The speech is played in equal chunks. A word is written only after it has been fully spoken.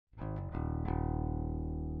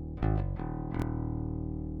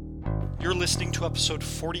You're listening to episode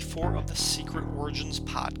 44 of the Secret Origins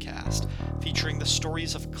podcast, featuring the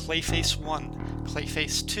stories of Clayface 1,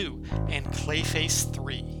 Clayface 2, and Clayface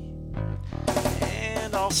 3.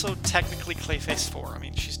 And also technically Clayface 4. I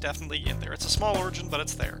mean, she's definitely in there. It's a small origin, but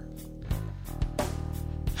it's there.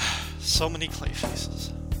 So many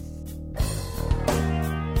Clayfaces.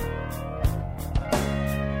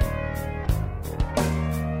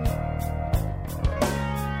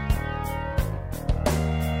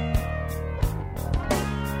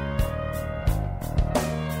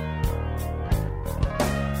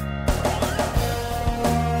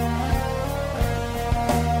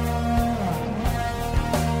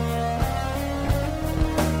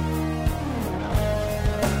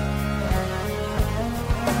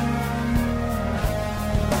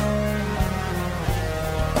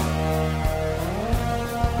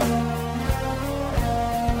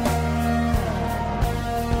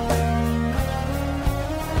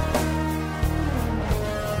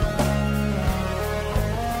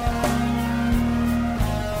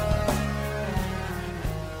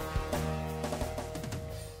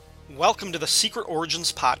 Welcome to the Secret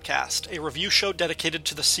Origins podcast, a review show dedicated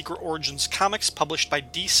to the Secret Origins comics published by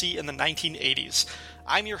DC in the 1980s.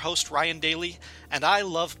 I'm your host, Ryan Daly, and I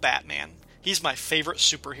love Batman. He's my favorite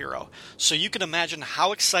superhero, so you can imagine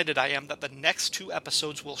how excited I am that the next two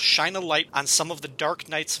episodes will shine a light on some of the Dark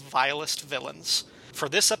Knight's vilest villains. For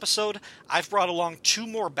this episode, I've brought along two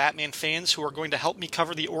more Batman fans who are going to help me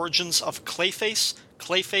cover the origins of Clayface,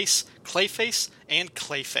 Clayface, Clayface, and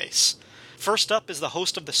Clayface. First up is the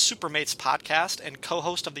host of the Supermates podcast and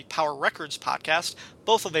co-host of the Power Records podcast,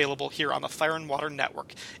 both available here on the Fire and Water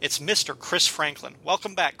Network. It's Mr. Chris Franklin.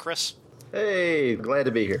 Welcome back, Chris. Hey, glad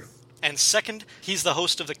to be here. And second, he's the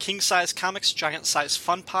host of the King Size Comics Giant Size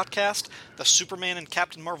Fun podcast, the Superman and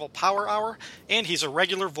Captain Marvel Power Hour, and he's a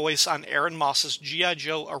regular voice on Aaron Moss's G.I.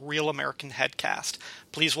 Joe, A Real American Headcast.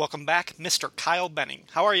 Please welcome back Mr. Kyle Benning.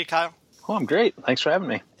 How are you, Kyle? Oh, I'm great. Thanks for having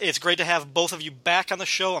me. It's great to have both of you back on the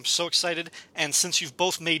show. I'm so excited. And since you've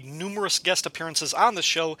both made numerous guest appearances on the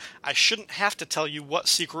show, I shouldn't have to tell you what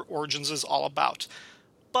Secret Origins is all about.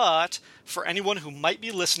 But for anyone who might be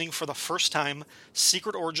listening for the first time,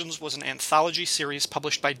 Secret Origins was an anthology series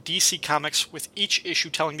published by DC Comics with each issue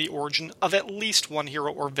telling the origin of at least one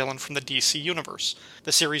hero or villain from the DC universe.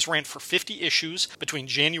 The series ran for 50 issues between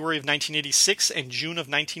January of 1986 and June of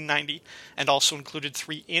 1990, and also included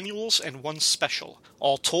 3 annuals and 1 special.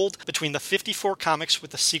 All told, between the 54 comics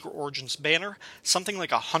with the Secret Origins banner, something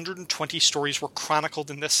like 120 stories were chronicled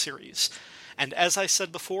in this series. And as I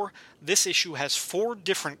said before, this issue has 4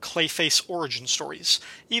 different Clayface origin stories,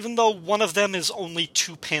 even though one of them is only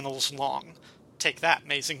 2 panels long. Take that,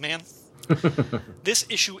 Amazing Man. This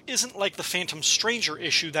issue isn't like the Phantom Stranger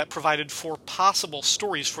issue that provided 4 possible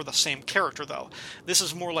stories for the same character, though. This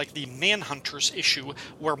is more like the Manhunters issue,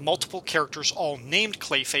 where multiple characters all named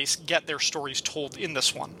Clayface get their stories told in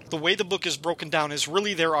this one. The way the book is broken down is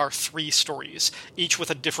really there are 3 stories, each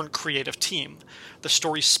with a different creative team. The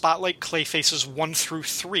stories spotlight Clayfaces 1 through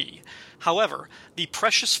 3. However, the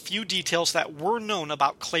precious few details that were known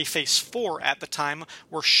about Clayface 4 at the time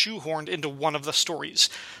were shoehorned into one of the stories.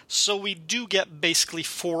 So we do get basically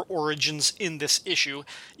 4 origins in this issue,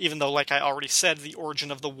 even though, like I already said, the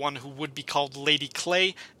origin of the one who would be called Lady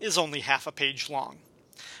Clay is only half a page long.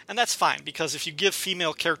 And that's fine, because if you give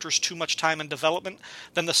female characters too much time and development,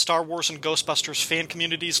 then the Star Wars and Ghostbusters fan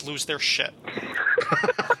communities lose their shit.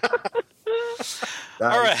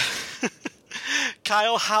 All right.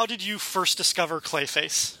 Kyle, how did you first discover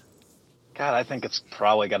Clayface? God, I think it's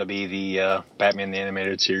probably got to be the Batman the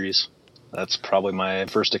Animated Series. That's probably my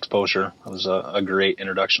first exposure. It was a great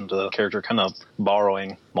introduction to the character, kind of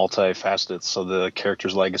borrowing multi-facets of the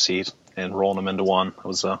character's legacy and rolling them into one. It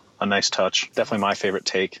was a nice touch. Definitely my favorite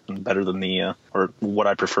take, and better than or what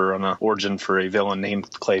I prefer on an origin for a villain named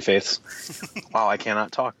Clayface. Wow, I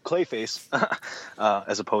cannot talk. Clayface,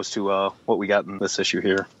 as opposed to what we got in this issue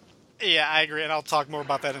here. Yeah, I agree, and I'll talk more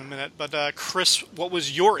about that in a minute. But Chris, what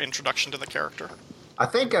was your introduction to the character? I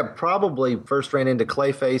think I probably first ran into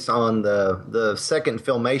Clayface on the second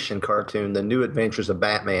Filmation cartoon, The New Adventures of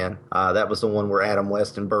Batman. That was the one where Adam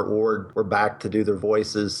West and Burt Ward were back to do their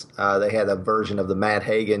voices. They had a version of the Matt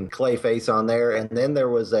Hagen Clayface on there, and then there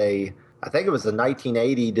was I think it was the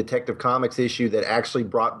 1980 Detective Comics issue that actually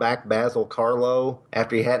brought back Basil Karlo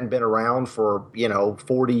after he hadn't been around for,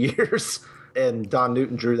 40 years. And Don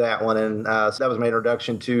Newton drew that one, and so that was my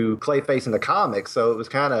introduction to Clayface in the comics. So it was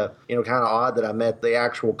kind of odd that I met the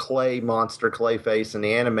actual clay monster Clayface in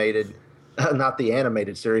the animated, not the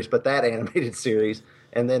animated series, but that animated series.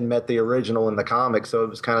 and then met the original in the comic. So it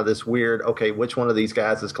was kind of this weird, okay, which one of these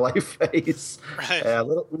guys is Clayface? Right.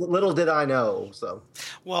 Little did I know. So,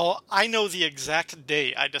 well, I know the exact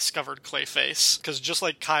day I discovered Clayface, because just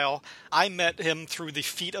like Kyle, I met him through the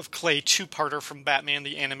Feet of Clay two-parter from Batman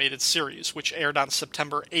the Animated Series, which aired on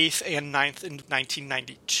September 8th and 9th in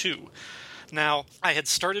 1992. Now, I had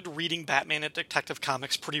started reading Batman and Detective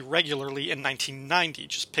Comics pretty regularly in 1990,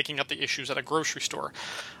 just picking up the issues at a grocery store.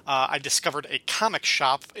 I discovered a comic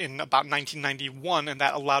shop in about 1991, and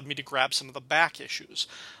that allowed me to grab some of the back issues.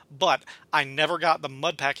 But I never got the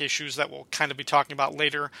Mudpack issues that we'll kind of be talking about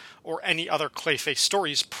later, or any other Clayface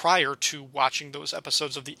stories prior to watching those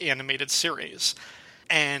episodes of the animated series.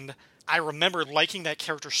 And I remember liking that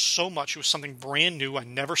character so much. It was something brand new. I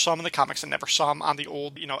never saw him in the comics. I never saw him on the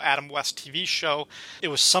old, Adam West TV show. It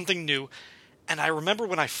was something new. And I remember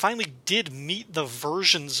when I finally did meet the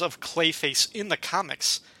versions of Clayface in the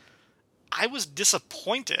comics, I was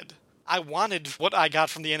disappointed. I wanted what I got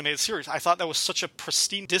from the animated series. I thought that was such a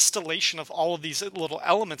pristine distillation of all of these little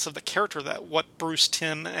elements of the character, that what Bruce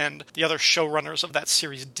Timm and the other showrunners of that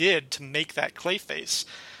series did to make that Clayface.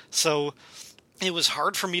 So it was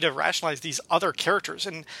hard for me to rationalize these other characters.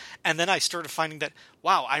 And then I started finding that,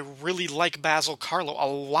 wow, I really like Basil Karlo a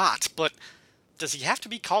lot, but does he have to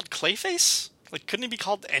be called Clayface? Like, couldn't he be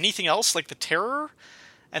called anything else, like the Terror?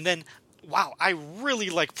 And then, wow, I really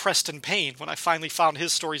like Preston Payne when I finally found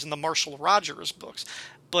his stories in the Marshall Rogers books.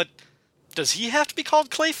 But does he have to be called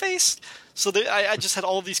Clayface? So I just had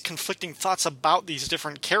all these conflicting thoughts about these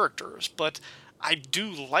different characters, but I do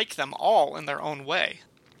like them all in their own way.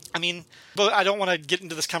 I mean, but I don't want to get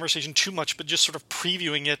into this conversation too much, but just sort of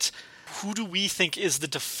previewing it, who do we think is the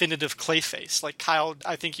definitive Clayface? Like, Kyle,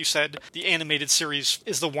 I think you said the animated series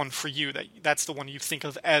is the one for you, that's the one you think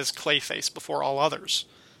of as Clayface before all others.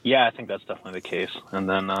 Yeah, I think that's definitely the case. And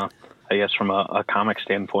then I guess from a comic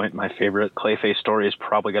standpoint, my favorite Clayface story is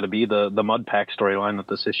probably going to be the Mudpack storyline that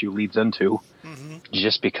this issue leads into. Mm-hmm.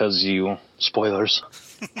 Just because you, spoilers,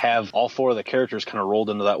 have all four of the characters kind of rolled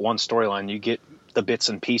into that one storyline, you get the bits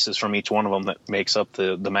and pieces from each one of them that makes up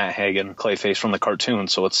the Matt Hagen Clayface from the cartoon.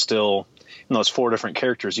 So it's still, in those four different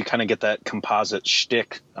characters, you kind of get that composite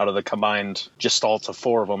shtick out of the combined gestalt of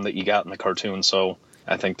four of them that you got in the cartoon. So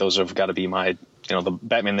I think those have got to be my, the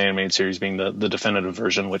Batman the Animated Series being the definitive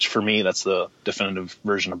version, which for me, that's the definitive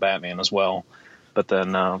version of Batman as well. But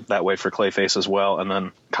then that way for Clayface as well. And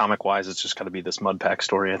then comic-wise, it's just got to be this Mudpack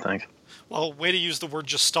story, I think. Well, way to use the word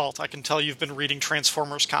gestalt. I can tell you've been reading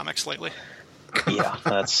Transformers comics lately. Yeah,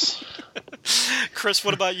 that's... Chris,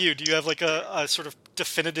 what about you? Do you have like a sort of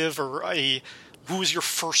definitive or who is your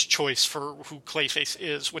first choice for who Clayface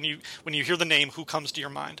is? When you hear the name, who comes to your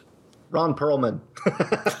mind? Ron Perlman.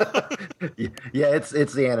 Yeah, it's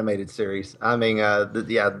the animated series. I mean,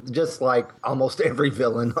 just like almost every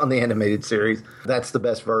villain on the animated series, that's the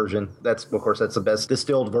best version. That's the best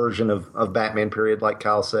distilled version of Batman, period, like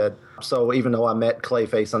Kyle said. So even though I met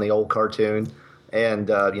Clayface on the old cartoon,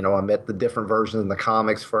 and I met the different versions in the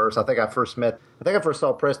comics first. I think I first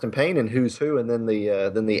saw Preston Payne in Who's Who, and then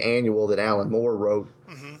the annual that Alan Moore wrote.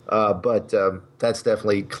 Mm-hmm. But that's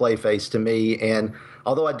definitely Clayface to me. And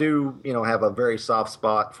although I do, have a very soft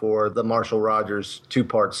spot for the Marshall Rogers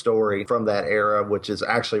two-part story from that era, which is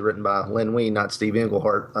actually written by Len Wein, not Steve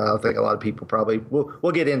Englehart. I think a lot of people probably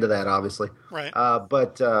we'll get into that, obviously. Right.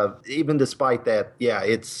 But even despite that, yeah,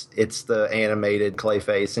 it's the animated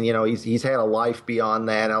Clayface, and he's had a life beyond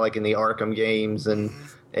that. I like in the Arkham games and. Mm-hmm.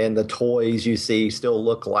 And the toys you see still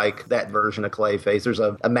look like that version of Clayface. There's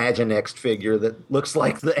a Imaginext figure that looks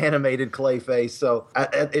like the animated Clayface. So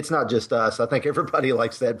it's not just us. I think everybody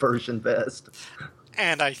likes that version best.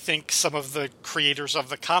 And I think some of the creators of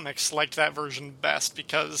the comics liked that version best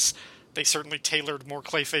because they certainly tailored more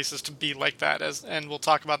Clayfaces to be like that, and we'll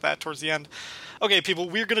talk about that towards the end. Okay, people,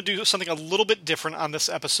 we're going to do something a little bit different on this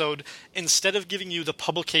episode. Instead of giving you the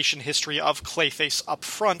publication history of Clayface up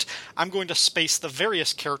front, I'm going to space the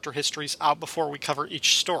various character histories out before we cover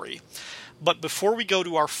each story. But before we go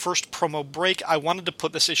to our first promo break, I wanted to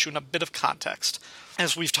put this issue in a bit of context.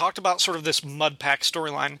 As we've talked about sort of this Mudpack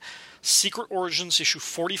storyline, Secret Origins issue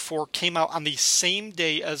 44 came out on the same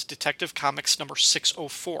day as Detective Comics number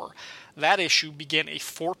 604. That issue began a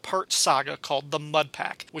 4-part saga called The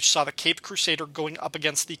Mudpack, which saw the Caped Crusader going up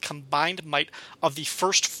against the combined might of the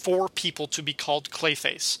first 4 people to be called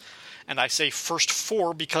Clayface. And I say first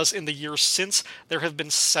 4 because in the years since, there have been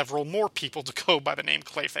several more people to go by the name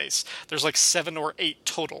Clayface. There's like 7 or 8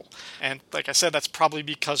 total. And like I said, that's probably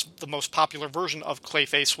because the most popular version of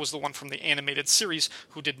Clayface was the one from the animated series,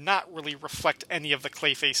 who did not really reflect any of the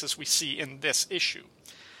Clayfaces we see in this issue.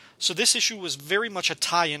 So this issue was very much a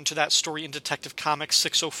tie-in to that story in Detective Comics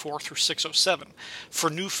 604 through 607.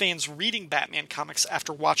 For new fans reading Batman comics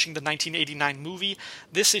after watching the 1989 movie,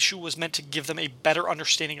 this issue was meant to give them a better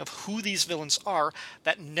understanding of who these villains are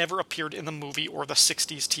that never appeared in the movie or the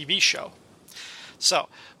 60s TV show. So,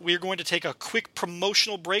 we are going to take a quick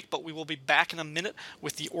promotional break, but we will be back in a minute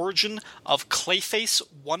with the origin of Clayface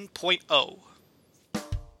 1.0.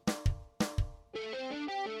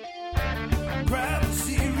 Grab a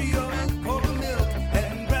cereal, pour a milk,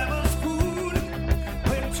 and grab a spoon.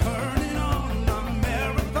 We're turning on a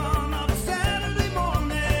marathon on a Saturday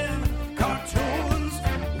morning. Cartoons,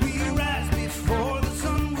 we rise before the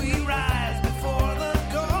sun, we rise before the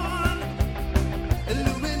dawn.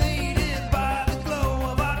 Illuminated by the glow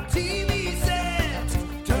of our TV sets.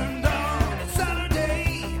 Turned on at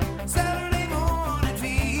Saturday morning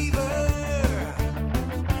fever.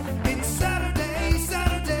 It's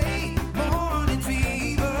Saturday morning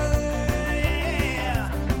fever, yeah.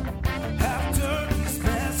 After these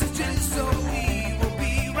messages, so we will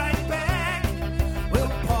be right back. We'll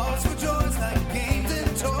pause for joys like games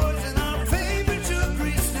and toys and our favorite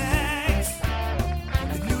sugary snacks.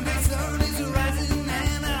 The noonday sun is rising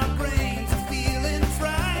and our brains are feeling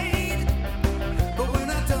fried. But we're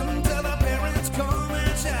not done until our parents come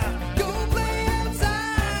and shout, "Go play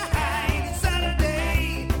outside!" It's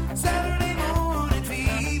Saturday morning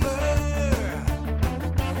fever.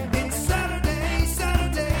 It's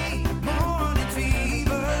Saturday morning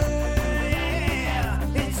fever. Yeah,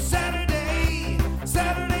 it's Saturday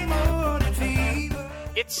morning fever.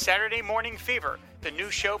 It's Saturday Morning Fever, the new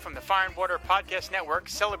show from the Fire and Water Podcast Network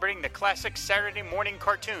celebrating the classic Saturday morning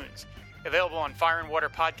cartoons. Available on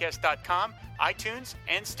fireandwaterpodcast.com, iTunes,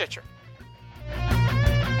 and Stitcher.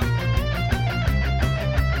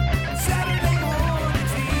 Saturday morning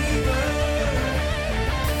fever.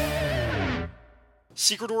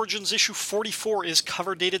 Secret Origins issue 44 is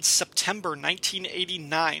cover dated September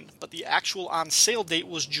 1989, but the actual on-sale date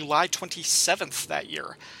was July 27th that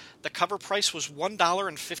year. The cover price was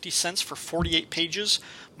 $1.50 for 48 pages.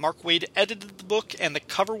 Mark Waid edited the book, and the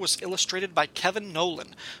cover was illustrated by Kevin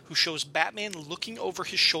Nolan, who shows Batman looking over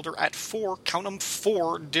his shoulder at four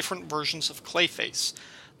different versions of Clayface.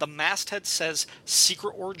 The masthead says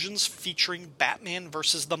Secret Origins featuring Batman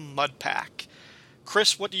versus the Mud Pack.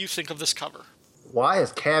 Chris, what do you think of this cover? Why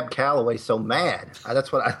is Cab Calloway so mad?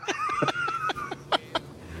 That's what I...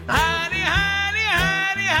 Hidey, hidey,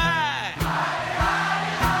 hidey, hide.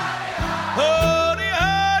 Hody,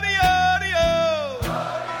 hody, hody, ho.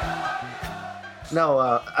 No,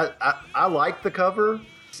 I like the cover.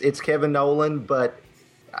 It's Kevin Nolan, but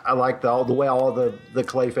I like the way all the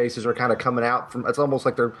clay faces are kind of coming out from. It's almost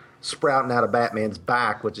like they're sprouting out of Batman's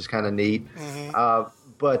back, which is kind of neat. Mm-hmm.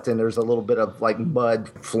 But then there's a little bit of like mud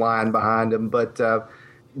flying behind him. But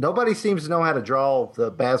nobody seems to know how to draw the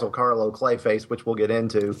Basil Carlo Clayface, which we'll get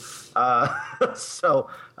into. So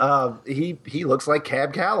he looks like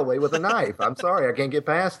Cab Calloway with a knife. I'm sorry, I can't get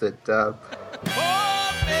past it. Poor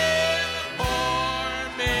man,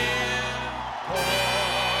 poor man, poor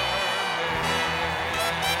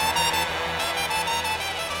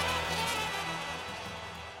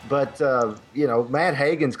But, Matt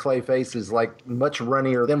Hagen's Clayface is like much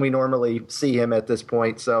runnier than we normally see him at this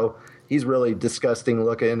point. So he's really disgusting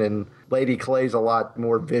looking, and Lady Clay's a lot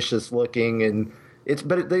more vicious looking.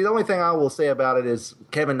 But the only thing I will say about it is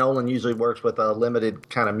Kevin Nolan usually works with a limited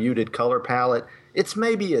kind of muted color palette. It's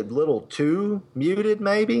maybe a little too muted,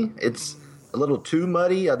 maybe. It's a little too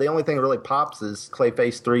muddy. The only thing that really pops is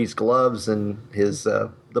Clayface 3's gloves and his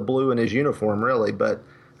the blue in his uniform, really. But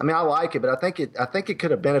I mean, I like it, but I think it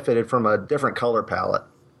could have benefited from a different color palette.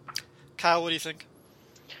 Kyle, what do you think?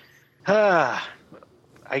 I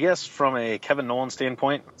guess from a Kevin Nolan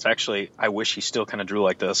standpoint, it's actually, I wish he still kind of drew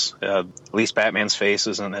like this. At least Batman's face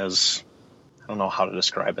isn't as, I don't know how to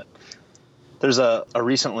describe it. There's a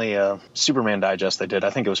recently Superman digest they did.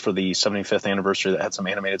 I think it was for the 75th anniversary that had some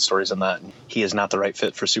animated stories in that. He is not the right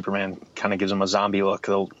fit for Superman. Kind of gives him a zombie look.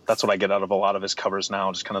 That's what I get out of a lot of his covers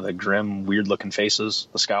now, just kind of the grim, weird-looking faces,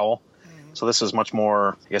 the scowl. So this is much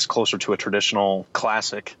more, I guess, closer to a traditional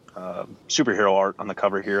classic superhero art on the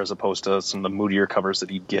cover here, as opposed to some of the moodier covers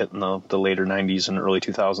that you'd get in the later 90s and early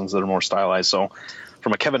 2000s that are more stylized. So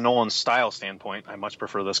from a Kevin Nolan style standpoint, I much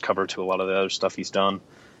prefer this cover to a lot of the other stuff he's done.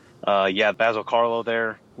 Basil Carlo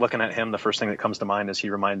there. Looking at him, the first thing that comes to mind is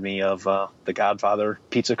he reminded me of the Godfather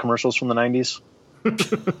pizza commercials from the 90s.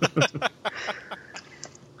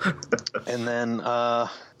 And then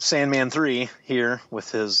Sandman 3 here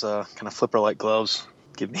with his kind of flipper-like gloves.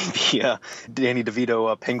 Give me the Danny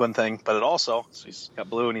DeVito penguin thing. But it also, so he's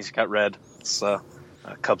got blue and he's got red. It's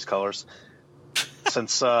Cubs colors.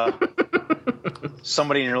 since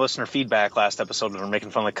somebody in your listener feedback last episode was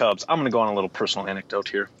making fun of the Cubs, I'm going to go on a little personal anecdote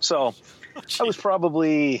here. So I was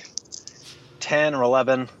probably 10 or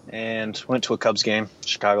 11 and went to a Cubs game in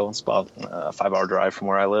Chicago. It's about a 5-hour drive from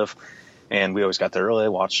where I live. And we always got there early,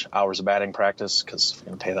 watch hours of batting practice, because you're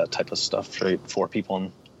going to pay that type of stuff for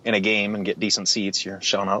people in a game and get decent seats. You're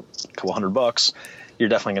shelling out a couple $100. You're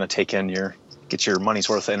definitely going to get your money's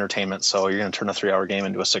worth of entertainment. So you're going to turn a 3-hour game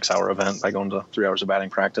into a 6-hour event by going to 3 hours of batting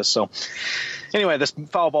practice. So anyway, this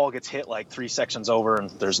foul ball gets hit like 3 sections over, and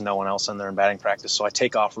there's no one else in there in batting practice. So I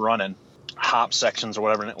take off running, hop sections or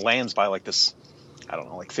whatever, and it lands by like this, I don't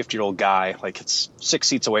know, like 50-year-old guy. Like it's 6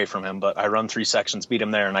 seats away from him, but I run 3 sections, beat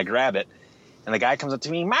him there, and I grab it. And the guy comes up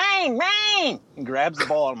to me, mine, and grabs the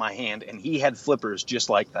ball out of my hand, and he had flippers just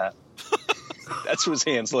like that. That's what his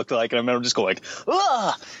hands looked like. And I remember just going like,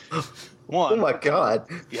 ugh! Oh my God.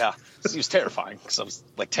 Yeah. It was terrifying because I was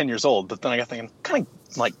like 10 years old. But then I got thinking, kind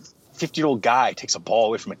of like 50-year-old guy takes a ball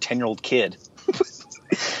away from a 10-year-old kid.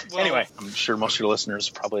 Well, anyway, I'm sure most of your listeners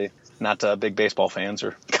are probably not big baseball fans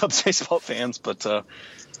or Cubs baseball fans, but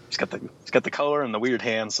he's got the color and the weird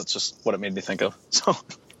hands. That's just what it made me think of. So.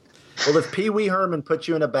 Well, if Pee Wee Herman put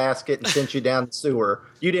you in a basket and sent you down the sewer,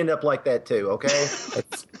 you'd end up like that too, okay?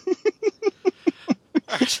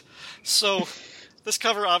 All right. So this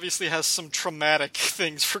cover obviously has some traumatic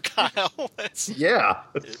things for Kyle. Yeah.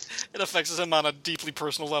 It affects him on a deeply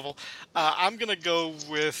personal level. I'm going to go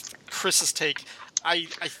with Chris's take. I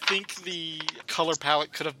think the color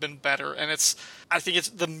palette could have been better, and I think it's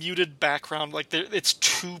the muted background. Like it's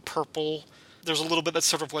too purple. There's a little bit that's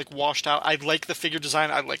sort of like washed out. I like the figure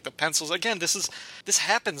design. I like the pencils. Again, this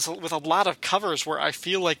happens with a lot of covers where I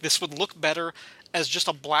feel like this would look better as just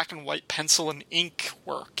a black and white pencil and ink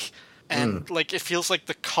work. And like it feels like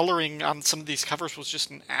the coloring on some of these covers was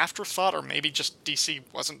just an afterthought, or maybe just DC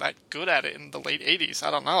wasn't that good at it in the late 80s.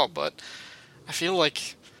 I don't know, but I feel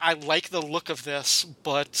like I like the look of this,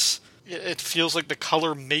 but it feels like the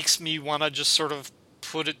color makes me want to just sort of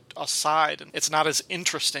put it aside, and it's not as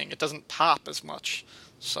interesting. It doesn't pop as much.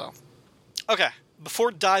 So, okay.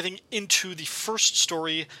 Before diving into the first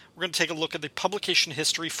story, we're going to take a look at the publication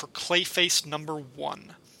history for Clayface number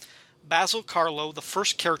 1. Basil Karlo, the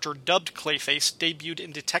first character dubbed Clayface, debuted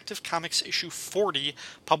in Detective Comics issue 40,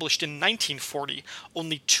 published in 1940,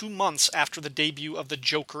 only 2 months after the debut of the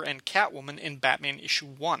Joker and Catwoman in Batman issue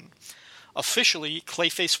 1. Officially,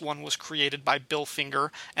 Clayface 1 was created by Bill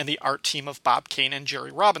Finger and the art team of Bob Kane and Jerry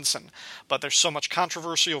Robinson, but there's so much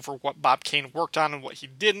controversy over what Bob Kane worked on and what he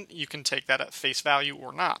didn't, you can take that at face value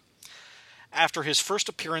or not. After his first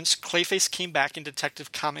appearance, Clayface came back in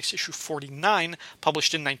Detective Comics issue 49,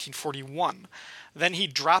 published in 1941. Then he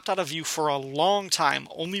dropped out of view for a long time,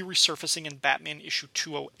 only resurfacing in Batman issue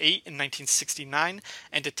 208 in 1969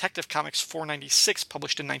 and Detective Comics 496,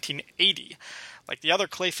 published in 1980. Like the other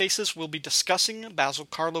Clayfaces we'll be discussing, Basil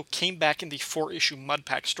Karlo came back in the 4-issue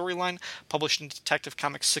Mudpack storyline, published in Detective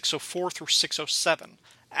Comics 604 through 607.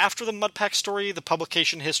 After the Mudpack story, the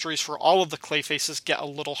publication histories for all of the Clayfaces get a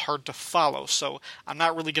little hard to follow, so I'm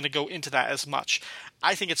not really going to go into that as much.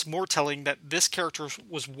 I think it's more telling that this character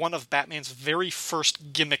was one of Batman's very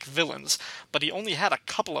first gimmick villains, but he only had a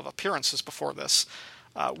couple of appearances before this.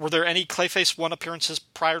 Were there any Clayface 1 appearances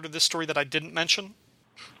prior to this story that I didn't mention?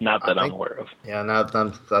 Not that I'm aware of. Yeah, no,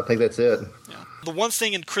 I think that's it. Yeah. The one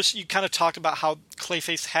thing, and Chris, you kind of talked about how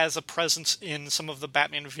Clayface has a presence in some of the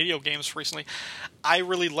Batman video games recently. I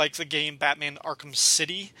really like the game Batman Arkham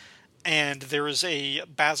City, and there is a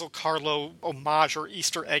Basil Karlo homage or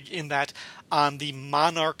Easter egg in that on the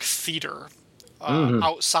Monarch Theater,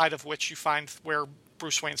 outside of which you find where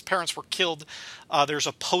Bruce Wayne's parents were killed. There's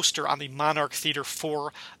a poster on the Monarch Theater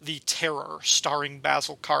for The Terror, starring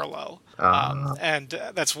Basil Karlo. And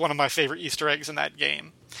that's one of my favorite Easter eggs in that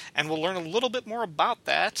game. And we'll learn a little bit more about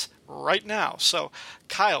that right now. So,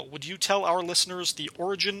 Kyle, would you tell our listeners the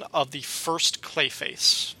origin of the first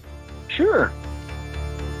Clayface? Sure.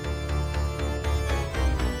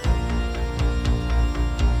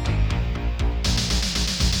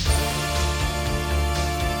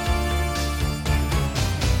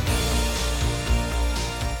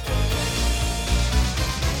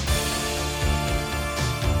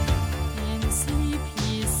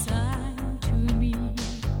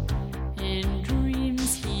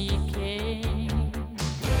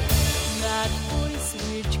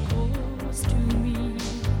 Which calls to me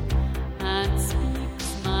and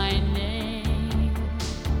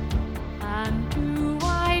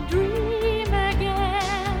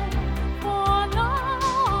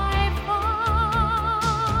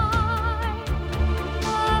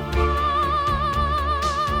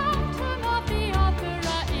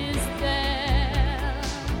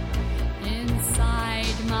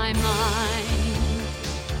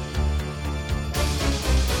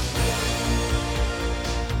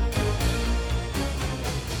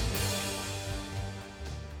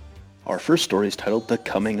Our first story is titled The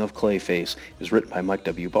Coming of Clayface. It was written by Mike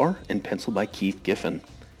W. Barr and penciled by Keith Giffen.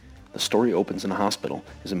 The story opens in a hospital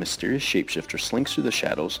as a mysterious shapeshifter slinks through the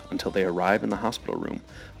shadows until they arrive in the hospital room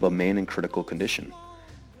of a man in critical condition.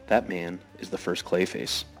 That man is the first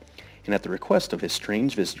Clayface. And at the request of his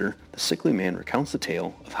strange visitor, the sickly man recounts the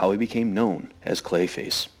tale of how he became known as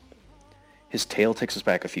Clayface. His tale takes us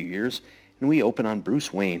back a few years, and we open on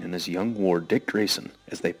Bruce Wayne and his young ward Dick Grayson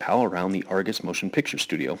as they pal around the Argus Motion Picture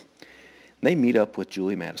Studio. They meet up with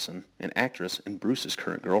Julie Madison, an actress and Bruce's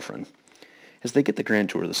current girlfriend. As they get the grand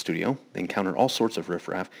tour of the studio, they encounter all sorts of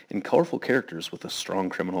riffraff and colorful characters with a strong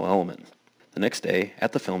criminal element. The next day,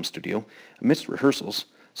 at the film studio, amidst rehearsals,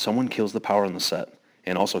 someone kills the power on the set,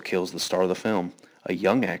 and also kills the star of the film, a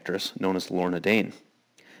young actress known as Lorna Dane.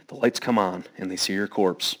 The lights come on, and they see her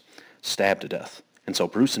corpse, stabbed to death, and so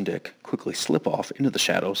Bruce and Dick quickly slip off into the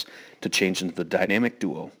shadows to change into the dynamic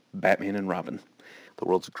duo, Batman and Robin. The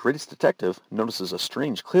world's greatest detective notices a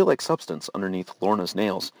strange clay-like substance underneath Lorna's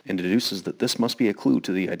nails and deduces that this must be a clue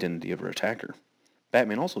to the identity of her attacker.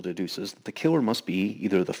 Batman also deduces that the killer must be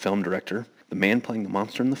either the film director, the man playing the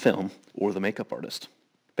monster in the film, or the makeup artist.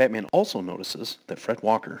 Batman also notices that Fred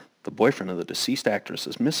Walker, the boyfriend of the deceased actress,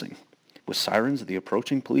 is missing. With sirens of the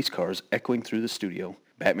approaching police cars echoing through the studio,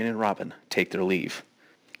 Batman and Robin take their leave.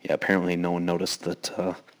 Yeah, apparently no one noticed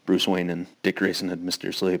that Bruce Wayne and Dick Grayson had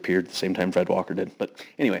mysteriously appeared at the same time Fred Walker did. But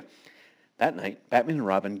anyway, that night, Batman and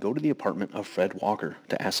Robin go to the apartment of Fred Walker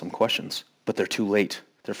to ask some questions. But they're too late.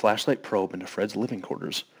 Their flashlight probe into Fred's living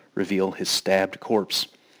quarters reveal his stabbed corpse.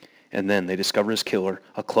 And then they discover his killer,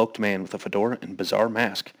 a cloaked man with a fedora and bizarre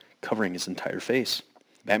mask covering his entire face.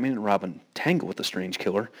 Batman and Robin tangle with the strange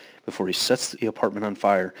killer before he sets the apartment on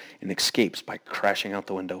fire and escapes by crashing out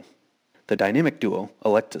the window. The dynamic duo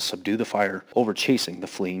elect to subdue the fire over chasing the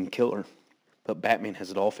fleeing killer. But Batman has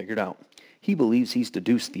it all figured out. He believes he's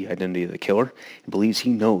deduced the identity of the killer and believes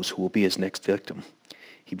he knows who will be his next victim.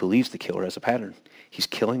 He believes the killer has a pattern. He's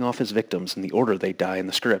killing off his victims in the order they die in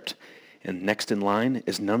the script. And next in line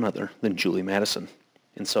is none other than Julie Madison.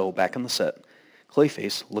 And so, back on the set,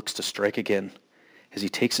 Clayface looks to strike again as he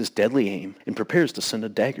takes his deadly aim and prepares to send a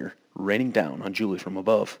dagger raining down on Julie from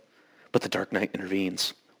above. But the Dark Knight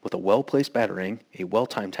intervenes. With a well-placed batarang, a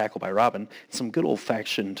well-timed tackle by Robin, and some good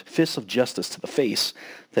old-fashioned fists of justice to the face,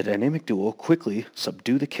 the dynamic duo quickly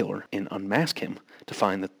subdue the killer and unmask him to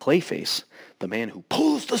find that Clayface, the man who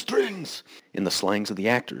pulls the strings, in the slangs of the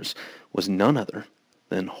actors, was none other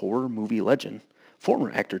than horror movie legend,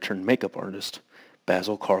 former actor turned makeup artist,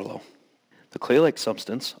 Basil Karlo. The clay-like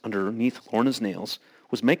substance underneath Lorna's nails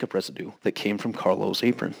was makeup residue that came from Karlo's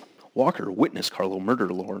apron. Walker witnessed Karlo murder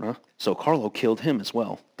Lorna, so Karlo killed him as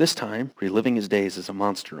well, this time reliving his days as a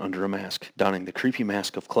monster under a mask, donning the creepy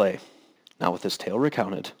mask of clay. Now with this tale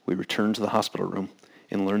recounted, we return to the hospital room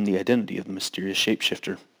and learn the identity of the mysterious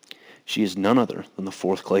shapeshifter. She is none other than the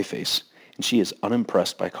fourth Clayface, and she is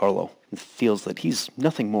unimpressed by Karlo and feels that he's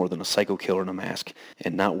nothing more than a psycho killer in a mask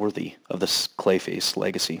and not worthy of this Clayface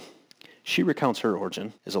legacy. She recounts her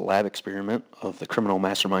origin as a lab experiment of the criminal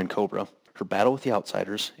mastermind Cobra, her battle with the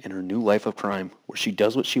outsiders, and her new life of crime, where she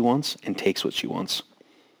does what she wants and takes what she wants.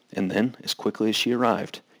 And then, as quickly as she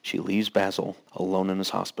arrived, she leaves Basil alone in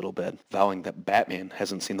his hospital bed, vowing that Batman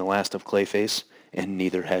hasn't seen the last of Clayface, and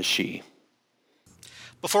neither has she.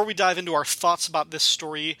 Before we dive into our thoughts about this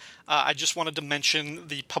story, I just wanted to mention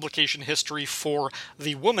the publication history for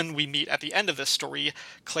the woman we meet at the end of this story,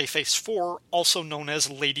 Clayface 4, also known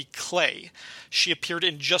as Lady Clay. She appeared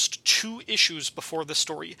in just 2 issues before the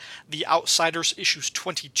story. The Outsiders issues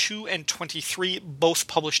 22 and 23, both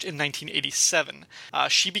published in 1987.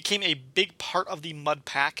 She became a big part of the Mud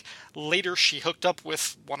Pack. Later, she hooked up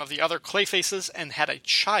with one of the other Clayfaces and had a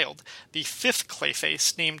child, the 5th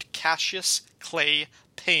Clayface, named Cassius Clay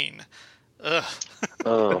Payne. Ugh.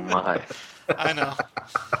 Oh my. I know.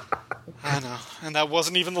 And that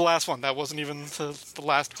wasn't even the last one. That wasn't even the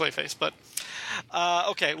last Clayface. But,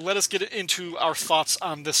 okay, let us get into our thoughts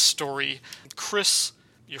on this story. Chris,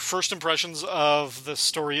 your first impressions of the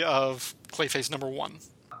story of Clayface number 1.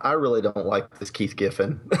 I really don't like this Keith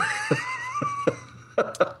Giffen.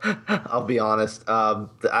 I'll be honest. I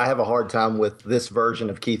have a hard time with this version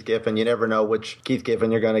of Keith Giffen. You never know which Keith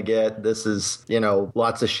Giffen you're going to get. This is,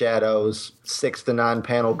 lots of shadows, 6 to 9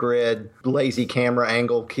 panel grid, lazy camera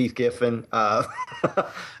angle Keith Giffen.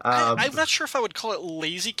 I'm not sure if I would call it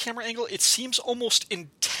lazy camera angle. It seems almost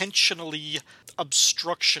intentionally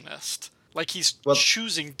obstructionist. Like he's Well-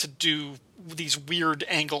 choosing to do these weird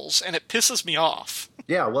angles, and it pisses me off.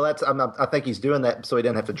 Yeah, well, I think he's doing that so he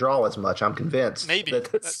doesn't have to draw as much. I'm convinced. Maybe.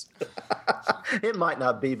 That's- it might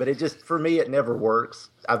not be, but it just, for me, it never works.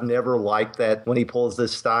 I've never liked that when he pulls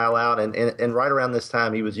this style out. And right around this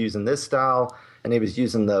time, he was using this style, and he was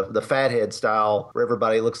using the fathead style where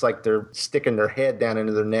everybody looks like they're sticking their head down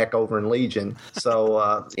into their neck over in Legion. So,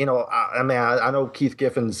 I know Keith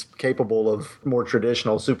Giffen's capable of more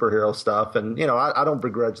traditional superhero stuff, and, I don't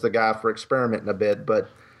begrudge the guy for experimenting a bit, but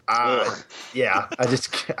I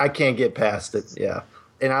can't get past it. Yeah.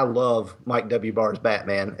 And I love Mike W. Barr's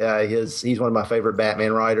Batman. He's one of my favorite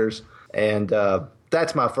Batman writers, and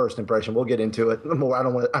that's my first impression. We'll get into it more. I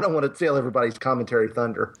don't want to steal everybody's commentary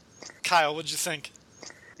thunder. Kyle, what'd you think?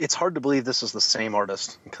 It's hard to believe this is the same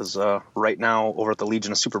artist because right now over at the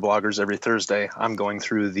Legion of Super Bloggers every Thursday, I'm going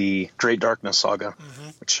through the Great Darkness saga,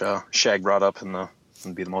 which Shag brought up in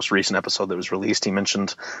would be the most recent episode that was released. He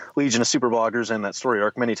mentioned Legion of Super Bloggers and that story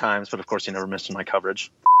arc many times, but of course he never mentioned my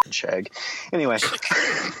coverage. Shag. Anyway,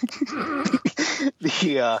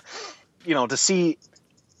 to see,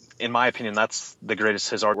 in my opinion, that's the greatest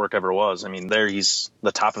his artwork ever was. I mean, there he's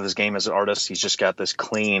the top of his game as an artist. He's just got this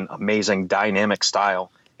clean, amazing, dynamic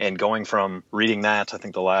style. And going from reading that, I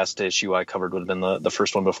think the last issue I covered would have been the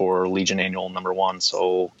first one before Legion Annual #1.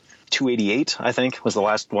 So 288, I think, was the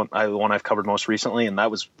last one, the one I've covered most recently. And that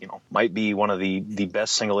was, might be one of the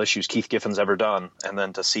best single issues Keith Giffen's ever done. And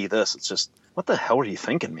then to see this, it's just, what the hell are you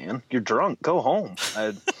thinking, man? You're drunk. Go home.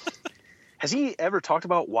 Has he ever talked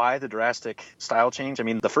about why the drastic style change? I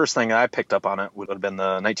mean, the first thing I picked up on it would have been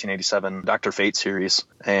the 1987 Dr. Fate series.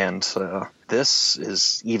 And this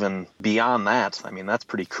is even beyond that. I mean, that's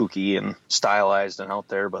pretty kooky and stylized and out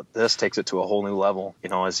there, but this takes it to a whole new level.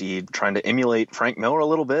 Is he trying to emulate Frank Miller a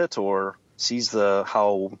little bit, or sees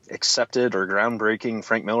how accepted or groundbreaking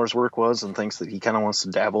Frank Miller's work was and thinks that he kind of wants to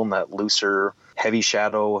dabble in that looser, heavy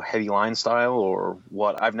shadow, heavy line style, or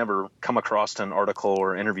what? I've never come across an article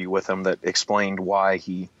or interview with him that explained why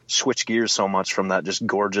he switched gears so much from that just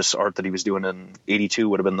gorgeous art that he was doing in 82,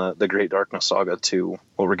 would have been the Great Darkness saga, to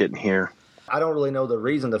what we're getting here. I don't really know the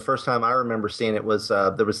reason. The first time I remember seeing it was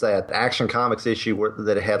there was that Action Comics issue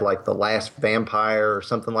that it had like The Last Vampire or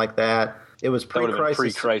something like that. It was pre-crisis.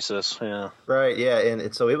 Pre-crisis, yeah. Right, yeah,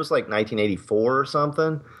 and so it was like 1984 or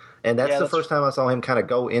something, and that's the first time I saw him kind of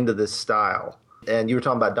go into this style. And you were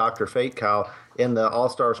talking about Dr. Fate, Kyle. In the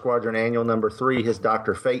All-Star Squadron Annual #3, his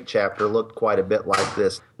Dr. Fate chapter looked quite a bit like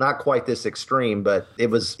this. Not quite this extreme, but it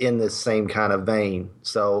was in this same kind of vein.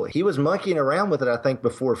 So he was monkeying around with it, I think,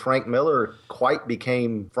 before Frank Miller quite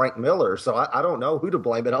became Frank Miller. So I don't know who to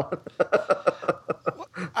blame it on.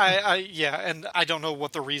 And I don't know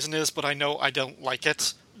what the reason is, but I know I don't like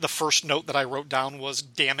it. The first note that I wrote down was,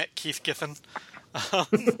 damn it, Keith Giffen.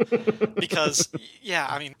 Because,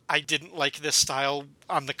 I didn't like this style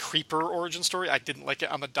on the Creeper origin story. I didn't like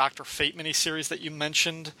it on the Dr. Fate miniseries that you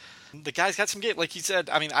mentioned. The guy's got some game. Like you said,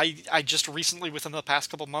 I just recently, within the past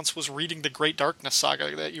couple months, was reading the Great Darkness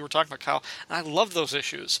saga that you were talking about, Kyle, and I love those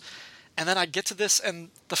issues. And then I get to this, and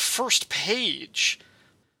the first page,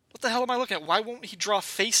 what the hell am I looking at? Why won't he draw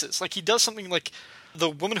faces? Like, he does something like, the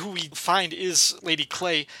woman who we find is Lady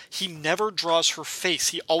Clay, he never draws her face.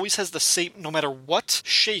 He always has the same, no matter what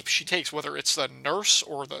shape she takes, whether it's the nurse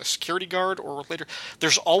or the security guard or later,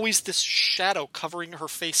 there's always this shadow covering her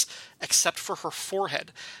face except for her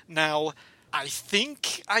forehead. Now, I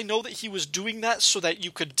think I know that he was doing that so that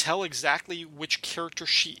you could tell exactly which character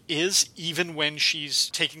she is, even when she's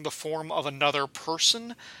taking the form of another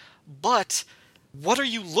person, but what are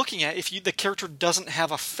you looking at if the character doesn't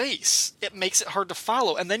have a face? It makes it hard to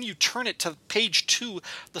follow. And then you turn it to page 2,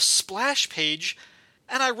 the splash page,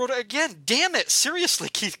 and I wrote it again. Damn it, seriously,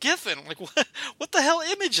 Keith Giffen. Like, what the hell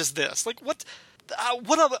image is this? Like, what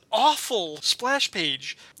an awful splash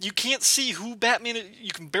page. You can't see who Batman is.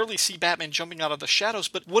 You can barely see Batman jumping out of the shadows,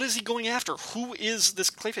 but what is he going after? Who is this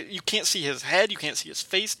Clayface? You can't see his head. You can't see his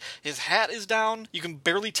face. His hat is down. You can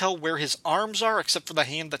barely tell where his arms are, except for the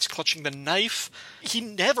hand that's clutching the knife. He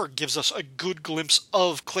never gives us a good glimpse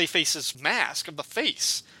of Clayface's mask, of the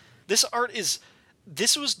face. This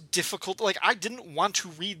was difficult. Like, I didn't want to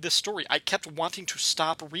read this story. I kept wanting to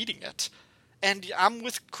stop reading it. And I'm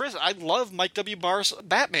with Chris. I love Mike W. Barr's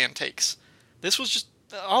Batman takes. This was just,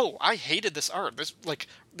 I hated this art. This,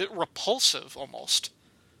 repulsive almost.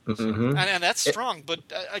 Mm-hmm. And that's strong. But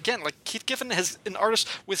again, Keith Giffen is an artist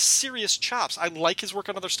with serious chops. I like his work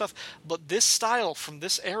on other stuff. But this style from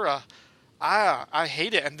this era, I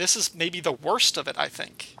hate it. And this is maybe the worst of it, I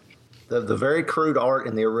think. The very crude art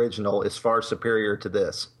in the original is far superior to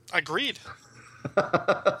this. Agreed.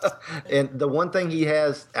 And the one thing he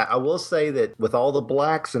has, I will say that with all the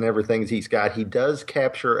blacks and everything he's got, he does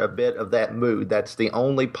capture a bit of that mood. That's the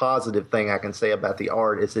only positive thing I can say about the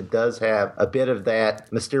art, is it does have a bit of that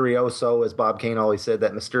Mysterioso, as Bob Kane always said,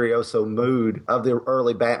 that Mysterioso mood of the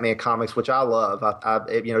early Batman comics, which I love.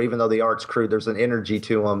 Even though the art's crude, there's an energy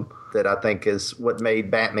to them that I think is what made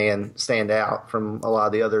Batman stand out from a lot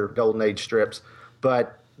of the other Golden Age strips.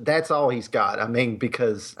 But that's all he's got.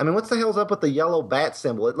 Because what's the hell's up with the yellow bat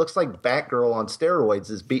symbol? It looks like Batgirl on steroids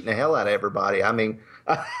is beating the hell out of everybody.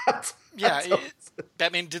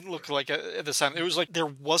 Batman didn't look like at this time. It was like there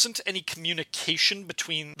wasn't any communication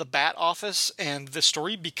between the Bat Office and the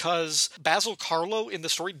story, because Basil Karlo in the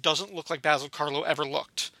story doesn't look like Basil Karlo ever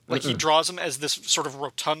looked. Like, he draws him as this sort of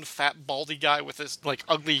rotund, fat, baldy guy with his, like,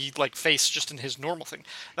 ugly, like, face just in his normal thing.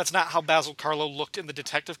 That's not how Basil Karlo looked in the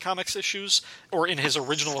Detective Comics issues or in his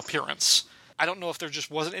original appearance. I don't know if there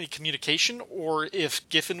just wasn't any communication or if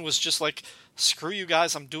Giffen was just like, screw you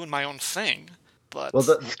guys, I'm doing my own thing. But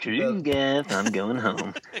screw you guys, I'm going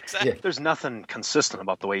home. Exactly. Yeah. There's nothing consistent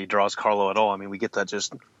about the way he draws Carlo at all. We get that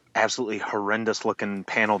just absolutely horrendous looking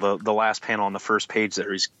panel, the last panel on the first page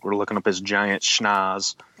there. We're looking up his giant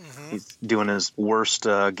schnoz. Mm-hmm. He's doing his worst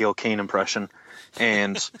Gil Kane impression.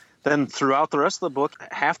 And then throughout the rest of the book,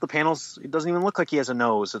 half the panels, it doesn't even look like he has a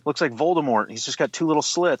nose. It looks like Voldemort. He's just got two little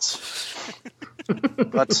slits.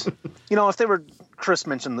 But, if they were... Chris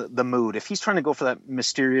mentioned the mood. If he's trying to go for that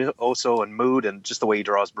Mysterioso and mood and just the way he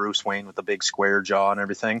draws Bruce Wayne with the big square jaw and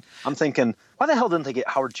everything, I'm thinking, why the hell didn't they get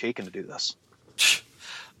Howard Chaykin to do this?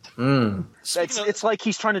 It's like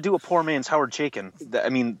he's trying to do a poor man's Howard Chaykin.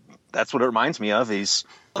 That's what it reminds me of.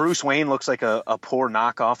 Bruce Wayne looks like a poor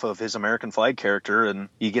knockoff of his American Flag character, and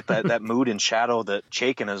you get that mood and shadow that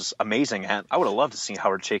Chaykin is amazing at. I would have loved to see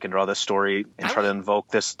Howard Chaykin draw this story and try to invoke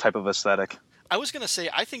this type of aesthetic. I was going to say,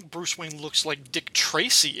 I think Bruce Wayne looks like Dick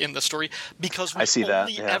Tracy in the story because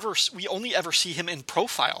we only ever see him in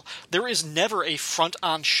profile. There is never a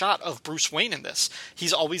front-on shot of Bruce Wayne in this.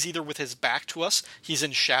 He's always either with his back to us, he's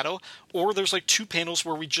in shadow, or there's like two panels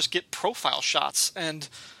where we just get profile shots. And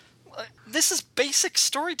this is basic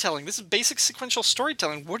storytelling. This is basic sequential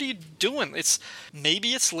storytelling. What are you doing?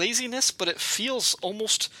 Maybe it's laziness, but it feels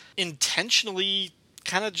almost intentionally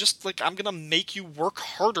kind of just like, I'm going to make you work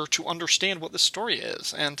harder to understand what the story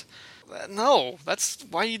is. And no,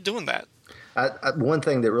 why are you doing that? One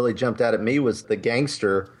thing that really jumped out at me was the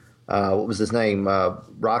gangster. What was his name?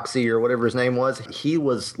 Roxy or whatever his name was. He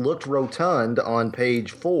looked rotund on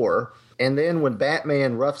page 4. And then when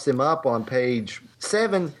Batman roughs him up on page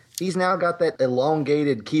 7, he's now got that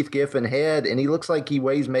elongated Keith Giffen head, and he looks like he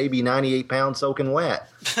weighs maybe 98 pounds soaking wet.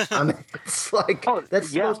 It's like, that's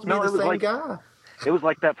supposed to be the same guy. It was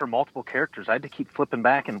like that for multiple characters. I had to keep flipping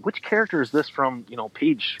back. And which character is this from,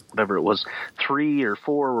 page, whatever it was, 3 or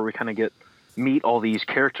 4, where we meet all these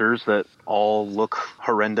characters that all look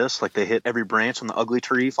horrendous, like they hit every branch on the ugly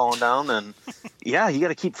tree falling down. And yeah, you got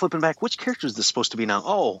to keep flipping back. Which character is this supposed to be now?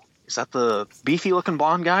 Oh, is that the beefy looking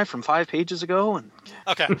blonde guy from 5 pages ago? And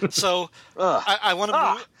okay, so I want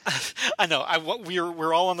to move. I know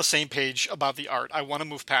we're all on the same page about the art. I want to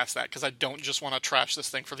move past that because I don't just want to trash this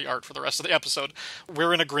thing for the art for the rest of the episode.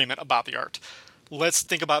 We're in agreement about the art. Let's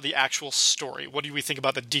think about the actual story. What do we think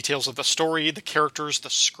about the details of the story, the characters, the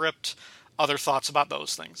script? Other thoughts about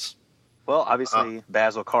those things? Well, obviously,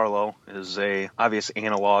 Basil Karlo is a obvious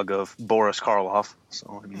analog of Boris Karloff.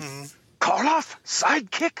 So Karloff,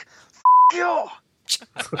 sidekick, you.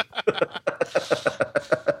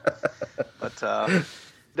 But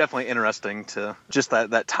definitely interesting to just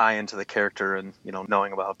that tie into the character and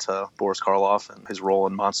knowing about Boris Karloff and his role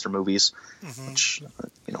in monster movies, which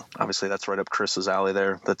obviously that's right up Chris's alley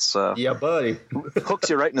there. That's yeah, buddy.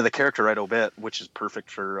 Hooks you right into the character right a bit, which is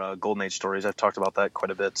perfect for Golden Age stories. I've talked about that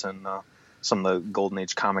quite a bit and. Some of the Golden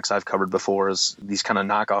Age comics I've covered before is these kind of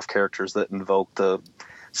knockoff characters that invoke the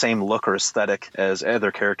same look or aesthetic as other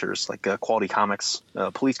characters, like Quality Comics,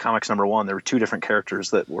 Police Comics #1. There were 2 different characters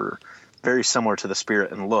that were very similar to the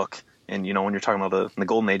spirit and look. And, when you're talking about the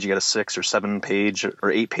Golden Age, you got a 6 or 7 page or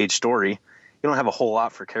 8 page story. You don't have a whole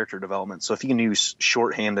lot for character development. So if you can use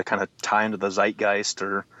shorthand to kind of tie into the zeitgeist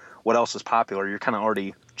or what else is popular, you're kind of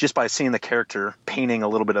already, just by seeing the character, painting a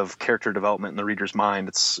little bit of character development in the reader's mind.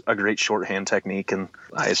 It's a great shorthand technique, and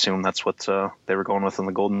I assume that's what they were going with in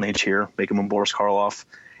the Golden Age here, making him Boris Karloff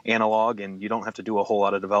analog, and you don't have to do a whole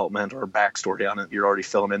lot of development or backstory on it. You're already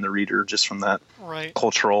filling in the reader just from that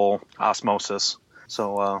cultural osmosis.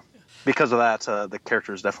 So because of that, the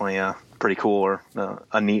character is definitely pretty cool or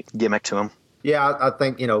a neat gimmick to him. Yeah, I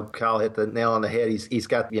think, Kyle hit the nail on the head. He's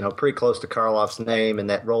got, pretty close to Karloff's name in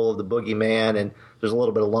that role of the boogeyman. And there's a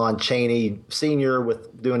little bit of Lon Chaney Sr.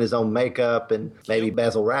 with doing his own makeup, and maybe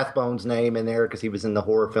Basil Rathbone's name in there because he was in the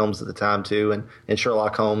horror films at the time too, and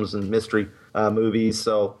Sherlock Holmes and mystery movies.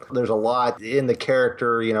 So there's a lot in the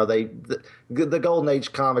character. The Golden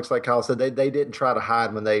Age comics, like Kyle said, they didn't try to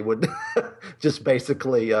hide when they would just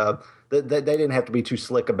basically they didn't have to be too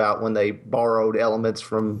slick about when they borrowed elements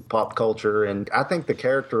from pop culture. And I think the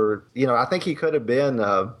character, I think he could have been,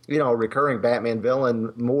 a recurring Batman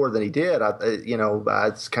villain more than he did. I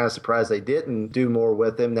was kind of surprised they didn't do more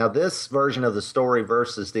with him. Now, this version of the story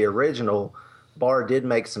versus the original, Barr did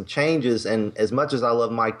make some changes. And as much as I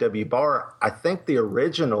love Mike W. Barr, I think the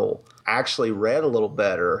original actually read a little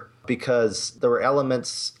better, because there were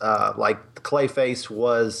elements like Clayface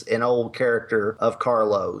was an old character of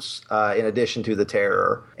Carlo's, in addition to the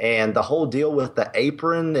Terror. And the whole deal with the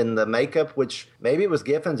apron and the makeup, which maybe it was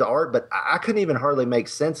Giffen's art, but I couldn't even hardly make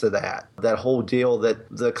sense of that. That whole deal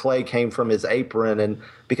that the clay came from his apron, and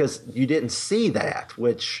because you didn't see that,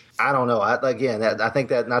 which I don't know. I think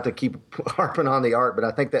that, not to keep harping on the art, but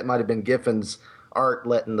I think that might have been Giffen's art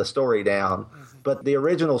letting the story down. But the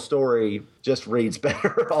original story just reads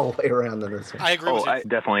better all the way around than this one. I agree with you. I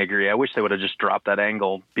definitely agree. I wish they would have just dropped that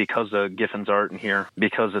angle because of Giffen's art in here,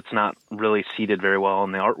 because it's not really seated very well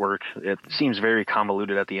in the artwork. It seems very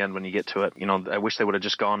convoluted at the end when you get to it. I wish they would have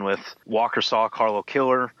just gone with Walker saw Carlo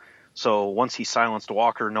killer, so once he silenced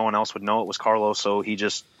Walker, no one else would know it was Carlo, so he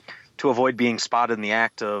just, to avoid being spotted in the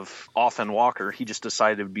act of offend Walker, he just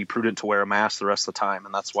decided it would be prudent to wear a mask the rest of the time,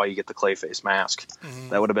 and that's why you get the Clayface mask. Mm-hmm.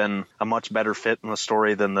 That would have been a much better fit in the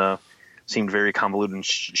story than the seemed very convoluted and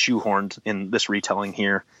shoehorned in this retelling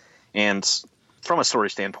here. And from a story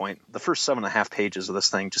standpoint, the first 7.5 pages of this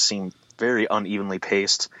thing just seem very unevenly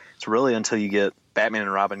paced. It's really until you get Batman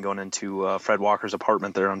and Robin going into Fred Walker's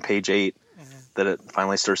apartment there on page 8 that it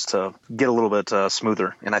finally starts to get a little bit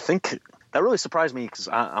smoother. And I think that really surprised me, because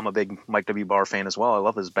I'm a big Mike W. Barr fan as well. I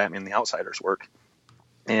love his Batman the Outsiders work.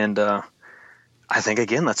 And I think,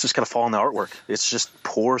 again, that's just going to fall in the artwork. It's just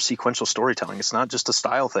poor sequential storytelling. It's not just a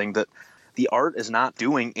style thing. That the art is not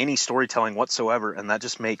doing any storytelling whatsoever, and that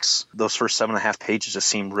just makes those first 7.5 pages just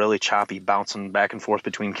seem really choppy, bouncing back and forth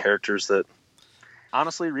between characters that,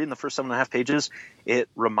 honestly, reading the first 7.5 pages, it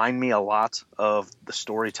reminded me a lot of the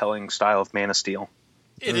storytelling style of Man of Steel.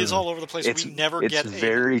 It is all over the place. It's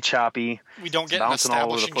very choppy. We don't get an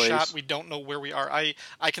establishing shot. We don't know where we are.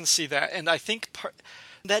 I can see that. And I think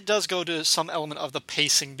that does go to some element of the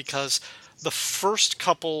pacing, because the first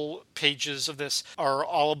couple pages of this are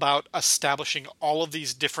all about establishing all of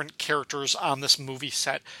these different characters on this movie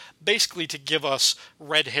set, basically to give us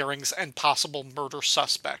red herrings and possible murder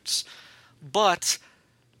suspects. But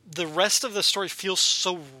the rest of the story feels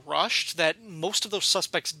so rushed that most of those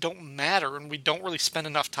suspects don't matter, and we don't really spend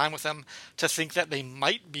enough time with them to think that they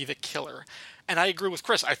might be the killer. And I agree with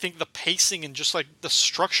Chris. I think the pacing and just like the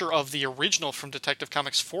structure of the original from Detective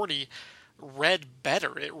Comics 40 read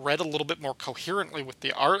better. It read a little bit more coherently with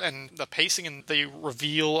the art and the pacing and the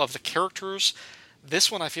reveal of the characters.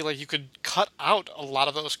 This one, I feel like you could cut out a lot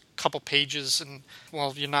of those couple pages, and,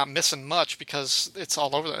 well, you're not missing much because it's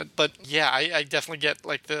all over it. But yeah, I definitely get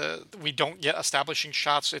we don't get establishing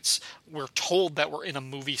shots. We're told that we're in a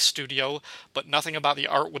movie studio, but nothing about the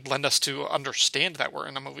art would lend us to understand that we're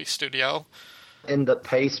in a movie studio. And the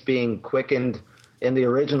pace being quickened in the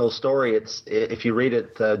original story, if you read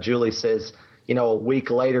it, Julie says, a week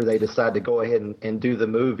later they decide to go ahead and do the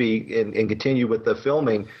movie and continue with the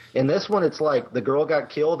filming. In this one, it's like the girl got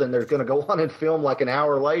killed and they're going to go on and film like an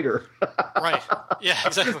hour later. Right. Yeah,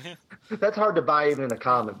 exactly. That's hard to buy even in a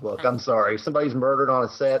comic book. I'm sorry. Somebody's murdered on a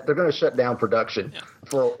set. They're going to shut down production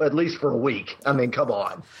for at least for a week. I mean, come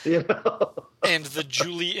on. And the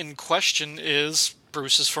Julie in question is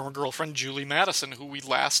Bruce's former girlfriend, Julie Madison, who we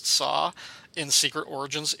last saw in Secret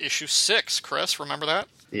Origins issue 6. Chris, remember that?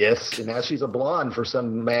 Yes, and now she's a blonde for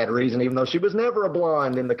some mad reason, even though she was never a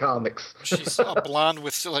blonde in the comics. She's a blonde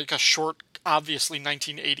with like a short, obviously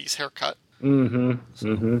 1980s haircut.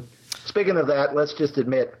 Mm-hmm. Speaking of that, let's just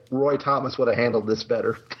admit Roy Thomas would have handled this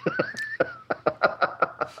better.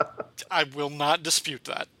 I will not dispute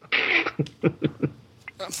that.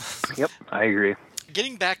 Yep, I agree.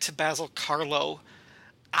 Getting back to Basil Karlo,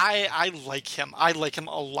 I like him. I like him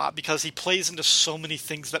a lot because he plays into so many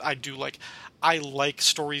things that I do like. I like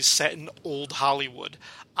stories set in old Hollywood.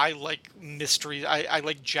 I like mystery. I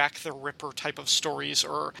like Jack the Ripper type of stories,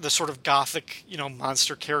 or the sort of gothic,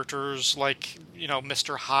 monster characters like,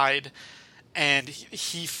 Mr. Hyde. and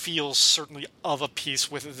he feels certainly of a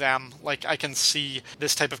piece with them. Like, I can see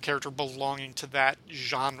this type of character belonging to that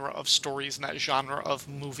genre of stories and that genre of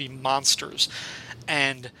movie monsters.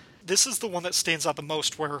 And this is the one that stands out the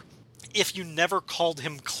most, where if you never called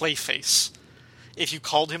him Clayface, if you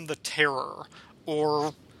called him the Terror,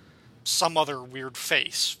 or some other weird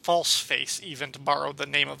face, false face even, to borrow the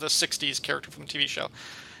name of the 60s character from the TV show,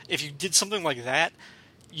 if you did something like that,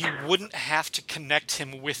 you wouldn't have to connect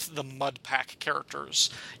him with the Mudpack characters.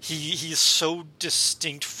 He's so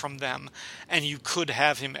distinct from them, and you could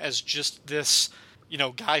have him as just this,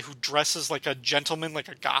 guy who dresses like a gentleman, like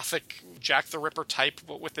a gothic Jack the Ripper type,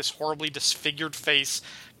 but with this horribly disfigured face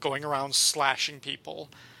going around slashing people.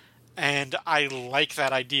 And I like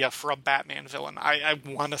that idea for a Batman villain. I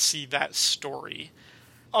want to see that story.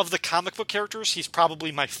 Of the comic book characters, he's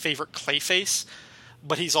probably my favorite Clayface,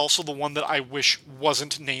 but he's also the one that I wish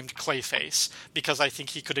wasn't named Clayface, because I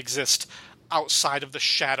think he could exist outside of the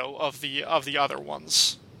shadow of the other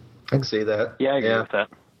ones. I can see that. Yeah, I agree with that.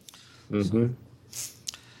 Mm-hmm.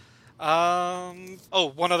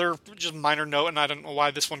 One other just minor note, and I don't know why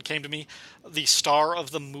this one came to me. The star of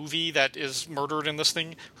the movie that is murdered in this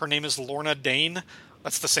thing, her name is Lorna Dane.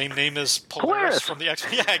 That's the same name as Polaris from the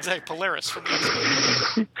X-Men. Yeah, exactly, Polaris from the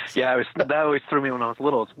X-Men. Yeah, that always threw me when I was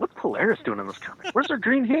little. What's Polaris doing in this comic? Where's her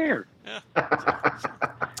green hair?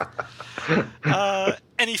 Yeah.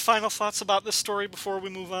 Any final thoughts about this story before we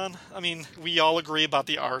move on? I mean, we all agree about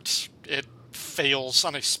the art. It fails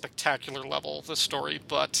on a spectacular level, the story,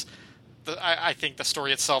 but I think the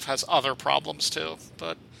story itself has other problems too.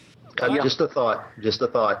 But Just a thought.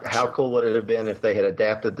 How cool would it have been if they had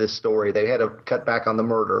adapted this story? They had to cut back on the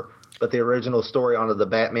murder, but the original story onto the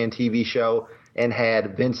Batman TV show, and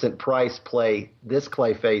had Vincent Price play this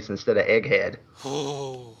Clayface instead of Egghead.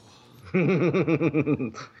 Oh.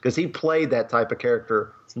 Because he played that type of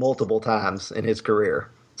character multiple times in his career.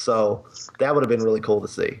 So that would have been really cool to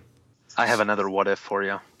see. I have another what if for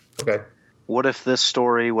you. Okay. What if this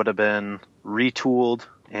story would have been retooled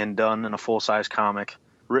and done in a full-size comic,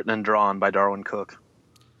 written and drawn by Darwin Cook?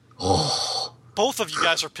 Oh. Both of you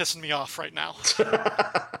guys are pissing me off right now.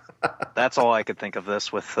 That's all I could think of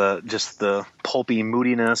this, with just the pulpy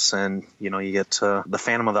moodiness, and you get the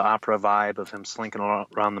Phantom of the Opera vibe of him slinking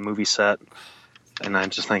around the movie set. And I'm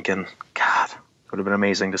just thinking, God, it would have been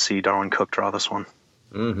amazing to see Darwin Cook draw this one.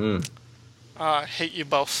 Mm-hmm. I hate you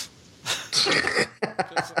both.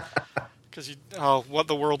 Because what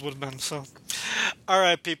the world would have been. So, all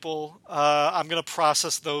right, people. I'm going to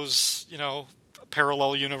process those,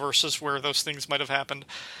 parallel universes where those things might have happened.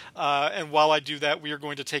 And while I do that, we are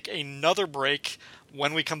going to take another break.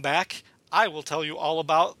 When we come back, I will tell you all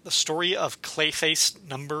about the story of Clayface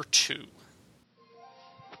number 2.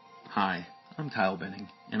 Hi, I'm Kyle Benning,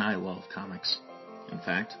 and I love comics. In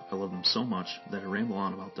fact, I love them so much that I ramble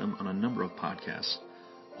on about them on a number of podcasts,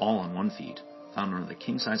 all on one feed, found under the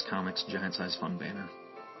King Size Comics Giant Size Fun banner.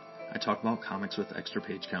 I talk about comics with extra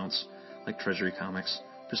page counts, like Treasury Comics,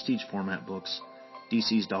 Prestige format books,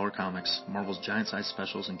 DC's Dollar Comics, Marvel's Giant Size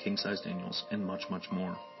Specials and King Size Daniels, and much, much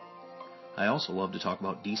more. I also love to talk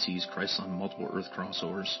about DC's Crisis on Multiple Earth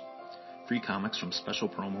crossovers, free comics from special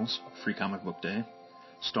promos, Free Comic Book Day,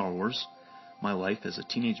 Star Wars, my life as a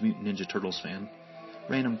Teenage Mutant Ninja Turtles fan,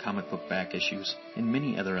 random comic book back issues, and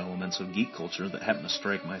many other elements of geek culture that happen to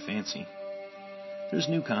strike my fancy. There's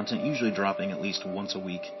new content usually dropping at least once a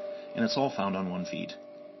week, and it's all found on one feed.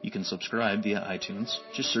 You can subscribe via iTunes.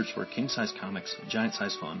 Just search for King Size Comics Giant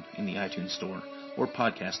Size Fun in the iTunes Store or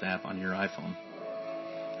podcast app on your iPhone.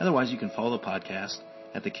 Otherwise, you can follow the podcast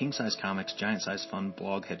at the King Size Comics Giant Size Fun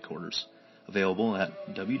blog headquarters, available at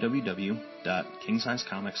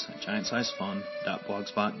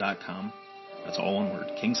www.kingsizecomicsgiantsizefun.blogspot.com. That's all one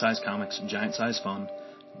word,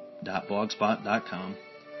 kingsizecomicsgiantsizefun.blogspot.com,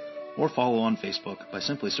 or follow on Facebook by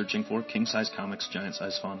simply searching for King Size Comics Giant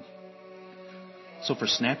Size Fun. So for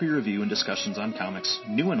snappy review and discussions on comics,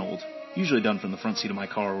 new and old, usually done from the front seat of my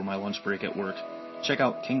car or my lunch break at work, check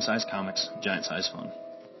out King Size Comics Giant Size Fun.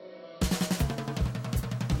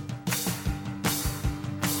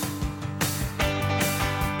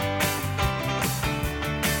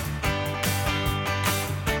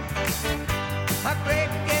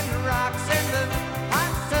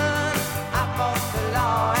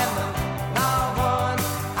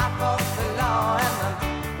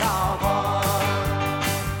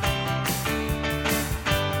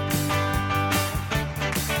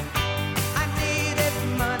 I needed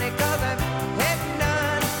money 'cause I've had none.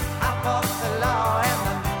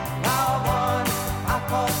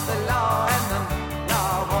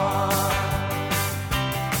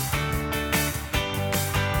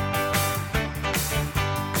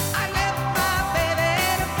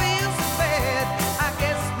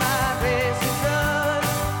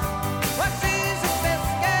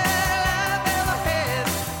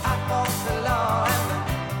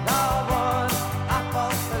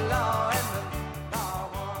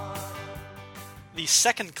 The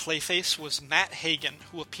second Clayface was Matt Hagen,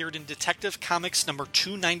 who appeared in Detective Comics number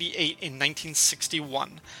 298 in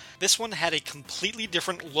 1961. This one had a completely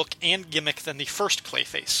different look and gimmick than the first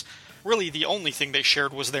Clayface. Really, the only thing they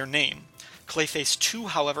shared was their name. Clayface 2,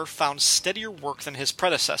 however, found steadier work than his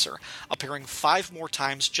predecessor, appearing 5 more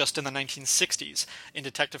times just in the 1960s, in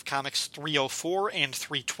Detective Comics 304 and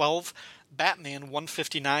 312, Batman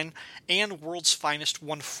 159, and World's Finest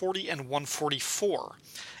 140 and 144.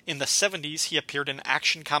 In the 70s, he appeared in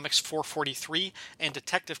Action Comics 443 and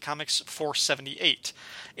Detective Comics 478.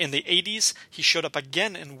 In the 80s, he showed up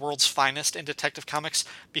again in World's Finest and Detective Comics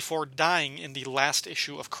before dying in the last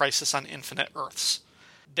issue of Crisis on Infinite Earths.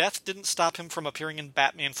 Death didn't stop him from appearing in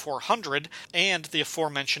Batman 400 and the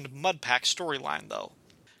aforementioned Mudpack storyline, though.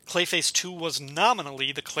 Clayface 2 was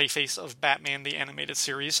nominally the Clayface of Batman the Animated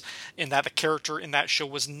Series, in that the character in that show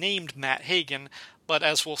was named Matt Hagen, but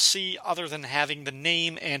as we'll see, other than having the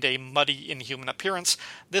name and a muddy, inhuman appearance,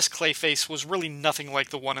 this Clayface was really nothing like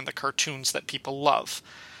the one in the cartoons that people love.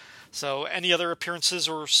 So, any other appearances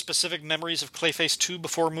or specific memories of Clayface 2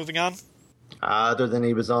 before moving on? Other than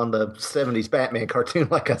he was on the 70s Batman cartoon,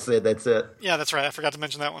 like I said, that's it. Yeah, that's right. I forgot to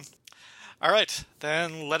mention that one. All right,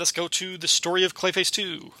 then let us go to the story of Clayface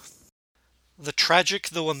 2. The tragic,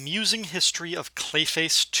 though amusing history of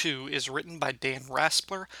Clayface 2 is written by Dan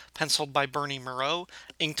Raspler, penciled by Bernie Moreau,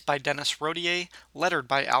 inked by Dennis Rodier, lettered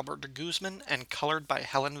by Albert de Guzman, and colored by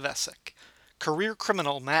Helen Vesic. Career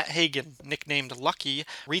criminal Matt Hagen, nicknamed Lucky,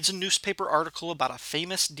 reads a newspaper article about a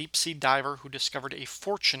famous deep-sea diver who discovered a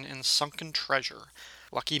fortune in sunken treasure.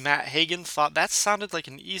 Lucky Matt Hagen thought that sounded like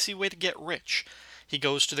an easy way to get rich. He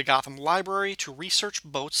goes to the Gotham Library to research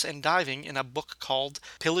boats and diving in a book called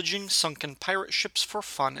Pillaging Sunken Pirate Ships for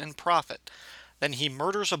Fun and Profit. Then he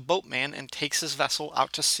murders a boatman and takes his vessel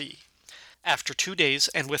out to sea. After 2 days,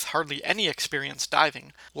 and with hardly any experience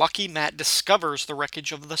diving, Lucky Matt discovers the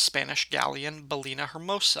wreckage of the Spanish galleon Ballena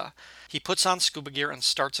Hermosa. He puts on scuba gear and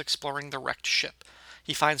starts exploring the wrecked ship.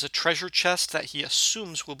 He finds a treasure chest that he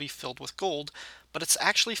assumes will be filled with gold, but it's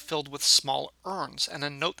actually filled with small urns, and a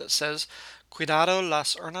note that says, "Cuidado,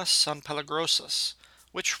 las urnas son peligrosas,"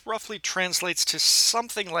 which roughly translates to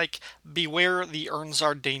something like, "Beware, the urns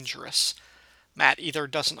are dangerous." Matt either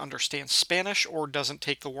doesn't understand Spanish or doesn't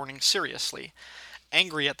take the warning seriously.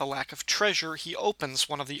 Angry at the lack of treasure, he opens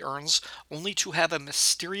one of the urns, only to have a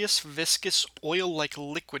mysterious viscous oil-like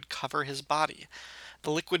liquid cover his body.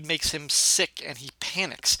 The liquid makes him sick and he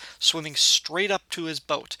panics, swimming straight up to his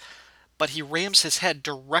boat. But he rams his head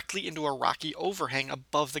directly into a rocky overhang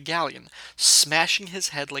above the galleon, smashing his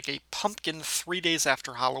head like a pumpkin 3 days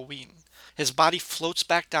after Halloween. His body floats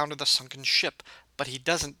back down to the sunken ship, but he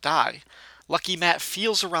doesn't die. Lucky Matt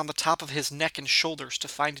feels around the top of his neck and shoulders to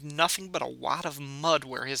find nothing but a wad of mud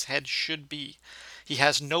where his head should be. He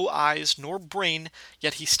has no eyes nor brain,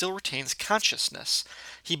 yet he still retains consciousness.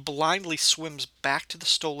 He blindly swims back to the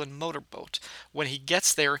stolen motorboat. When he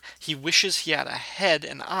gets there, he wishes he had a head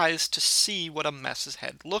and eyes to see what a mess his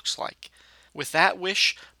head looks like. With that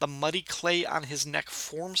wish, the muddy clay on his neck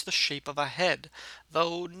forms the shape of a head,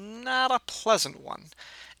 though not a pleasant one.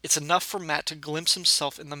 It's enough for Matt to glimpse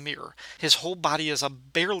himself in the mirror. His whole body is a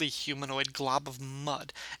barely humanoid glob of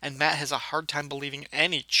mud, and Matt has a hard time believing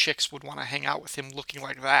any chicks would want to hang out with him looking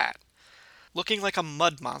like that. Looking like a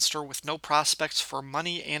mud monster with no prospects for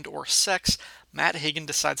money and or sex, Matt Hagen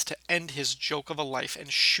decides to end his joke of a life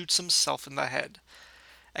and shoots himself in the head.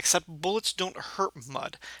 Except bullets don't hurt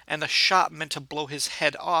mud, and the shot meant to blow his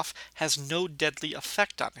head off has no deadly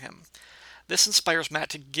effect on him. This inspires Matt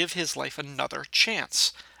to give his life another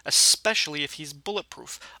chance, especially if he's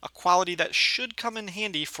bulletproof, a quality that should come in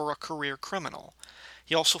handy for a career criminal.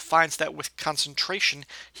 He also finds that with concentration,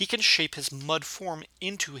 he can shape his mud form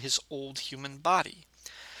into his old human body.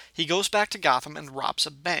 He goes back to Gotham and robs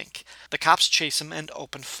a bank. The cops chase him and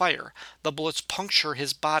open fire. The bullets puncture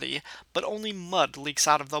his body, but only mud leaks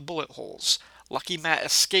out of the bullet holes. Lucky Matt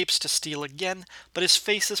escapes to steal again, but his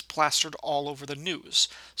face is plastered all over the news,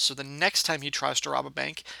 so the next time he tries to rob a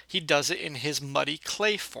bank, he does it in his muddy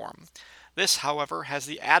clay form. This, however, has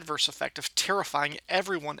the adverse effect of terrifying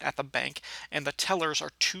everyone at the bank, and the tellers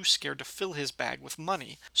are too scared to fill his bag with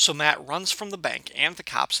money. So Matt runs from the bank and the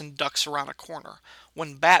cops and ducks around a corner.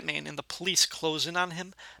 When Batman and the police close in on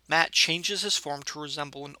him, Matt changes his form to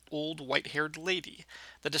resemble an old white-haired lady.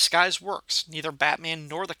 The disguise works. Neither Batman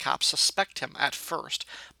nor the cops suspect him at first,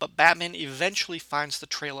 but Batman eventually finds the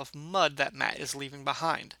trail of mud that Matt is leaving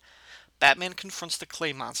behind. Batman confronts the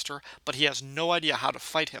clay monster, but he has no idea how to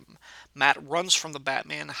fight him. Matt runs from the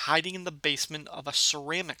Batman, hiding in the basement of a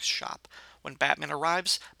ceramics shop. When Batman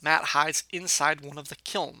arrives, Matt hides inside one of the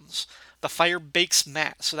kilns. The fire bakes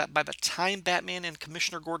Matt so that by the time Batman and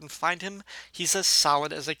Commissioner Gordon find him, he's as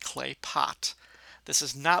solid as a clay pot. This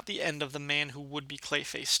is not the end of the man who would be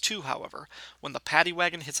Clayface 2, however. When the paddy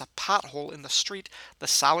wagon hits a pothole in the street, the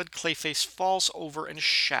solid Clayface falls over and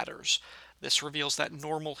shatters. This reveals that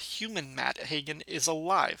normal human Matt Hagen is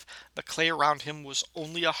alive. The clay around him was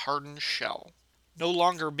only a hardened shell. No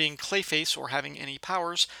longer being Clayface or having any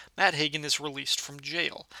powers, Matt Hagen is released from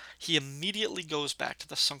jail. He immediately goes back to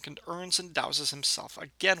the sunken urns and douses himself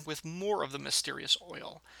again with more of the mysterious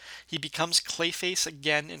oil. He becomes Clayface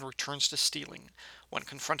again and returns to stealing. When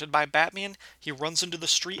confronted by Batman, he runs into the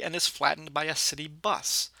street and is flattened by a city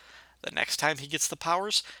bus. The next time he gets the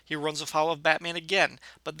powers, he runs afoul of Batman again,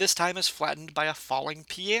 but this time is flattened by a falling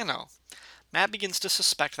piano. Matt begins to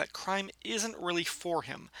suspect that crime isn't really for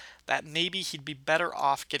him, that maybe he'd be better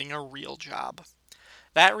off getting a real job.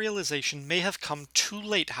 That realization may have come too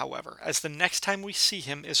late, however, as the next time we see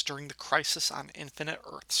him is during the Crisis on Infinite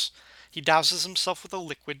Earths. He douses himself with a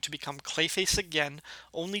liquid to become Clayface again,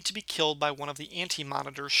 only to be killed by one of the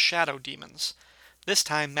Anti-Monitor's shadow demons. This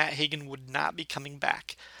time Matt Hagen would not be coming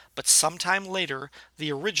back, but sometime later,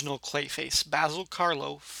 the original Clayface, Basil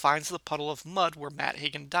Karlo, finds the puddle of mud where Matt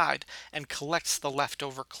Hagen died and collects the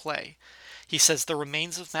leftover clay. He says the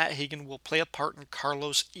remains of Matt Hagen will play a part in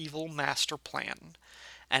Karlo's evil master plan.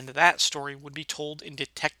 And that story would be told in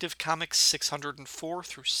Detective Comics 604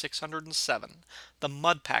 through 607, the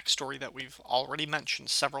Mudpack story that we've already mentioned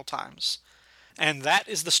several times. And that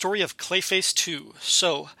is the story of Clayface 2.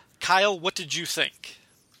 So, Kyle, what did you think?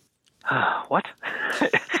 What?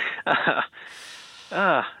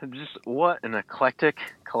 Just what an eclectic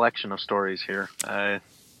collection of stories here.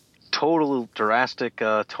 Total drastic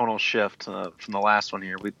tonal shift from the last one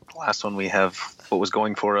here. The last one we have what was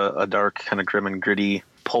going for a dark, kind of grim and gritty,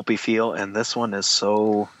 pulpy feel, and this one is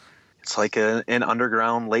so... It's like an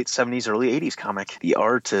underground late 70s, early 80s comic. The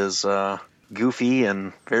art is goofy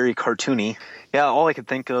and very cartoony. Yeah, all I could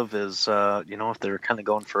think of is, if they're kind of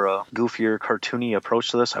going for a goofier, cartoony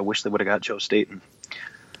approach to this, I wish they would have got Joe Staton.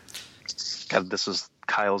 God, this is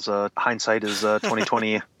Kyle's Hindsight is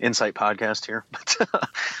 2020 Insight podcast here.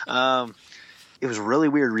 It was really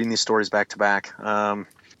weird reading these stories back to back.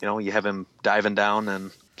 You have him diving down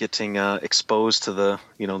and getting exposed to the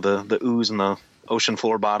ooze and the ocean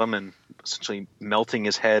floor bottom and essentially melting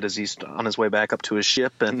his head as he's on his way back up to his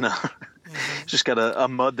ship, and just got a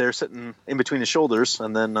mud there sitting in between his shoulders,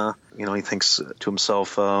 and then he thinks to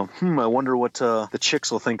himself, I wonder what the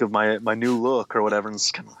chicks will think of my new look or whatever, and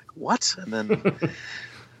it's kind of like, what? And then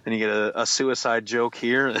and you get a suicide joke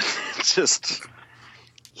here, and just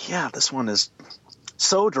this one is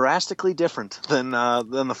so drastically different than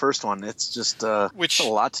the first one. It's just it's a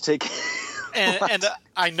lot to take. And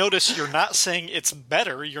I notice you're not saying it's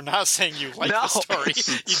better. You're not saying you like the story.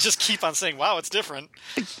 You just keep on saying, wow, it's different.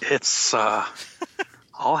 It's,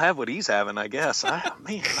 I'll have what he's having, I guess. I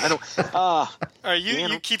don't... All right,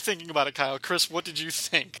 you keep thinking about it, Kyle. Chris, what did you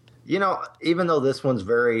think? Even though this one's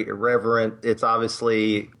very irreverent, it's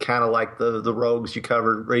obviously kind of like the Rogues you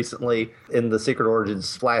covered recently in the Secret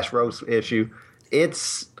Origins Flash Rogues issue.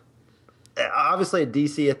 It's obviously at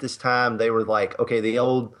DC at this time, they were like, okay, the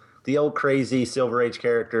old crazy Silver Age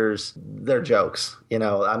characters, they're jokes.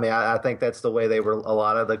 I think that's the way a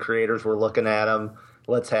lot of the creators were looking at them.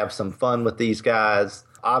 Let's have some fun with these guys.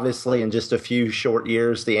 Obviously, in just a few short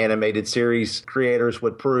years, the animated series creators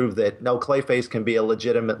would prove that no, Clayface can be a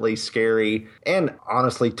legitimately scary and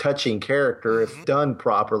honestly touching character if done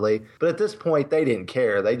properly. But at this point, they didn't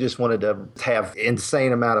care. They just wanted to have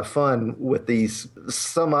insane amount of fun with these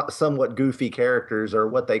somewhat goofy characters, or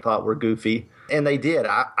what they thought were goofy. And they did.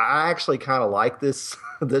 I actually kind of like this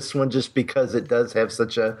one just because it does have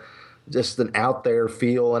such just an out there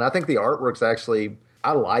feel. And I think the artwork's actually...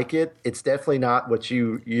 I like it. It's definitely not what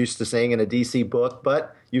you used to seeing in a DC book,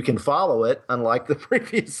 but you can follow it, unlike the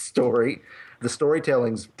previous story. The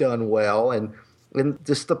storytelling's done well, and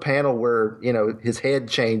just the panel where, his head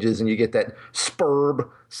changes and you get that spurb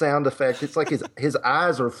sound effect. It's like his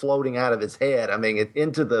eyes are floating out of his head. I mean,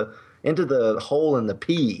 into the hole in the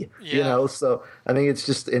pea, So, I mean, it's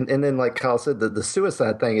just, and then like Kyle said, the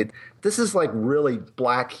suicide thing, this is like really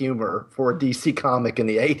black humor for a DC comic in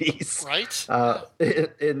the 80s. Right.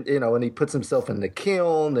 And he puts himself in the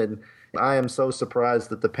kiln, and I am so surprised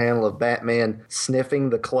that the panel of Batman sniffing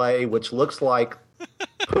the clay, which looks like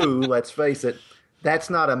poo, let's face it, that's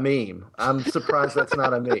not a meme. I'm surprised that's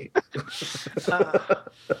not a meme.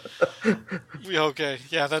 Okay,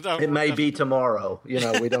 yeah. It may be tomorrow. We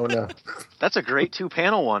don't know. That's a great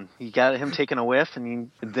 2-panel one. You got him taking a whiff, and you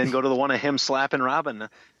then go to the one of him slapping Robin.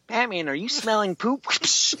 Batman, are you smelling poop?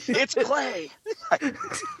 It's Clay.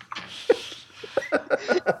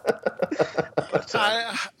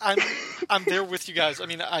 I'm there with you guys. I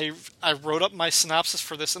mean, I wrote up my synopsis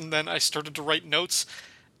for this, and then I started to write notes,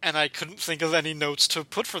 and I couldn't think of any notes to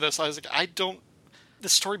put for this. I was like,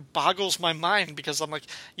 this story boggles my mind, because I'm like,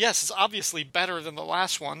 yes, it's obviously better than the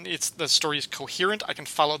last one. The story is coherent. I can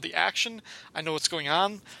follow the action. I know what's going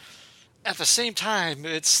on. At the same time,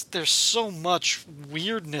 there's so much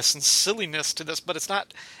weirdness and silliness to this, but it's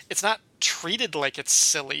not treated like it's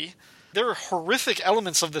silly. There are horrific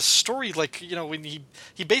elements of this story, like, when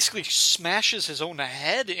he basically smashes his own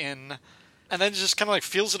head in, and then just kind of like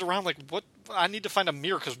feels it around, like, what? I need to find a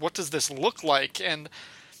mirror, because what does this look like? And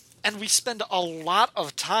we spend a lot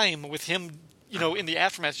of time with him, in the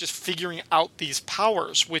aftermath, just figuring out these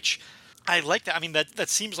powers, which I like that. I mean, that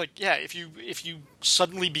seems like, yeah, if you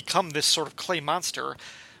suddenly become this sort of clay monster,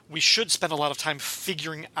 we should spend a lot of time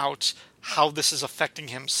figuring out how this is affecting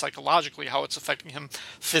him psychologically, how it's affecting him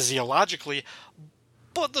physiologically.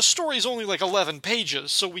 But the story's only like 11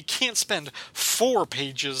 pages, so we can't spend 4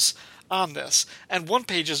 pages on this. And 1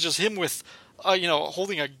 page is just him with,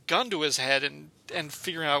 holding a gun to his head and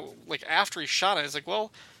figuring out, like, after he shot it, it's like,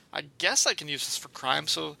 well, I guess I can use this for crime.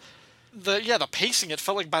 So the pacing, it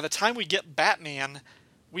felt like by the time we get Batman,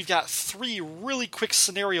 we've got 3 really quick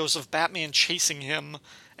scenarios of Batman chasing him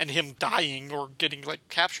and him dying or getting, like,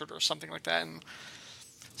 captured or something like that. And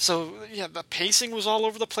so, yeah, the pacing was all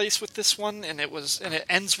over the place with this one, and it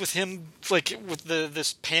ends with him, like, with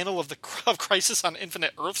this panel of Crisis on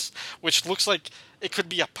Infinite Earths, which looks like it could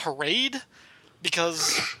be a parade,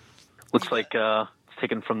 because looks like it's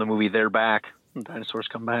taken from the movie They're Back. Dinosaurs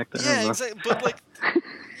come back. Yeah, exactly. But, like,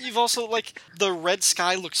 you've also, like, the red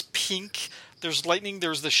sky looks pink. There's lightning.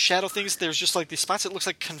 There's the shadow things. There's just, like, these spots. It looks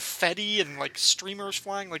like confetti and, like, streamers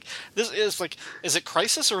flying. Like, this is, like, is it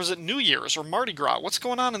Crisis or is it New Year's or Mardi Gras? What's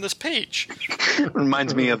going on in this page?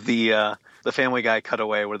 Reminds me of the Family Guy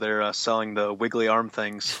cutaway where they're selling the wiggly arm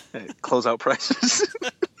things at closeout prices.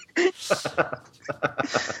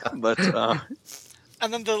 But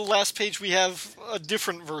and then the last page, we have a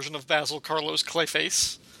different version of Basil Karlo's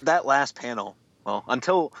Clayface. That last panel, well,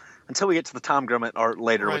 until we get to the Tom Grummett art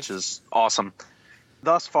later, right, which is awesome.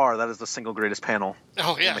 Thus far, that is the single greatest panel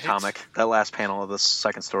in the comic. That last panel of this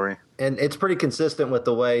second story. And it's pretty consistent with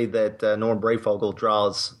the way that Norm Breyfogle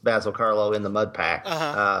draws Basil Karlo in the Mud Pack.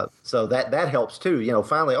 Uh-huh. So that helps too.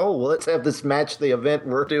 Finally, let's have this match the event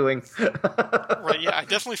we're doing. Right, yeah, I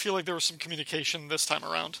definitely feel like there was some communication this time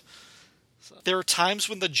around. So, there are times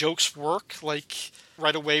when the jokes work, like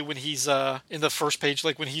right away when he's in the first page,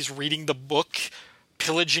 like when he's reading the book,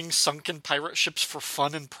 pillaging sunken pirate ships for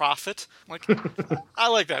fun and profit. Like, I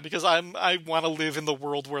like that, because I want to live in the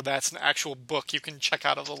world where that's an actual book you can check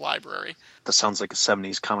out of the library. That sounds like a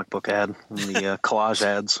 70s comic book ad, the collage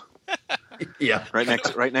ads. Yeah. Right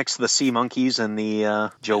next to the Sea Monkeys and the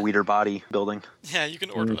Joe Weider body building. Yeah, you can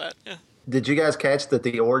order that. Yeah. Did you guys catch that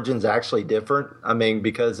the origin's actually different? I mean,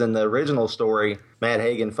 because in the original story, Matt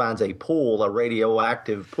Hagen finds a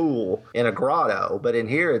radioactive pool in a grotto, but in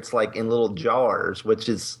here it's like in little jars,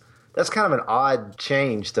 that's kind of an odd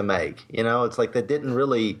change to make. It's like they didn't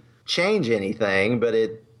really change anything, but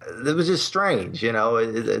it was just strange.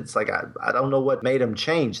 It's like I don't know what made him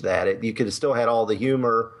change that. You could have still had all the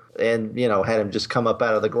humor and had him just come up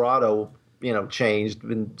out of the grotto, changed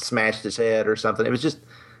and smashed his head or something.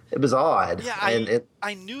 It was odd. Yeah,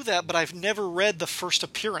 I knew that, but I've never read the first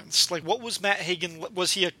appearance. Like, what was Matt Hagen?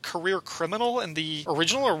 Was he a career criminal in the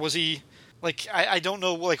original, or was he, like, I don't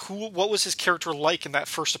know, like, what was his character like in that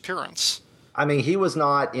first appearance? I mean, he was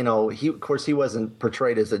not, of course, he wasn't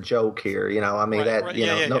portrayed as a joke here, I mean,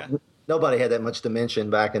 right. Nobody had that much dimension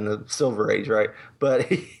back in the Silver Age, right?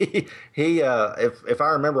 But he if I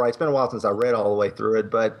remember right, it's been a while since I read all the way through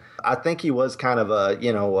it, but I think he was kind of a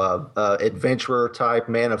adventurer type,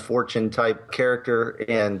 man of fortune type character,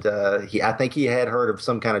 and I think he had heard of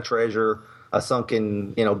some kind of treasure, a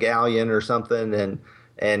sunken galleon or something,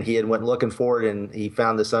 and he had went looking for it, and he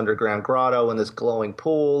found this underground grotto and this glowing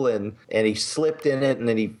pool, and he slipped in it, and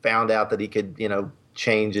then he found out that he could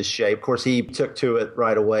change his shape. Of course, he took to it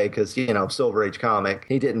right away because, Silver Age comic.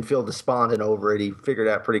 He didn't feel despondent over it. He figured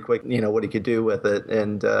out pretty quick, what he could do with it.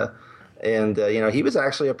 And he was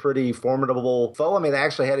actually a pretty formidable foe. I mean, they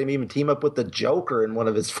actually had him even team up with the Joker in one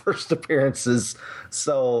of his first appearances.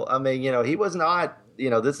 So, I mean, he was not,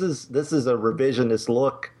 this is a revisionist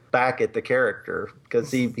look back at the character,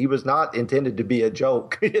 because he was not intended to be a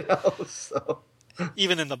joke, so...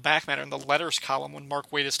 Even in the back matter, in the letters column, when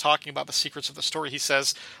Mark Waid is talking about the secrets of the story, he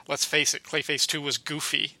says, let's face it, Clayface 2 was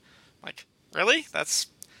goofy. Like, really? That's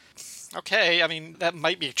Okay, I mean, that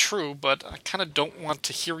might be true, but I kind of don't want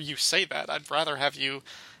to hear you say that. I'd rather have you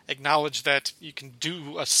acknowledge that you can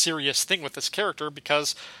do a serious thing with this character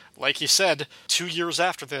because, like you said, 2 years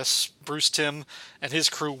after this, Bruce Timm and his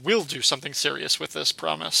crew will do something serious with this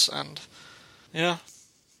promise. And, yeah.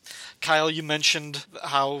 Kyle, you mentioned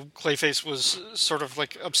how Clayface was sort of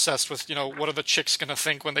like obsessed with, what are the chicks going to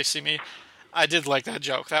think when they see me? I did like that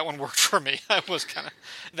joke. That one worked for me.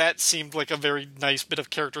 That seemed like a very nice bit of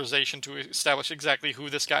characterization to establish exactly who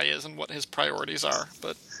this guy is and what his priorities are.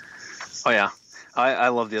 But Oh, yeah. I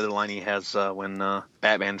love the other line he has when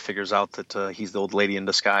Batman figures out that he's the old lady in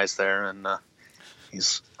disguise there, and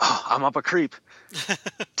he's, I'm up a creep.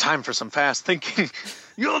 Time for some fast thinking.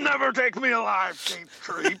 You'll never take me alive, cheap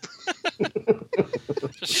creep.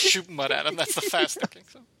 just shoot mud at him. That's the fast thinking.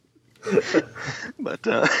 So. But,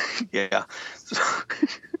 yeah.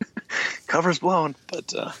 Cover's blown,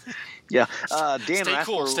 but, yeah. Dan Stay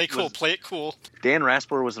cool, Rasper play it cool. Dan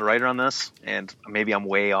Rasper was the writer on this, and maybe I'm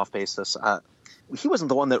way off base this. He wasn't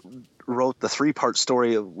the one that wrote the 3-part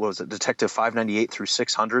story of, what was it, Detective 598 through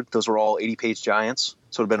 600? Those were all 80-page giants.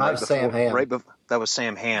 So it would have been right before. Sam Hamm. That was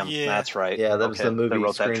Sam Hamm. Yeah. That's right. Yeah, that was the movie that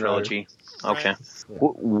wrote that trilogy. Okay. Right.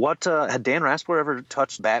 What had Dan Rasper ever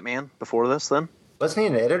touched Batman before this then? Wasn't he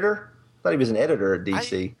an editor? I thought he was an editor at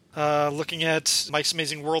DC. Looking at Mike's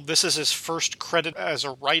Amazing World, this is his first credit as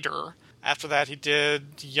a writer. After that, he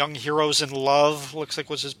did Young Heroes in Love, looks like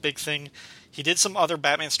was his big thing. He did some other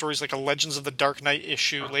Batman stories, like a Legends of the Dark Knight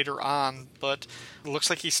issue later on, but it looks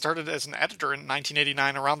like he started as an editor in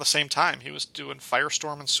 1989 around the same time. He was doing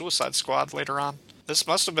Firestorm and Suicide Squad later on. This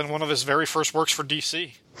must have been one of his very first works for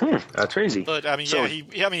DC. That's crazy. But, I mean, so, he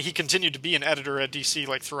continued to be an editor at DC,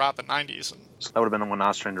 like, throughout the 90s. So that would have been when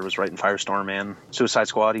Ostrander was writing Firestorm and Suicide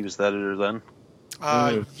Squad. He was the editor then?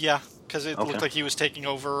 Yeah, because it looked like he was taking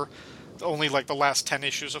over only, like, the last 10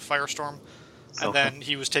 issues of Firestorm. And then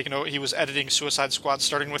he was taking over. He was editing Suicide Squad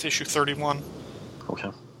starting with issue 31. Okay.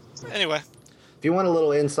 Anyway. If you want a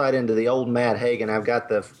little insight into the old Matt Hagen, I've got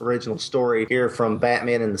the original story here from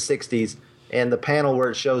Batman in the 60s. And the panel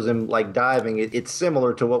where it shows him, like, diving, it's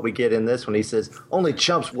similar to what we get in this one. He says, only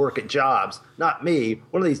chumps work at jobs, not me.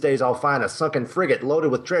 One of these days I'll find a sunken frigate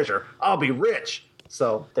loaded with treasure. I'll be rich.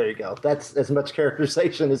 So, there you go. That's as much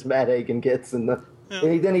characterization as Matt Hagen gets in the... Yeah.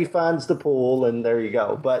 And then he finds the pool, and there you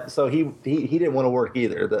go. But so he didn't want to work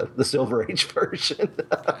either, the Silver Age version.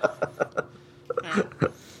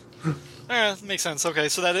 Yeah, makes sense. Okay,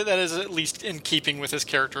 so that is at least in keeping with his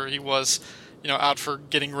character. He was, out for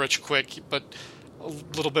getting rich quick, but a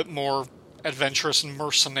little bit more adventurous and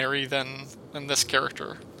mercenary than this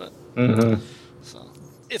character. But so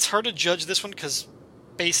it's hard to judge this one because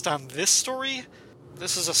based on this story,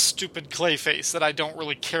 this is a stupid Clayface that I don't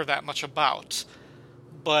really care that much about.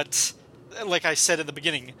 But, like I said at the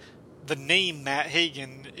beginning, the name Matt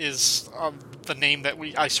Hagen is the name that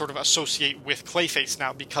I sort of associate with Clayface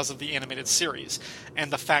now because of the animated series.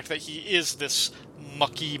 And the fact that he is this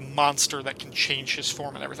mucky monster that can change his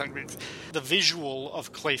form and everything. The visual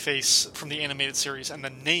of Clayface from the animated series and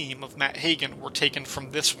the name of Matt Hagen were taken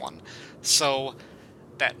from this one. So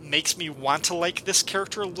that makes me want to like this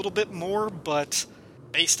character a little bit more, but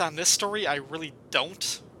based on this story, I really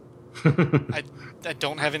don't. I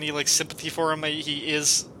don't have any sympathy for him. He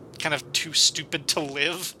is kind of too stupid to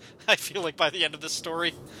live, I feel like, by the end of this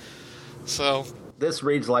story. So this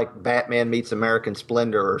reads like Batman meets American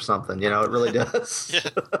Splendor or something, it really does. Yeah.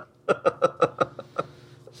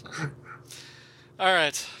 All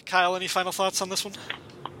right. Kyle, any final thoughts on this one?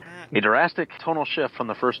 A drastic tonal shift from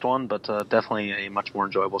the first one, but definitely a much more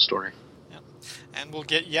enjoyable story. Yeah. And we'll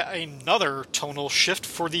get yet another tonal shift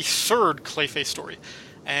for the third Clayface story.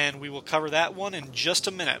 And we will cover that one in just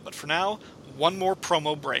a minute. But for now, one more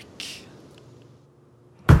promo break.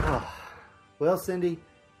 Well, Cindy,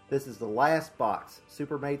 this is the last box.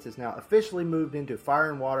 Supermates has now officially moved into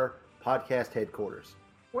Fire and Water podcast headquarters.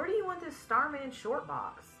 Where do you want this Starman short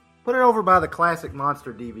box? Put it over by the classic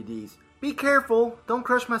monster DVDs. Be careful. Don't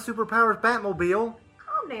crush my Superpowers Batmobile.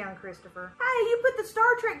 Calm down, Christopher. Hey, you put the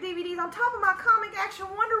Star Trek DVDs on top of my comic action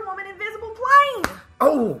Wonder Woman Invisible Plane.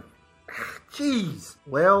 Oh! Jeez.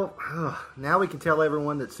 Well, now we can tell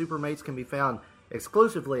everyone that Supermates can be found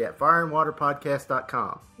exclusively at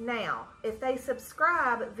fireandwaterpodcast.com. Now, if they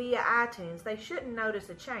subscribe via iTunes, they shouldn't notice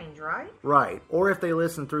a change, right? Right. Or if they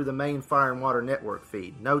listen through the main Fire and Water Network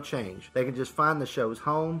feed, no change. They can just find the show's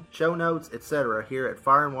home, show notes, etc. here at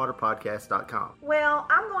fireandwaterpodcast.com. Well,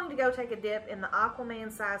 I'm going to go take a dip in the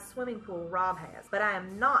Aquaman-sized swimming pool Rob has, but I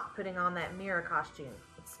am not putting on that mirror costume.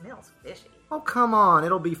 It smells fishy. Oh, come on.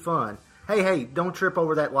 It'll be fun. Hey, don't trip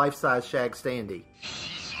over that life-size Shag Standy.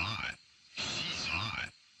 She's hot. She's hot.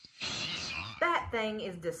 She's That thing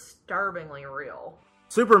is disturbingly real.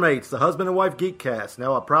 Supermates, the husband and wife Geekcast,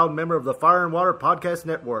 now a proud member of the Fire and Water Podcast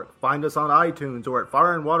Network. Find us on iTunes or at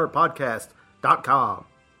fireandwaterpodcast.com.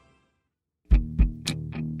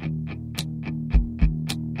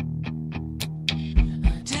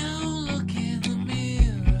 Don't look in the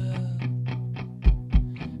mirror.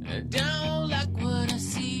 I don't like what I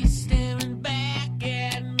see staring back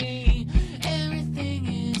at me. Everything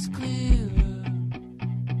is clearer.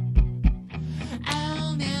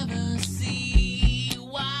 I'll never see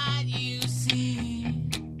what you see.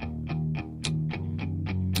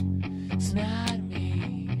 It's not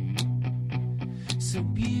me. So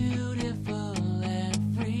beautiful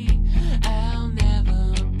and free. I'll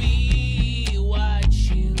never be what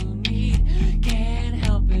you need. Can't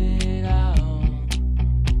help it all.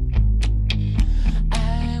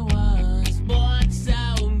 I was born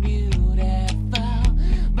so beautiful,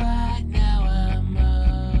 but now I'm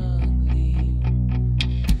ugly.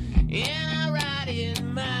 And I rot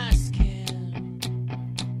in my skin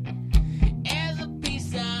as a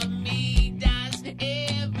piece of me dies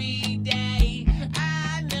every day.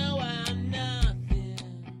 I know I'm nothing.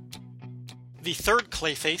 The third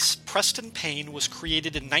Clayface, Preston Payne, was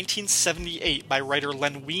created in 1978 by writer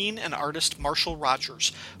Len Wein and artist Marshall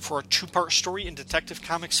Rogers for a two-part story in Detective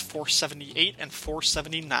Comics 478 and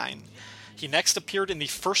 479. He next appeared in the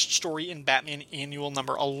first story in Batman Annual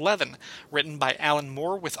number 11, written by Alan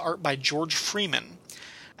Moore with art by George Freeman.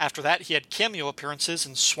 After that, he had cameo appearances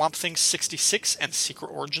in Swamp Thing 66 and Secret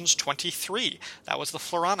Origins 23. That was the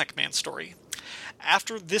Floronic Man story.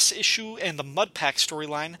 After this issue and the Mudpack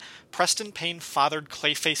storyline, Preston Payne fathered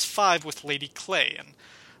Clayface 5 with Lady Clay, and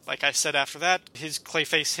like I said after that, his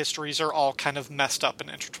Clayface histories are all kind of messed up and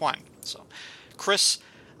intertwined. So, Chris,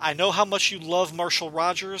 I know how much you love Marshall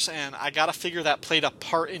Rogers, and I gotta figure that played a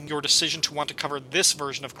part in your decision to want to cover this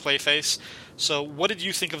version of Clayface. So, what did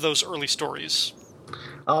you think of those early stories?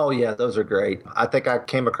 Oh yeah, those are great. I think I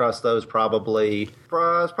came across those probably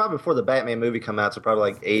before the Batman movie come out, so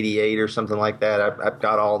probably like 88 or something like that. I've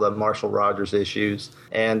got all the Marshall Rogers issues,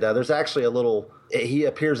 and there's actually he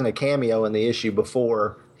appears in a cameo in the issue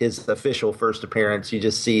before his official first appearance. You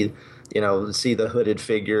just see the hooded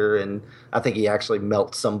figure, and I think he actually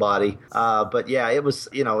melts somebody. But yeah, it was,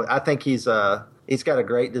 I think he's got a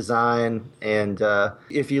great design, and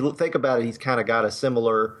if you think about it, he's kind of got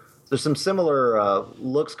there's some similar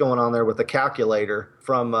looks going on there with the Calculator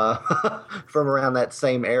from from around that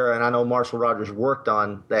same era. And I know Marshall Rogers worked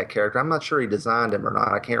on that character. I'm not sure he designed him or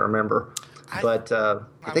not. I can't remember. But I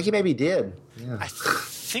think he maybe did. Yeah. I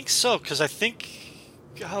think so, because I think...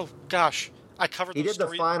 Oh, gosh. I covered He those did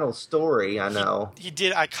the final story, I know. He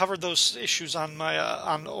did. I covered those issues on my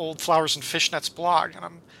on old Flowers and Fishnets blog,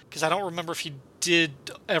 and because I don't remember if he did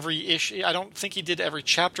every issue. I don't think he did every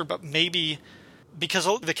chapter, but maybe... Because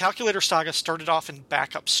the Calculator saga started off in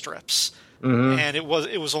backup strips, and it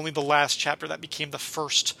was only the last chapter that became the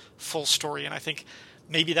first full story, and I think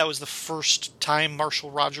maybe that was the first time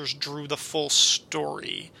Marshall Rogers drew the full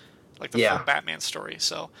story, like the full Batman story.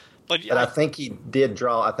 So, but I think he did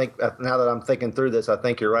draw. I think now that I'm thinking through this, I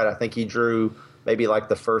think you're right. I think he drew maybe like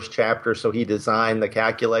the first chapter, so he designed the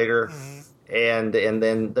Calculator, and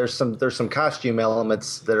then there's some costume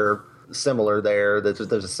elements that are similar there.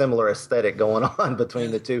 There's a similar aesthetic going on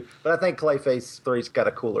between the two, but I think Clayface 3's got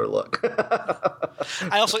a cooler look.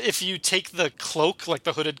 I also, if you take the cloak, like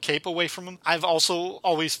the hooded cape, away from him, I've also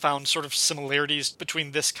always found sort of similarities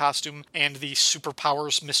between this costume and the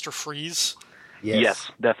Superpowers Mr. Freeze.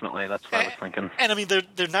 Yes, definitely. That's what I was thinking. And I mean,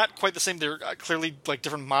 they're not quite the same. They're clearly like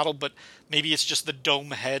different model, but maybe it's just the dome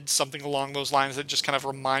head, something along those lines that just kind of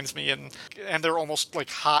reminds me. And they're almost like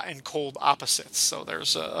hot and cold opposites. So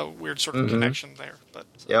there's a weird sort of connection there. But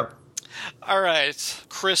Yep. All right,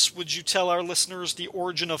 Chris, would you tell our listeners the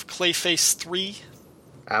origin of Clayface 3?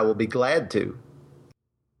 I will be glad to.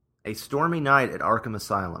 A stormy night at Arkham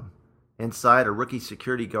Asylum. Inside, a rookie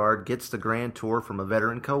security guard gets the grand tour from a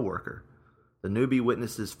veteran coworker. The newbie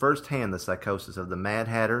witnesses firsthand the psychosis of the Mad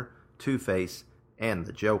Hatter, Two-Face, and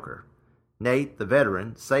the Joker. Nate, the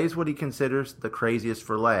veteran, saves what he considers the craziest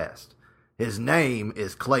for last. His name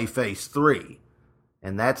is Clayface 3.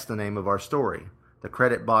 And that's the name of our story. The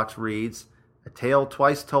credit box reads, A Tale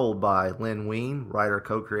Twice Told by Len Wein, writer,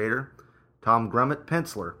 co-creator, Tom Grummett,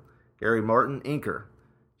 penciler, Gary Martin, inker,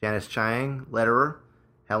 Janice Chiang, letterer,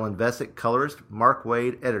 Helen Vesic, colorist, Mark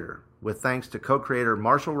Wade, editor, with thanks to co-creator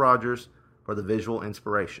Marshall Rogers for the visual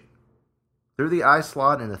inspiration. Through the eye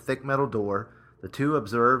slot in the thick metal door, the two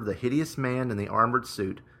observe the hideous man in the armored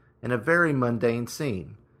suit in a very mundane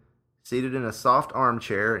scene, seated in a soft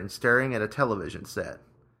armchair and staring at a television set.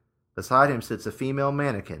 Beside him sits a female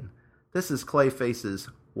mannequin, This is Clayface's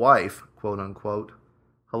wife, quote-unquote,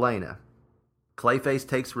 Helena. Clayface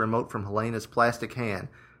takes the remote from Helena's plastic hand,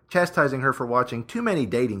 chastising her for watching too many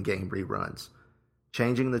dating game reruns.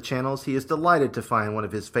 Changing the channels, he is delighted to find one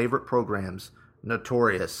of his favorite programs,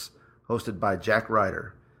 Notorious, hosted by Jack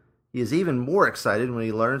Ryder. He is even more excited when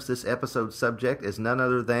he learns this episode's subject is none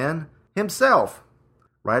other than himself.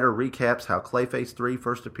 Ryder recaps how Clayface 3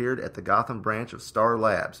 first appeared at the Gotham branch of Star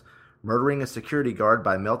Labs, murdering a security guard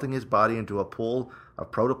by melting his body into a pool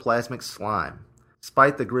of protoplasmic slime.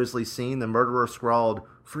 Despite the grisly scene, the murderer scrawled,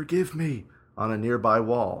 "Forgive me," on a nearby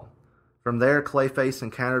wall. From there, Clayface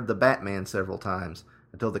encountered the Batman several times,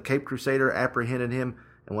 until the Cape Crusader apprehended him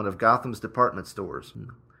in one of Gotham's department stores.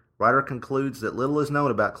 Ryder concludes that little is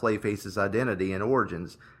known about Clayface's identity and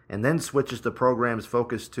origins, and then switches the program's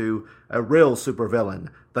focus to a real supervillain,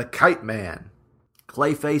 the Kite Man.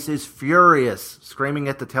 Clayface is furious, screaming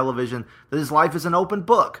at the television that his life is an open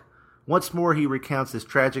book. Once more, he recounts his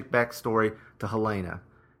tragic backstory to Helena.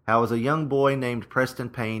 How as a young boy named Preston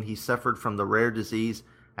Payne, he suffered from the rare disease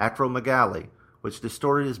acromegaly, which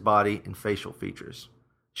distorted his body and facial features.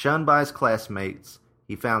 Shunned by his classmates,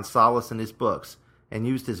 he found solace in his books and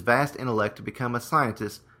used his vast intellect to become a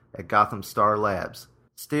scientist at Gotham Star Labs.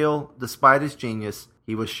 Still, despite his genius,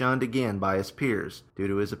 he was shunned again by his peers due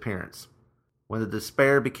to his appearance. When the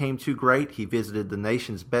despair became too great, he visited the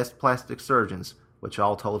nation's best plastic surgeons, which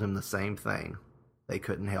all told him the same thing. They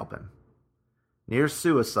couldn't help him. Near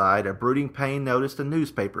suicide, a brooding Payne noticed a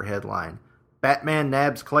newspaper headline, "Batman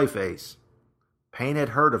nabs Clayface." Payne had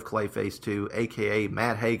heard of Clayface 2, a.k.a.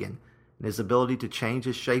 Matt Hagen, and his ability to change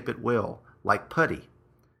his shape at will, like putty.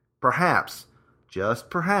 Perhaps, just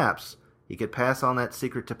perhaps, he could pass on that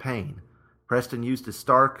secret to Payne. Preston used his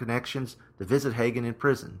star connections to visit Hagen in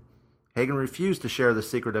prison. Hagen refused to share the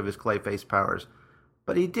secret of his Clayface powers,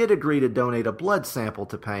 but he did agree to donate a blood sample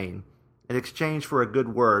to Payne in exchange for a good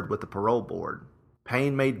word with the parole board.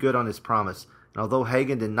 Payne made good on his promise, and although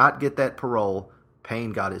Hagen did not get that parole,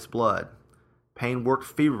 Payne got his blood. Payne worked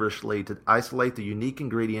feverishly to isolate the unique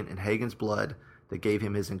ingredient in Hagen's blood that gave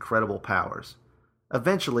him his incredible powers.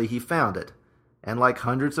 Eventually, he found it, and like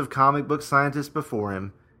hundreds of comic book scientists before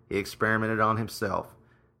him, he experimented on himself,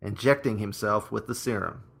 injecting himself with the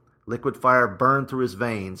serum. Liquid fire burned through his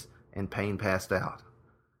veins, and Payne passed out.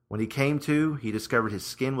 When he came to, he discovered his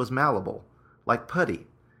skin was malleable, like putty.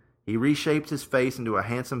 He reshaped his face into a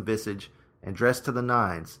handsome visage, and dressed to the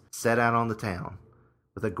nines, set out on the town.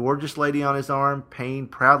 With a gorgeous lady on his arm, Payne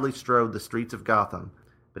proudly strode the streets of Gotham,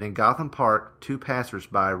 but in Gotham Park, two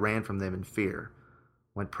passers-by ran from them in fear.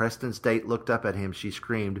 When Preston's date looked up at him, she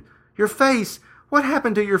screamed, "Your face! What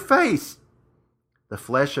happened to your face?" The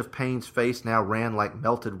flesh of Payne's face now ran like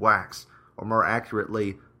melted wax, or more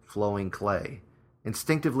accurately, flowing clay.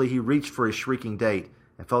 Instinctively, he reached for his shrieking date,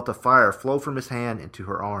 and felt a fire flow from his hand into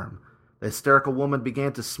her arm. The hysterical woman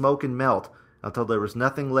began to smoke and melt, until there was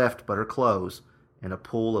nothing left but her clothes, and a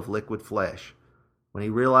pool of liquid flesh. When he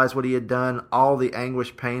realized what he had done, all the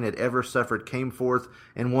anguish Payne had ever suffered came forth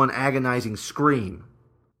in one agonizing scream.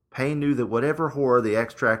 Payne knew that whatever horror the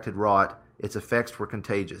extract had wrought, its effects were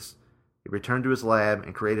contagious. He returned to his lab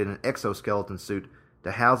and created an exoskeleton suit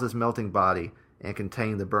to house his melting body and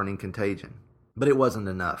contain the burning contagion. But it wasn't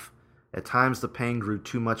enough. At times the pain grew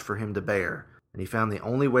too much for him to bear, and he found the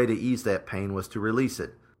only way to ease that pain was to release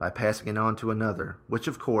it, by passing it on to another, which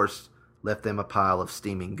of course left them a pile of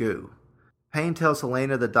steaming goo. Payne tells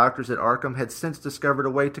Helena the doctors at Arkham had since discovered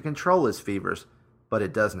a way to control his fevers, but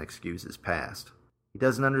it doesn't excuse his past. He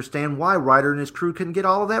doesn't understand why Ryder and his crew couldn't get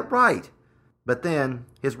all of that right. But then,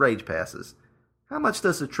 his rage passes. How much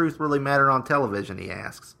does the truth really matter on television, he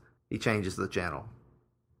asks. He changes the channel.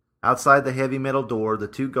 Outside the heavy metal door, the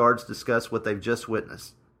two guards discuss what they've just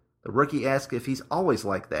witnessed. The rookie asks if he's always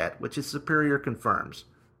like that, which his superior confirms.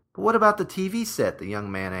 But what about the TV set, the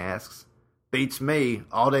young man asks. Beats me.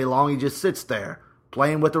 All day long he just sits there,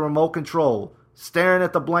 playing with the remote control, staring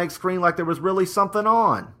at the blank screen like there was really something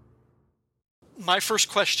on. My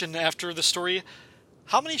first question after the story,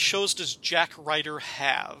 how many shows does Jack Ryder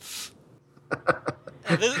have?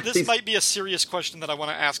 This might be a serious question that I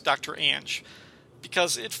want to ask Dr. Ange,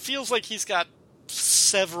 because it feels like he's got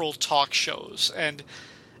several talk shows, and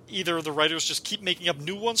either the writers just keep making up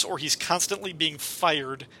new ones, or he's constantly being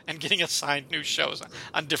fired and getting assigned new shows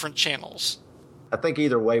on different channels. I think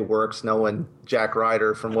either way works, knowing Jack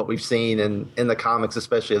Ryder from what we've seen in the comics,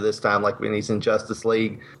 especially this time, like when he's in Justice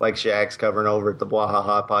League, like Shaq's covering over at the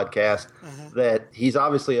Bwahaha podcast, that he's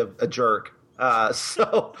obviously a jerk.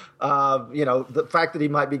 So, the fact that he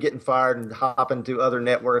might be getting fired and hopping to other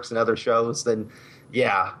networks and other shows, then,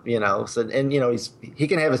 Yeah, so, and he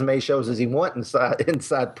can have as many shows as he wants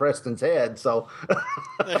inside Preston's head. So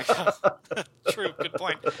There you go. True, good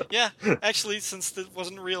point. Yeah, actually, since it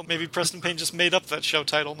wasn't real, maybe Preston Payne just made up that show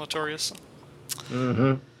title, Notorious.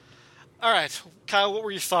 Mm-hmm. All right, Kyle, what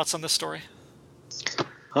were your thoughts on this story?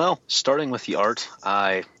 Well, starting with the art,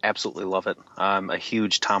 I absolutely love it. I'm a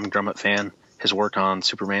huge Tom Grummett fan. His work on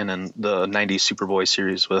Superman and the 90s Superboy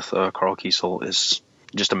series with Carl Kiesel is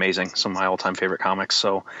just amazing. Some of my all-time favorite comics.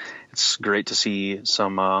 So it's great to see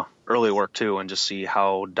some early work too, and just see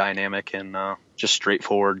how dynamic and just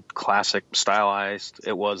straightforward, classic, stylized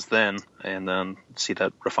it was then, and then see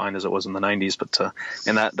that refined as it was in the 90s. But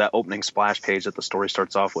and that opening splash page that the story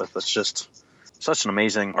starts off with, it's just such an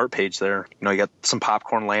amazing art page there. You got some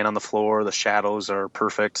popcorn laying on the floor. The shadows are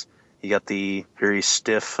perfect. You got the very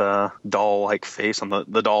stiff doll-like face on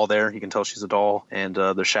the doll there. You can tell she's a doll. And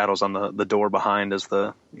the shadows on the door behind as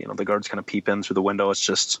the guards kind of peep in through the window. It's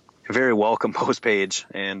just a very well-composed page,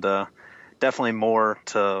 and definitely more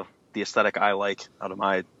to the aesthetic I like out of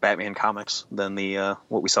my Batman comics than the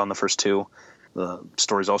what we saw in the first two. The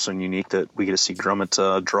story's also unique that we get to see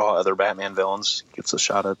Grummett draw other Batman villains. Gets a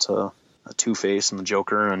shot at Two-Face and the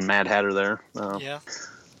Joker and Mad Hatter there. Yeah.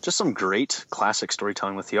 Just some great classic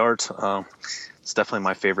storytelling with the art. It's definitely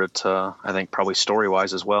my favorite, I think, probably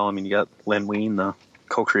story-wise as well. I mean, you got Len Wein, the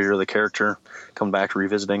co-creator of the character, coming back,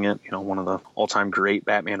 revisiting it. One of the all-time great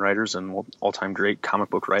Batman writers and all-time great comic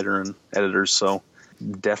book writer and editors. So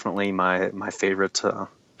definitely my favorite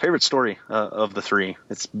story of the three.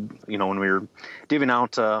 It's, when we were divvying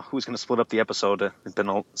out who's going to split up the episode, it's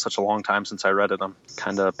been such a long time since I read it. I'm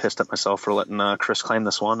kind of pissed at myself for letting Chris claim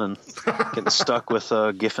this one and getting stuck with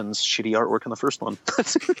Giffen's shitty artwork in the first one.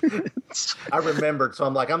 I remembered, so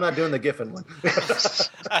I'm like, I'm not doing the Giffen one.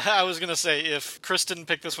 I was going to say, if Chris didn't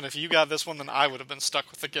pick this one, if you got this one, then I would have been stuck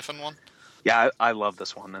with the Giffen one. Yeah, I love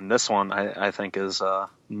this one. And this one, I think, is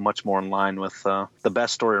much more in line with the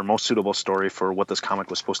best story or most suitable story for what this comic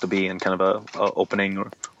was supposed to be, and kind of a opening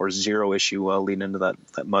or zero issue leading into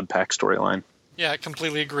that Mud Pack storyline. Yeah, I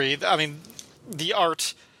completely agree. I mean, the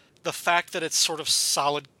art, the fact that it's sort of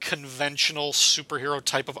solid, conventional superhero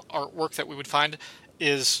type of artwork that we would find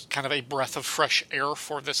is kind of a breath of fresh air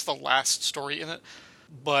for the last story in it.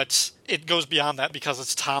 But it goes beyond that because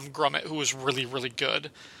it's Tom Grummett, who is really, really good.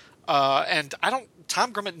 And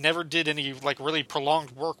Tom Grummett never did any really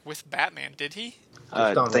prolonged work with Batman, did he?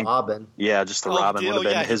 Just on Robin. Yeah, just the Robin would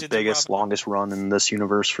have been his biggest, longest run in this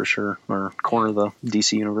universe for sure, or corner of the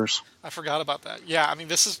DC universe. I forgot about that. Yeah, I mean,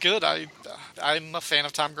 this is good. I'm a fan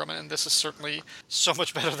of Tom Grummett, and this is certainly so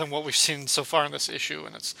much better than what we've seen so far in this issue,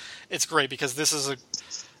 and it's great because this is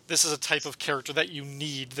a type of character that you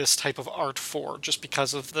need this type of art for, just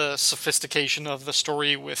because of the sophistication of the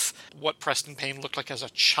story with what Preston Payne looked like as a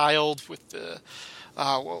child, with the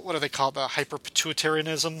what do they call the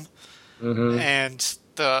hyperpituitarianism, and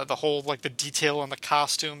the whole the detail on the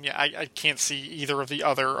costume. Yeah, I can't see either of the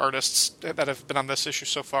other artists that have been on this issue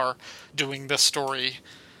so far doing this story.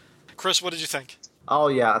 Chris, what did you think? Oh,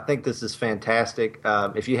 yeah, I think this is fantastic.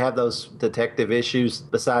 If you have those detective issues,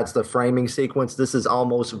 besides the framing sequence, this is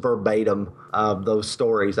almost verbatim those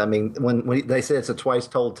stories. I mean, when they say it's a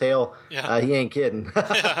twice-told tale, he ain't kidding.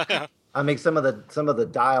 I mean, some of the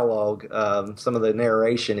dialogue, some of the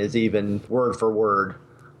narration is even word for word.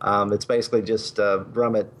 It's basically just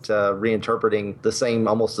Grummett reinterpreting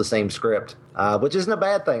almost the same script, which isn't a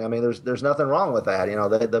bad thing. I mean, there's nothing wrong with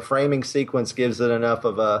that. The framing sequence gives it enough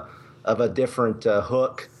of a different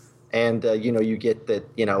hook, and you get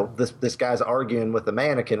that this guy's arguing with the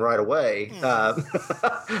mannequin right away.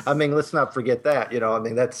 I mean, let's not forget that. I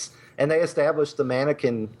mean, and they established the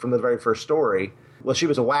mannequin from the very first story. Well, she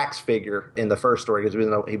was a wax figure in the first story because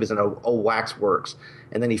he was in old waxworks,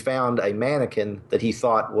 and then he found a mannequin that he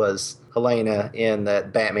thought was Helena in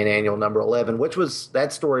that Batman Annual number 11,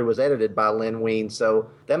 that story was edited by Len Wein,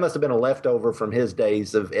 so that must have been a leftover from his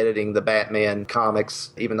days of editing the Batman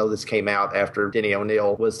comics, even though this came out after Denny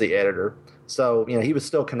O'Neil was the editor. So, he was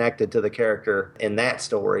still connected to the character in that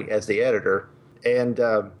story as the editor. And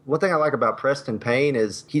one thing I like about Preston Payne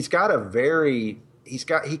is he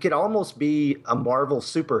could almost be a Marvel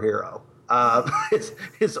superhero.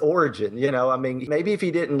 His origin, I mean, maybe if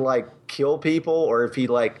he didn't kill people, or if he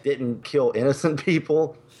didn't kill innocent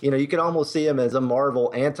people, you could almost see him as a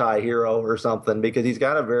Marvel anti-hero or something, because he's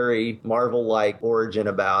got a very Marvel-like origin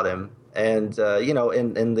about him. And,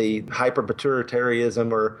 in the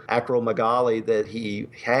hyperpituitarism or acromegaly that he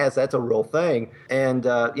has, that's a real thing. And,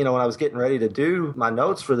 when I was getting ready to do my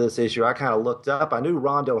notes for this issue, I kind of looked up. I knew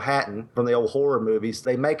Rondo Hatton from the old horror movies.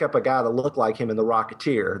 They make up a guy that looked like him in The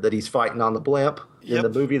Rocketeer, that he's fighting on the blimp in the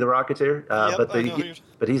movie The Rocketeer.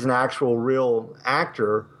 But he's an actual real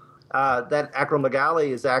actor. That acromegaly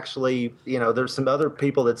is actually, there's some other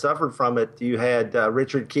people that suffered from it. You had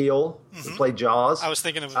Richard Kiel, who played Jaws. I was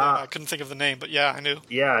thinking of I couldn't think of the name, but yeah, I knew.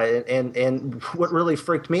 Yeah, and what really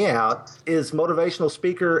freaked me out is motivational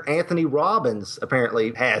speaker Anthony Robbins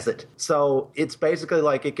apparently has it. So it's basically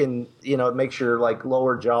like it can, it makes your like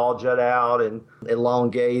lower jaw jut out and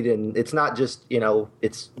elongate, and it's not just,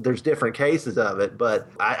 there's different cases of it, but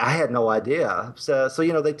I had no idea. So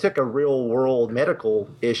they took a real world medical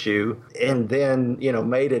issue and then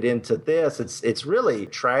made it into this. It's really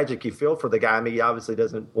tragic. You feel for the guy. I mean, he obviously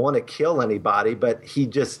doesn't want to kill anybody, but he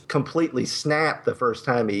just completely snapped the first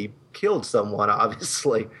time he killed someone,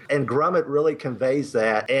 obviously. And Grummett really conveys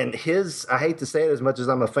that. And I hate to say it as much as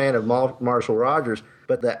I'm a fan of Marshall Rogers,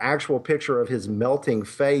 but the actual picture of his melting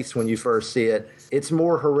face when you first see it, it's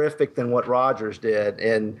more horrific than what Rogers did.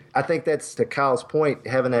 And I think that's, to Kyle's point,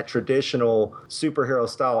 having that traditional superhero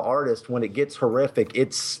style artist, when it gets horrific,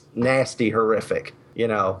 it's nasty horrific.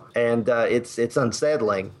 And it's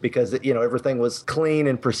unsettling because, everything was clean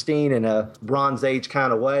and pristine in a Bronze Age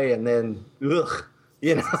kind of way. And then,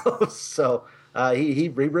 so he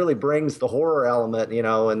really brings the horror element,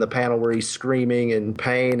 in the panel where he's screaming in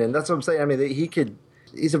pain. And that's what I'm saying. I mean,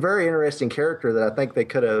 he's a very interesting character that I think they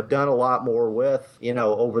could have done a lot more with,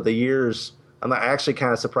 over the years. I'm actually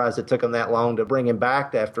kind of surprised it took them that long to bring him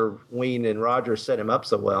back after Ween and Rogers set him up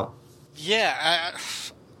so well. Yeah,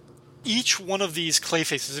 each one of these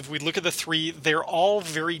Clayfaces, if we look at the three, they're all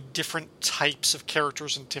very different types of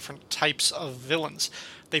characters and different types of villains.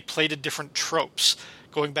 They play to different tropes.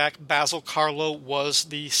 Going back, Basil Carlo was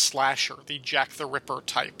the slasher, the Jack the Ripper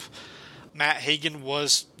type. Matt Hagen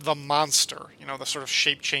was the monster, the sort of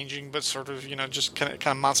shape-changing, but sort of, just kind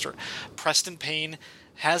of monster. Preston Payne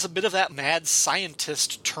has a bit of that mad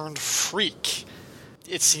scientist turned freak.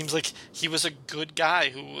 It seems like he was a good guy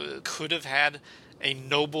who could have had a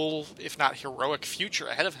noble, if not heroic, future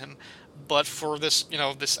ahead of him, but for this,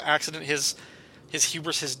 this accident, his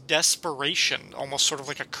hubris, his desperation, almost sort of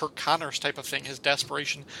like a Kirk Connors type of thing, his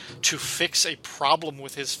desperation to fix a problem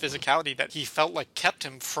with his physicality that he felt like kept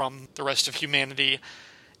him from the rest of humanity.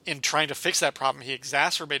 In trying to fix that problem, he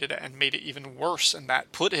exacerbated it and made it even worse, and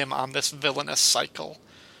that put him on this villainous cycle.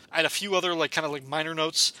 I had a few other minor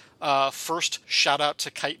notes. First, shout out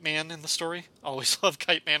to Kite Man in the story. Always love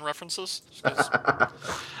Kite Man references.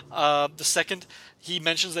 The second, he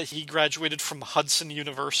mentions that he graduated from Hudson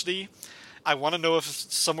University. I want to know if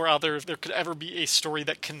somewhere out there, if there could ever be a story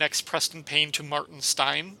that connects Preston Payne to Martin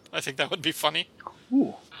Stein. I think that would be funny.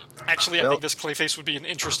 Ooh. Actually, I think this Clayface would be an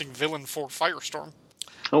interesting villain for Firestorm.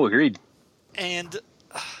 Oh, agreed. And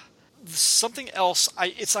something else,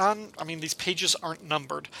 these pages aren't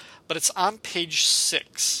numbered, but it's on page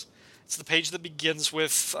 6. It's the page that begins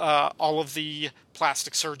with all of the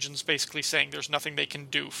plastic surgeons basically saying there's nothing they can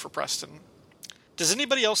do for Preston. Does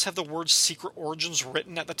anybody else have the words Secret Origins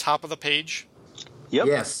written at the top of the page? Yep.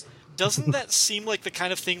 Yes. Doesn't that seem like the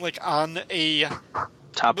kind of thing like on a...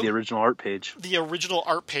 Top of the original art page. The original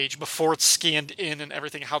art page before it's scanned in and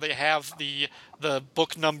everything, how they have the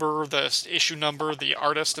book number, the issue number, the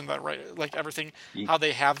artist, and everything, how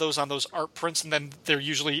they have those on those art prints, and then they're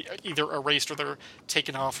usually either erased or they're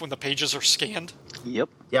taken off when the pages are scanned. Yep.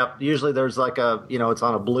 Yep. Usually there's like it's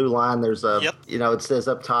on a blue line. There's a, it says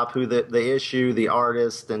up top who the issue, the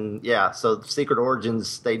artist, and so Secret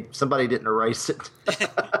Origins, somebody didn't erase it.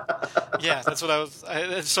 Yeah, that's what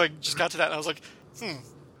so I just got to that and I was like,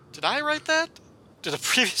 did I write that? Did a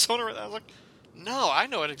previous owner write that? I was like, no, I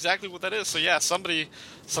know exactly what that is. So yeah, somebody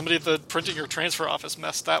at the printing or transfer office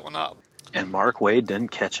messed that one up. And Mark Waid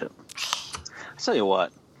didn't catch it. I'll tell you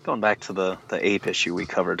what, going back to the Ape issue we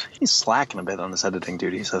covered, he's slacking a bit on his editing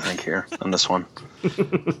duties, I think, here on this one.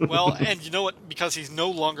 Well, and you know what? Because he's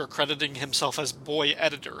no longer crediting himself as boy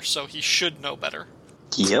editor, so he should know better.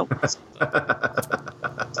 Yep.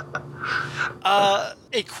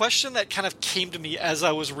 A question that kind of came to me as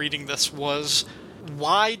I was reading this was,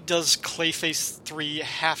 why does Clayface 3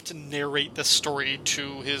 have to narrate this story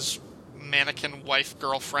to his mannequin wife,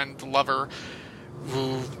 girlfriend, lover,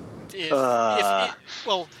 who,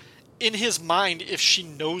 in his mind, if she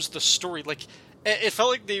knows the story, it felt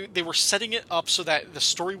like they were setting it up so that the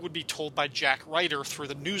story would be told by Jack Ryder through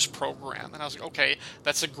the news program. And I was like, okay,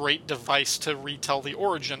 that's a great device to retell the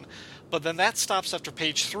origin. But then that stops after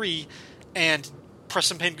page 3, and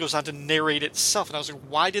Preston Payne goes on to narrate itself, and I was like,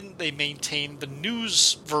 why didn't they maintain the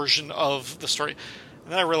news version of the story?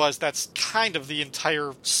 And then I realized that's kind of the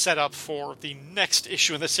entire setup for the next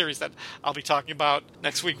issue in the series that I'll be talking about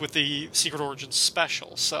next week with the Secret Origins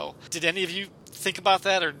special. So, did any of you think about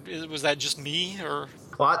that, or was that just me? Or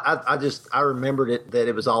Well, I remembered it that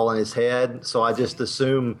it was all in his head, so I just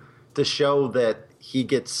assume to show that he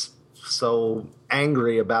gets so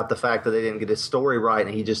angry about the fact that they didn't get his story right,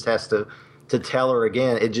 and he just has to tell her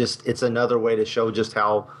again. It's another way to show just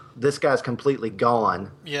how this guy's completely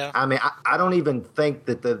gone. Yeah. I mean, I don't even think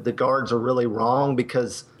that the guards are really wrong,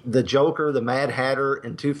 because the Joker, the Mad Hatter,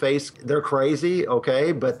 and Two-Face, they're crazy,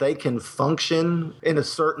 okay, but they can function in a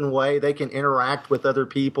certain way. They can interact with other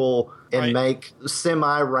people and make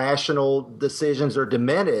semi-rational decisions. They're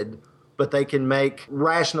demented, but they can make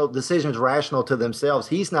rational decisions rational to themselves.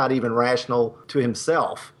 He's not even rational to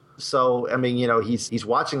himself. So, I mean, he's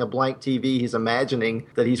watching a blank TV. He's imagining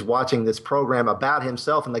that he's watching this program about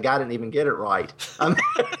himself, and the guy didn't even get it right. I mean,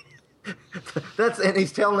 and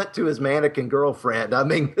he's telling it to his mannequin girlfriend. I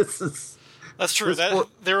mean, that's true.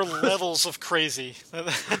 There are levels of crazy.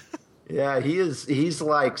 Yeah, he's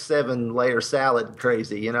like 7-layer salad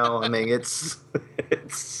crazy. I mean, it's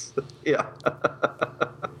yeah.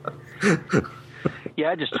 Yeah,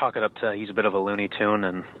 I just chalk it up to he's a bit of a Looney Tune,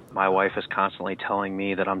 and my wife is constantly telling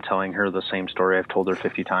me that I'm telling her the same story I've told her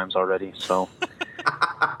 50 times already. So,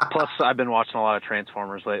 plus I've been watching a lot of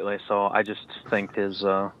Transformers lately, so I just think his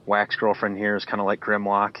wax girlfriend here is kind of like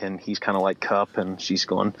Grimlock, and he's kind of like Cup, and she's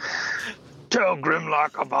going, "Tell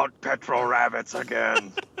Grimlock about petrol rabbits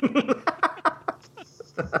again."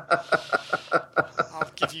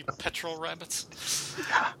 I'll give you petrol rabbits.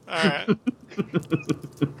 All right.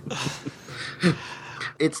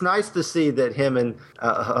 It's nice to see that him and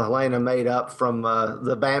Helena made up from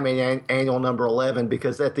the Batman annual number 11,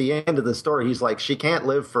 because at the end of the story, he's like, she can't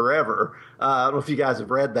live forever. I don't know if you guys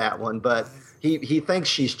have read that one, but he thinks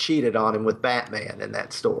she's cheated on him with Batman in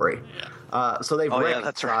that story. Yeah. So they've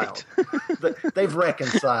reconciled. Yeah, that's right. They've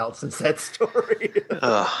reconciled since that story.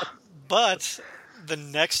 But the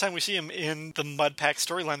next time we see him in the Mudpack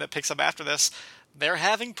storyline that picks up after this, they're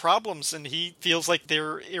having problems, and he feels like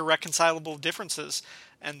they're irreconcilable differences.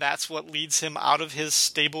 And that's what leads him out of his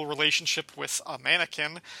stable relationship with a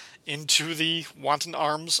mannequin into the wanton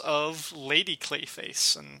arms of Lady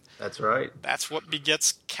Clayface. And that's right. That's what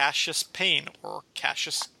begets Cassius Payne, or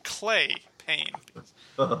Cassius Clay Payne.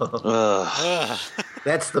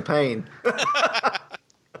 That's the pain.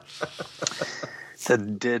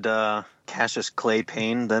 Did Cassius Clay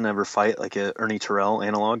Payne then ever fight like a Ernie Terrell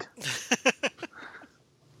analog?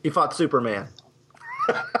 He fought Superman.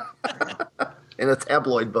 In a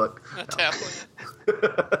tabloid book.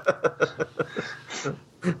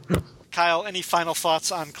 Kyle, any final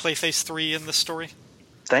thoughts on Clayface 3 in this story?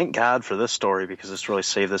 Thank God for this story, because it's really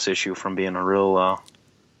saved this issue from being a real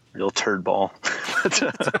turd ball.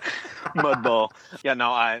 Mud ball. Yeah, no,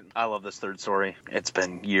 I love this third story. It's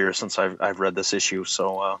been years since I've read this issue,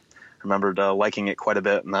 so I remembered liking it quite a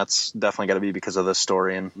bit, and that's definitely got to be because of this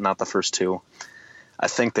story and not the first two. I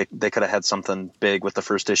think they could have had something big with the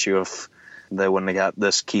first issue if they wouldn't have got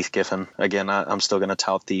this Keith Giffen. Again, I'm still going to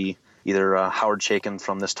tout the either Howard Chaykin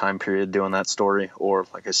from this time period doing that story, or,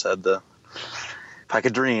 like I said, if I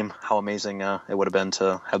could dream, how amazing it would have been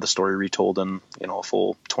to have the story retold in a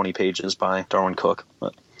full 20 pages by Darwin Cook.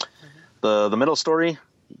 But the middle story,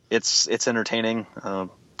 it's entertaining.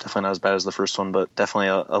 Definitely not as bad as the first one, but definitely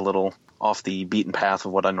a little off the beaten path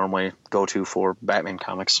of what I normally go to for Batman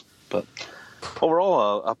comics. But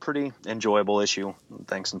overall, a pretty enjoyable issue,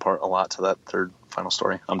 thanks in part a lot to that third final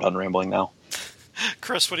story. I'm done rambling now.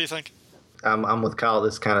 Chris, what do you think? I'm with Kyle.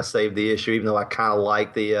 This kind of saved the issue, even though I kind of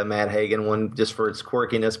like the Matt Hagen one just for its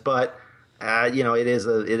quirkiness. But it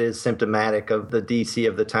is symptomatic of the DC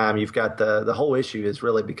of the time. You've got the whole issue is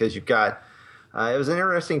really because you've got it was an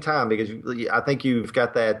interesting time, because I think you've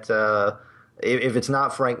got that. If it's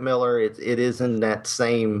not Frank Miller, it is in that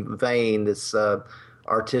same vein. This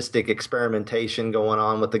artistic experimentation going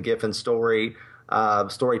on with the Giffen story.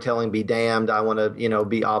 Storytelling be damned. I want to,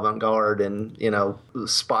 be avant-garde and,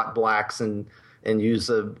 spot blacks and use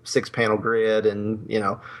a 6-panel grid and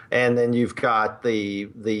then you've got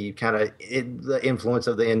the kind of the influence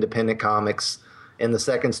of the independent comics in the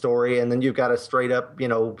second story. And then you've got a straight up,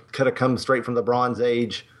 could have come straight from the Bronze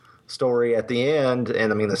Age story at the end.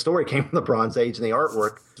 And I mean, the story came from the Bronze Age and the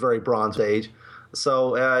artwork is very Bronze Age.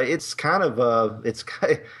 So it's kind of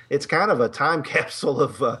a time capsule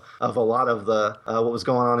of a lot of the what was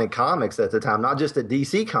going on in comics at the time, not just at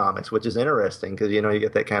DC Comics, which is interesting because you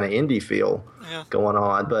get that kind of indie feel going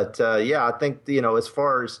on. But I think as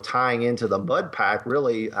far as tying into the Mud Pack,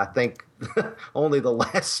 really, I think only the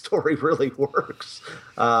last story really works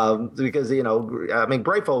because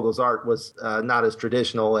Breyfogel's art was not as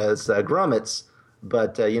traditional as Grummet's.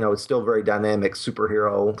 But, it's still very dynamic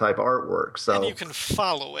superhero type artwork. So. And you can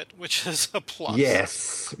follow it, which is a plus.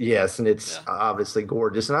 Yes. And it's obviously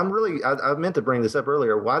gorgeous. And I meant to bring this up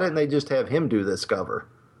earlier. Why didn't they just have him do this cover?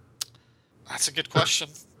 That's a good question.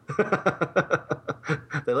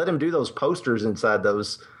 They let him do those posters inside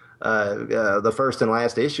those the first and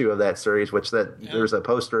last issue of that series, there's a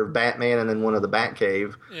poster of Batman and then one of the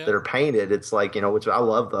Batcave that are painted. It's like, which I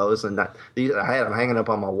love those, and I had them hanging up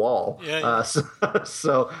on my wall.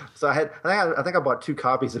 So I think I bought 2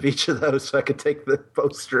 copies of each of those so I could take the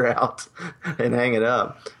poster out and hang it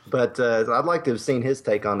up. But I'd like to have seen his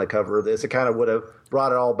take on the cover of this. It kind of would have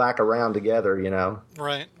brought it all back around together,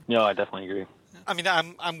 Right. No, I definitely agree. I mean,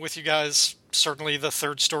 I'm with you guys. Certainly the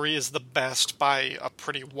third story is the best by a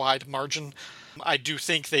pretty wide margin. I do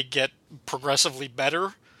think they get progressively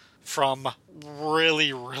better from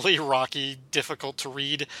really, really rocky, difficult to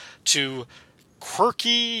read, to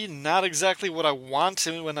quirky, not exactly what I want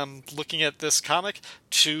when I'm looking at this comic,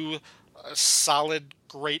 to a solid,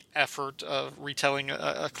 great effort of retelling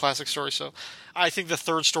a classic story. So I think the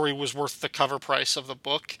third story was worth the cover price of the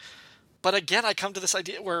book. But again, I come to this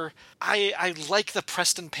idea where I like the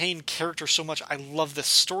Preston Payne character so much. I love this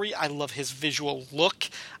story. I love his visual look.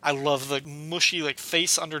 I love the mushy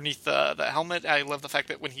face underneath the helmet. I love the fact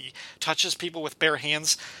that when he touches people with bare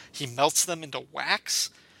hands, he melts them into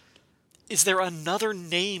wax. Is there another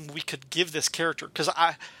name we could give this character? Because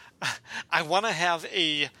I want to have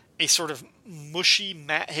a sort of mushy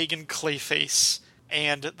Matt Hagen Clayface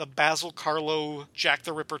and the Basil Carlo Jack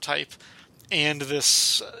the Ripper type and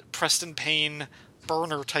this Preston Payne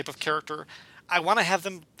burner type of character. I want to have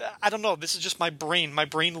them, I don't know, this is just my brain. My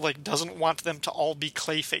brain doesn't want them to all be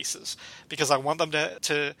clay faces because I want them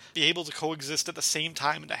to be able to coexist at the same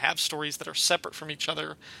time and to have stories that are separate from each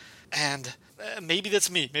other. And maybe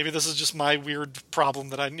that's me. Maybe this is just my weird problem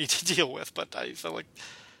that I need to deal with, but I feel like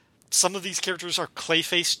some of these characters are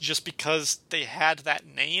Clayface just because they had that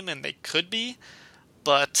name and they could be,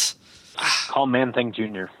 but... Call Man-Thing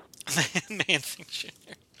Jr. Man-Thing Jr.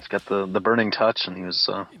 He's got the burning touch, and he was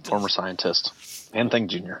a former scientist. Man-Thing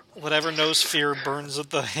Jr. Whatever knows fear burns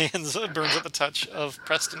at the hands, burns at the touch of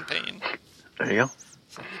Preston Payne. There you go.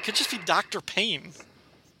 It could just be Dr. Payne.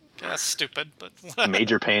 That's stupid, but whatever.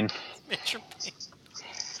 Major Payne. Major Payne.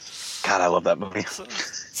 God, I love that movie.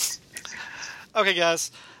 Okay,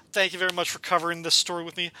 guys. Thank you very much for covering this story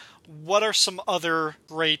with me. What are some other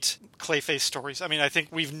great Clayface stories? I mean, I think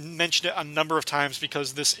we've mentioned it a number of times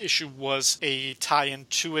because this issue was a tie-in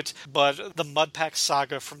to it, but the Mudpack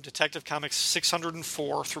Saga from Detective Comics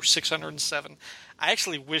 604 through 607. I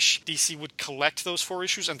actually wish DC would collect those 4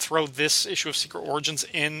 issues and throw this issue of Secret Origins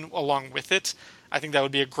in along with it. I think that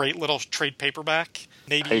would be a great little trade paperback.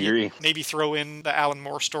 Maybe, I agree. Maybe throw in the Alan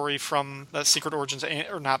Moore story from the Secret Origins,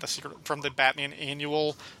 or not the Secret, from the Batman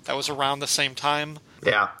Annual that was around the same time.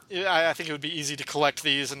 Yeah. I think it would be easy to collect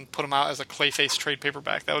these and put them out as a Clayface trade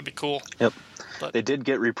paperback. That would be cool. Yep. But they did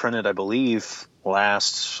get reprinted, I believe,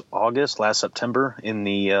 last September, in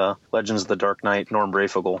the Legends of the Dark Knight Norm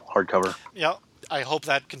Breyfogle hardcover. Yeah. I hope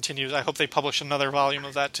that continues. I hope they publish another volume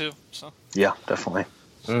of that too. So. Yeah, definitely.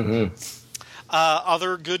 Mm-hmm.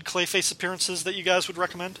 Other good Clayface appearances that you guys would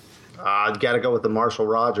recommend? I've got to go with the Marshall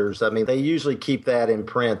Rogers. I mean, they usually keep that in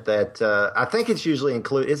print. That I think it's usually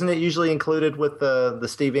included. Isn't it usually included with the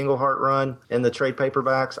Steve Englehart run in the trade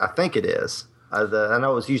paperbacks? I think it is. I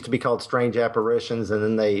know it was used to be called Strange Apparitions, and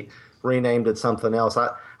then they renamed it something else.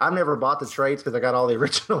 I've never bought the trades because I got all the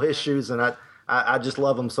original issues, and I just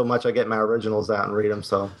love them so much. I get my originals out and read them.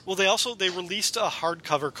 So well, they released a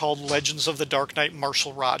hardcover called Legends of the Dark Knight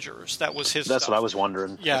Marshall Rogers. That was his. That's stuff. what I was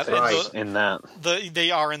wondering. Yeah, right. In that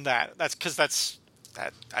they are in that. That's because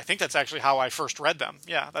that. I think that's actually how I first read them.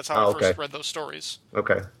 Yeah, that's how I first read those stories.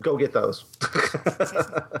 Okay, go get those.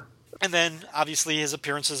 And then obviously his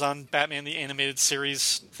appearances on Batman the Animated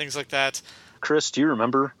Series, things like that. Chris, do you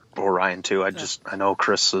remember? Or Ryan too. I know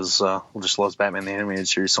Chris just loves Batman the Animated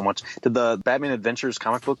Series so much. Did the Batman Adventures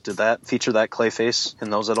comic book, did that feature that Clayface in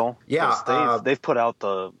those at all? Yeah, they've put out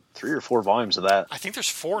the 3 or 4 volumes of that. I think there's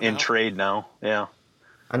 4 now. In trade now. Yeah.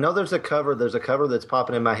 I know there's a cover that's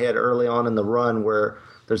popping in my head early on in the run where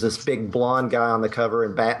there's this big blonde guy on the cover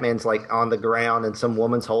and Batman's on the ground and some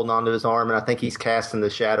woman's holding onto his arm, and I think he's casting the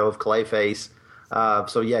shadow of Clayface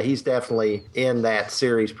So yeah, he's definitely in that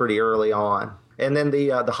series pretty early on. And then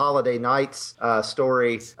the Holiday Nights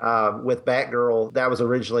story with Batgirl, that was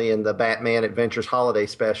originally in the Batman Adventures Holiday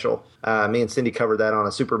Special. Me and Cindy covered that on a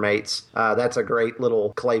Supermates. That's a great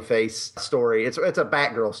little Clayface story. It's a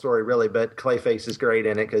Batgirl story, really, but Clayface is great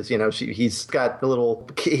in it because, you know, he's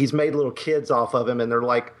made little kids off of him, and they're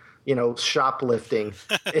like, you know, shoplifting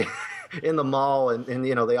in the mall, and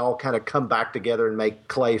you know, they all kind of come back together and make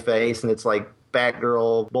Clayface, and it's like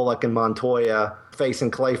Batgirl, Bullock, and Montoya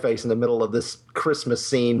facing Clayface in the middle of this Christmas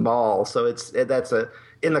scene mall. So that's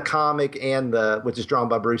in the comic and which is drawn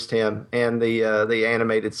by Bruce Timm, and the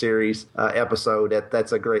animated series episode.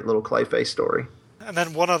 That's a great little Clayface story. And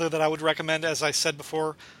then one other that I would recommend, as I said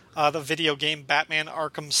before, the video game Batman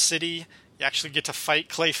Arkham City. You actually get to fight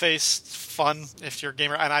Clayface. It's fun if you're a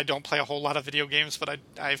gamer. And I don't play a whole lot of video games, but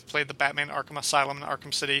I've played the Batman Arkham Asylum and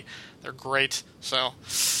Arkham City. They're great. So,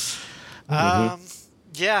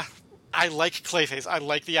 yeah, I like Clayface. I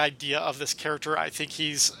like the idea of this character. I think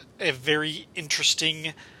he's a very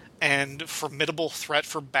interesting and formidable threat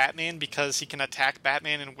for Batman because he can attack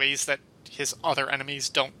Batman in ways that his other enemies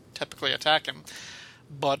don't typically attack him.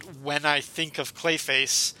 But when I think of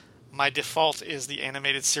Clayface, my default is the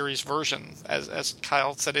animated series version, as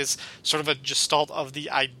Kyle said, is sort of a gestalt of the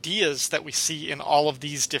ideas that we see in all of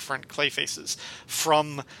these different Clayfaces.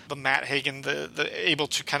 From the Matt Hagen, the able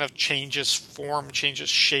to kind of change his form, change his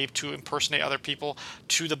shape to impersonate other people,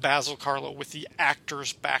 to the Basil Karlo with the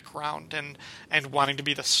actor's background and wanting to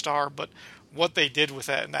be the star. But what they did with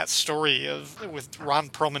that, and that story with Ron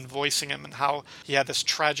Perlman voicing him, and how he had this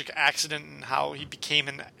tragic accident and how he became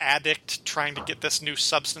an addict trying to get this new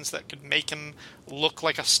substance that could make him look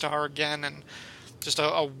like a star again, and just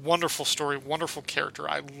a wonderful story, wonderful character.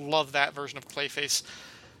 I love that version of Clayface.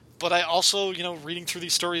 But I also, you know, reading through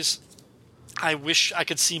these stories, I wish I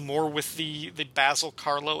could see more with the Basil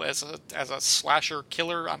Karlo as a slasher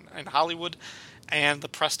killer in Hollywood, and the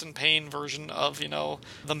Preston Payne version of, you know,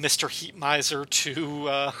 the Mr. Heat Miser to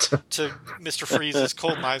Mr. Freeze's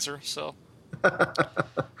Cold Miser. So,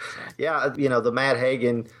 yeah, you know, the Matt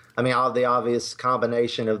Hagen. I mean, the obvious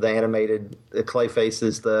combination of the animated Clayface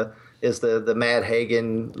is the Matt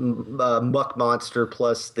Hagen muck monster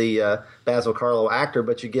plus the Basil Karlo actor,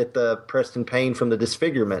 but you get the Preston Payne from the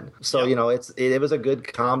Disfigurement. So yep. You know, it was a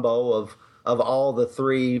good combo of all the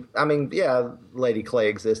three. I mean, yeah, Lady Clay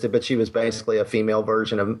existed, but she was basically a female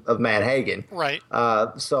version of Matt Hagen. Right.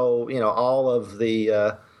 So, you know, all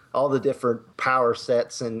the different power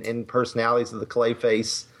sets and personalities of the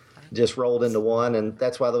Clayface just rolled into one, and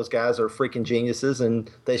that's why those guys are freaking geniuses, and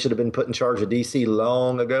they should have been put in charge of DC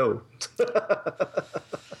long ago.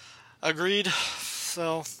 Agreed.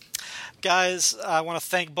 So, guys, I want to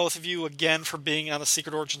thank both of you again for being on the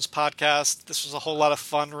Secret Origins podcast. This was a whole lot of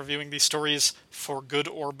fun reviewing these stories, for good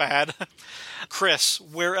or bad. Chris,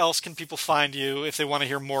 where else can people find you if they want to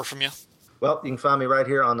hear more from you? Well, you can find me right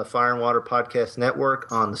here on the Fire and Water Podcast Network,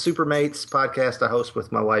 on the Supermates podcast I host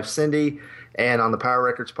with my wife Cindy, and on the Power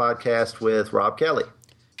Records podcast with Rob Kelly.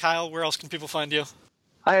 Kyle, where else can people find you?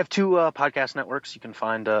 I have two podcast networks. You can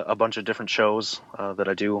find a bunch of different shows that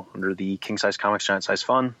I do under the King Size Comics Giant Size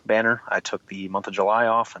Fun banner. I took the month of July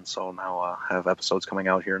off, and so now I have episodes coming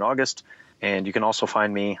out here in August. And you can also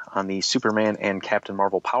find me on the Superman and Captain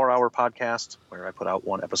Marvel Power Hour podcast, where I put out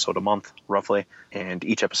one episode a month, roughly. And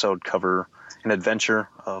each episode cover an adventure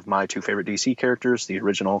of my two favorite DC characters, the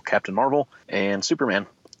original Captain Marvel and Superman.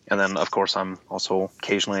 And then, of course, I'm also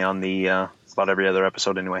occasionally on the, about every other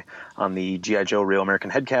episode anyway, on the G.I. Joe Real American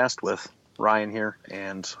Headcast with Ryan here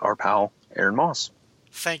and our pal, Aaron Moss.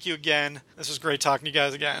 Thank you again. This was great talking to you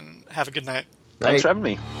guys again. Have a good night. Thanks for having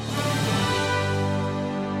me.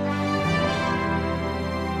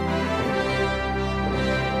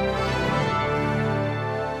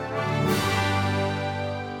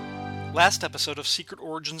 Last episode of Secret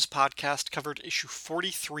Origins podcast covered issue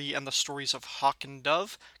 43 and the stories of Hawk and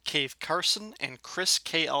Dove, Cave Carson, and Chris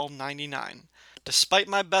KL99. Despite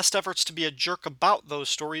my best efforts to be a jerk about those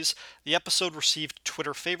stories, the episode received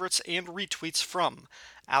Twitter favorites and retweets from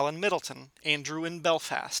Alan Middleton, Andrew in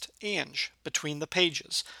Belfast, Ange, Between the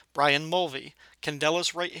Pages, Brian Mulvey,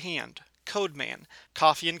 Candela's Right Hand, Codeman,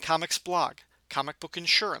 Coffee and Comics Blog, Comic Book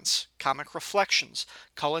Insurance, Comic Reflections,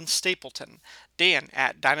 Cullen Stapleton, Dan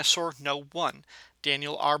at Dinosaur No 1,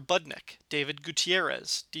 Daniel R. Budnick, David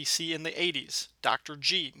Gutierrez, DC in the 80s, Dr.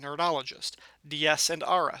 G, Nerdologist, DS and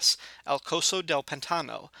RS, El Coso del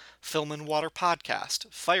Pantano, Film and Water Podcast,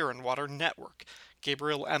 Fire and Water Network,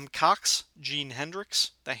 Gabriel M. Cox, Gene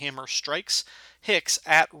Hendricks, The Hammer Strikes, Hicks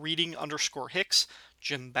at Reading_Hicks,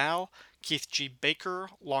 Jim Bow, Keith G. Baker,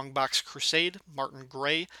 Longbox Crusade, Martin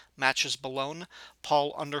Gray, Matches Balone,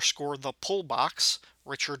 Paul _ the Pullbox,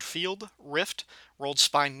 Richard Field, Rift, Rolled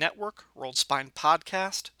Spine Network, Rolled Spine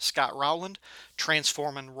Podcast, Scott Rowland,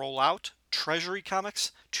 Transform and Roll Out, Treasury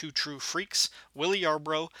Comics, Two True Freaks, Willie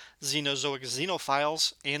Yarbrough, Xenozoic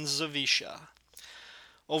Xenophiles, and Zavisha.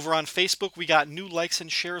 Over on Facebook, we got new likes and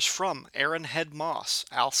shares from Aaron Head Moss,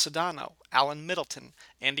 Al Sedano, Alan Middleton,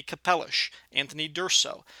 Andy Capellish, Anthony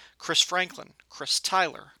Durso, Chris Franklin, Chris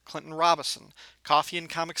Tyler, Clinton Robinson, Coffee and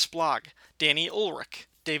Comics Blog, Danny Ulrich,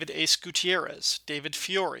 David Ace Gutierrez, David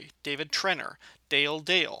Fiore, David Trenner,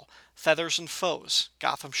 Dale, Feathers and Foes,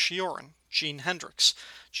 Gotham Shioran, Gene Hendricks,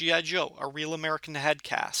 G.I. Joe, A Real American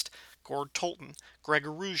Headcast, Gord Tolton, Greg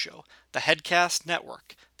Araujo, The Headcast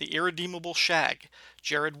Network, The Irredeemable Shag,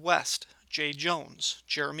 Jared West, Jay Jones,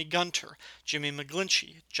 Jeremy Gunter, Jimmy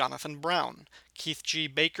McGlinchey, Jonathan Brown, Keith G.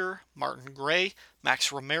 Baker, Martin Gray,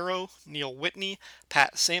 Max Romero, Neil Whitney,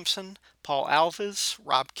 Pat Sampson, Paul Alves,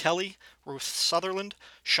 Rob Kelly, Ruth Sutherland,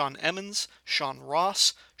 Sean Emmons, Sean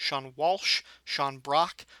Ross, Sean Walsh, Sean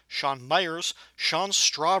Brock, Sean Myers, Sean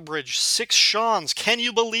Strawbridge, 6 Seans, can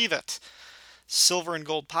you believe it? Silver and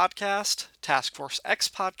Gold Podcast, Task Force X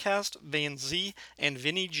Podcast, Van Z, and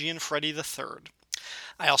Vinny Gianfreddi III.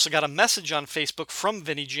 I also got a message on Facebook from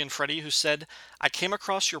Vinny Gianfreddi who said, I came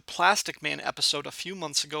across your Plastic Man episode a few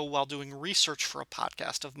months ago while doing research for a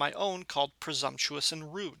podcast of my own called Presumptuous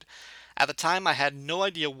and Rude. At the time, I had no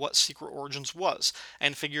idea what Secret Origins was,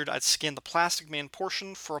 and figured I'd scan the Plastic Man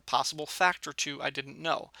portion for a possible fact or two I didn't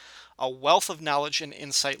know. A wealth of knowledge and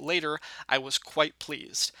insight later, I was quite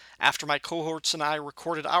pleased. After my cohorts and I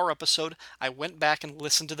recorded our episode, I went back and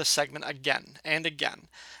listened to the segment again and again.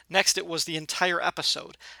 Next, it was the entire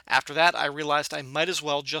episode. After that, I realized I might as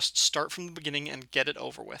well just start from the beginning and get it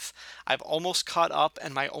over with. I've almost caught up,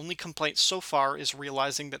 and my only complaint so far is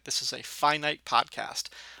realizing that this is a finite podcast.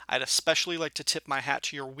 I'd especially like to tip my hat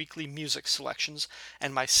to your weekly music selections,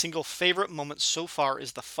 and my single favorite moment so far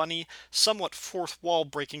is the funny, somewhat fourth wall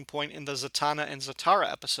breaking point in the Zatanna and Zatara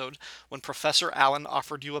episode when Professor Allen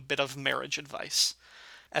offered you a bit of marriage advice.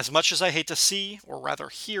 As much as I hate to see, or rather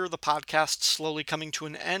hear, the podcast slowly coming to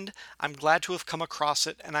an end, I'm glad to have come across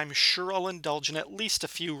it, and I'm sure I'll indulge in at least a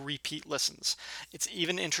few repeat listens. It's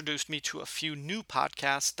even introduced me to a few new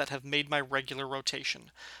podcasts that have made my regular rotation.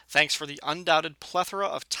 Thanks for the undoubted plethora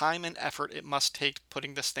of time and effort it must take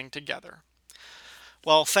putting this thing together.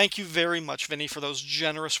 Well, thank you very much, Vinny, for those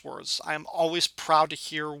generous words. I am always proud to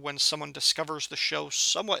hear when someone discovers the show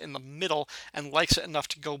somewhat in the middle and likes it enough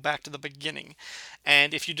to go back to the beginning.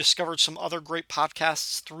 And if you discovered some other great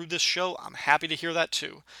podcasts through this show, I'm happy to hear that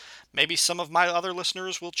too. Maybe some of my other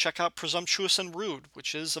listeners will check out Presumptuous and Rude,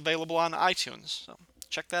 which is available on iTunes, so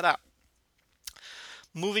check that out.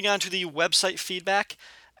 Moving on to the website feedback.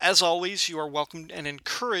 As always, you are welcome and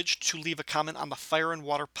encouraged to leave a comment on the Fire and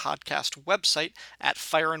Water Podcast website at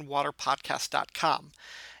fireandwaterpodcast.com.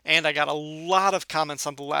 And I got a lot of comments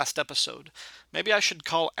on the last episode. Maybe I should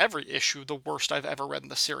call every issue the worst I've ever read in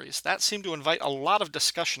the series. That seemed to invite a lot of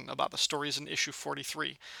discussion about the stories in issue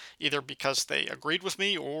 43, either because they agreed with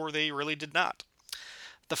me or they really did not.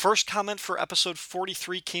 The first comment for episode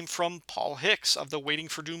 43 came from Paul Hicks of the Waiting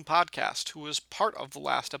for Doom podcast, who was part of the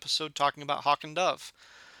last episode talking about Hawk and Dove.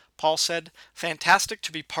 Paul said, "Fantastic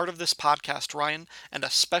to be part of this podcast, Ryan, and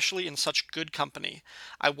especially in such good company.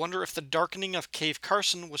 I wonder if the darkening of Cave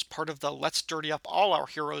Carson was part of the Let's Dirty Up All Our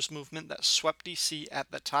Heroes movement that swept DC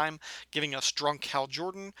at the time, giving us drunk Hal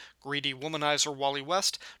Jordan, greedy womanizer Wally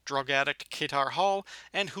West, drug addict Katar Hall,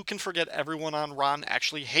 and who can forget everyone on Ron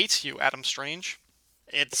actually hates you, Adam Strange?"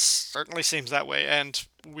 It certainly seems that way, and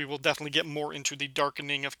we will definitely get more into the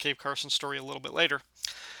darkening of Cave Carson story a little bit later.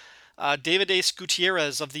 David Ace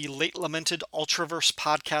Gutierrez of the late lamented Ultraverse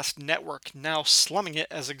Podcast Network, now slumming it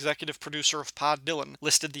as executive producer of Pod Dylan,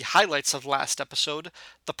 listed the highlights of last episode: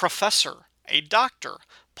 The Professor, a doctor,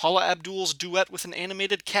 Paula Abdul's duet with an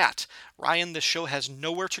animated cat. Ryan, this show has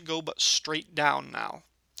nowhere to go but straight down now.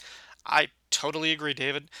 I totally agree,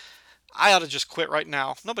 David. I ought to just quit right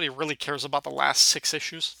now. Nobody really cares about the last 6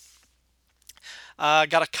 issues.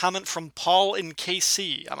 Got a comment from Paul in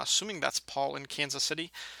KC. I'm assuming that's Paul in Kansas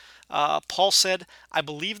City. Paul said, "I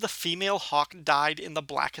believe the female Hawk died in the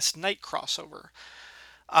Blackest Night crossover."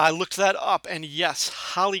 I looked that up, and yes,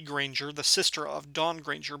 Holly Granger, the sister of Dawn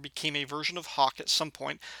Granger, became a version of Hawk at some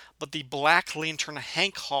point, but the Black Lantern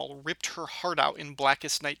Hank Hall ripped her heart out in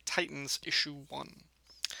Blackest Night Titans issue 1.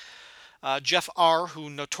 Jeff R., who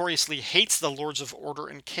notoriously hates the Lords of Order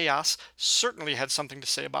and Chaos, certainly had something to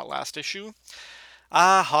say about last issue.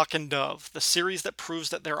 Ah, Hawk and Dove, the series that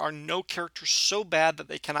proves that there are no characters so bad that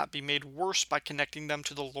they cannot be made worse by connecting them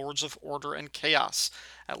to the Lords of Order and Chaos.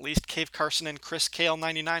 At least Cave Carson and Chris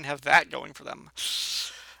KL99 have that going for them.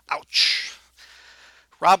 Ouch.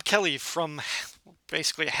 Rob Kelly from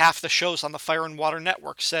basically half the shows on the Fire and Water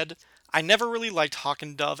Network said, I never really liked Hawk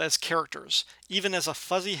and Dove as characters. Even as a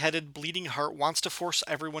fuzzy-headed bleeding heart wants to force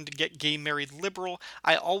everyone to get gay married liberal,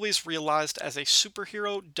 I always realized as a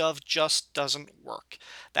superhero, Dove just doesn't work.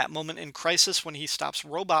 That moment in Crisis when he stops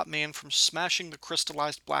Robot Man from smashing the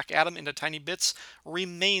crystallized Black Adam into tiny bits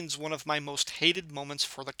remains one of my most hated moments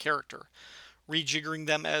for the character. Rejiggering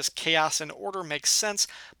them as Chaos and Order makes sense,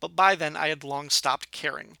 but by then I had long stopped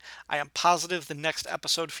caring. I am positive the next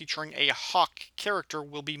episode featuring a Hawk character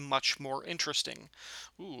will be much more interesting.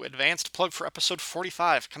 Ooh, advanced plug for episode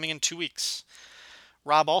 45, coming in 2 weeks.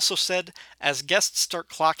 Rob also said, as guests start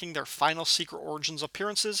clocking their final Secret Origins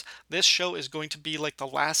appearances, this show is going to be like the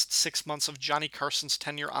last 6 months of Johnny Carson's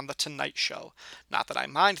tenure on The Tonight Show. Not that I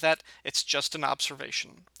mind that, it's just an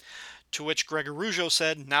observation. To which Greg Araujo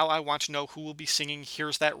said, now I want to know who will be singing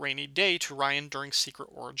Here's That Rainy Day to Ryan during Secret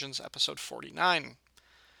Origins episode 49.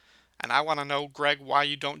 And I want to know, Greg, why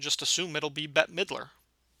you don't just assume it'll be Bette Midler.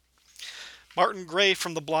 Martin Gray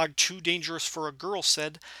from the blog Too Dangerous for a Girl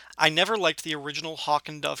said, I never liked the original Hawk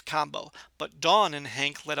and Dove combo, but Dawn and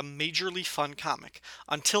Hank led a majorly fun comic,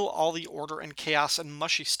 until all the Order and Chaos and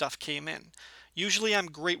mushy stuff came in. Usually I'm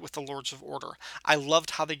great with the Lords of Order. I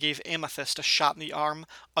loved how they gave Amethyst a shot in the arm,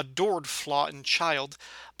 adored Flaw and Child,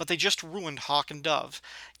 but they just ruined Hawk and Dove.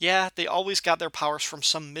 Yeah, they always got their powers from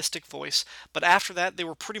some mystic voice, but after that they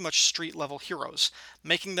were pretty much street-level heroes.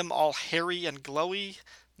 Making them all hairy and glowy?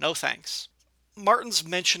 No thanks. Martin's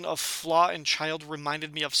mention of Flaw and Child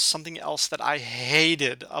reminded me of something else that I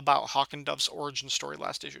hated about Hawk and Dove's origin story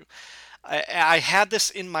last issue. I had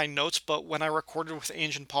this in my notes, but when I recorded with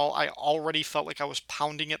Ange and Paul, I already felt like I was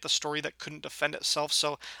pounding at the story that couldn't defend itself,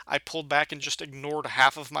 so I pulled back and just ignored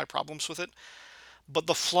half of my problems with it. But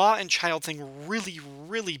the Flaw and Child thing really,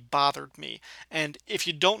 really bothered me, and if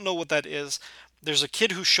you don't know what that is, there's a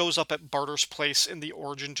kid who shows up at Barter's place in the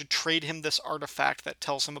Origin to trade him this artifact that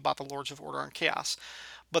tells him about the Lords of Order and Chaos.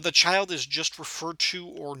 But the child is just referred to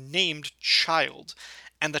or named Child,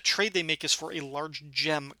 and the trade they make is for a large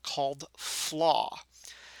gem called Flaw.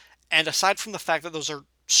 And aside from the fact that those are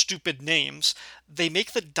stupid names, they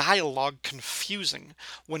make the dialogue confusing.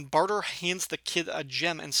 When Barter hands the kid a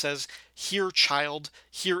gem and says, Here, child,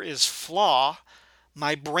 here is Flaw,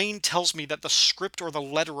 my brain tells me that the script or the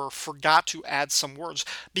letterer forgot to add some words,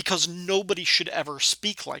 because nobody should ever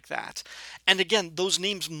speak like that. And again, those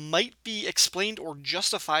names might be explained or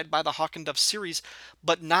justified by the Hawk and Dove series,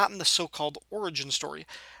 but not in the so-called origin story.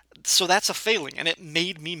 So that's a failing, and it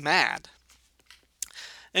made me mad.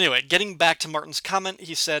 Anyway, getting back to Martin's comment,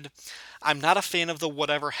 he said, I'm not a fan of the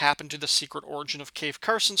whatever happened to the secret origin of Cave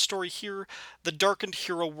Carson story here. The darkened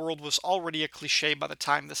hero world was already a cliche by the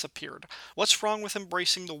time this appeared. What's wrong with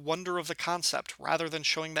embracing the wonder of the concept, rather than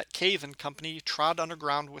showing that Cave and company trod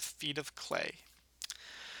underground with feet of clay?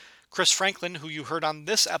 Chris Franklin, who you heard on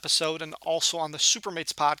this episode and also on the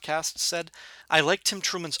Supermates podcast, said, I like Tim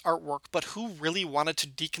Truman's artwork, but who really wanted to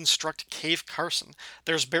deconstruct Cave Carson?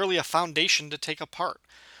 There's barely a foundation to take apart.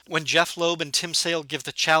 When Jeff Loeb and Tim Sale give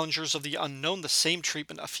the Challengers of the Unknown the same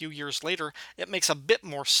treatment a few years later, it makes a bit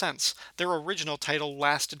more sense. Their original title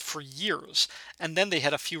lasted for years, and then they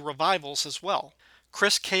had a few revivals as well.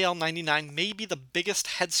 Chris KL99 may be the biggest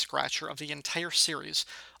head-scratcher of the entire series,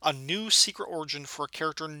 a new secret origin for a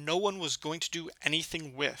character no one was going to do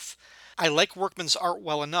anything with. I like Workman's art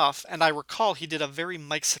well enough, and I recall he did a very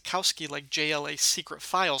Mike Sekowsky-like JLA Secret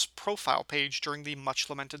Files profile page during the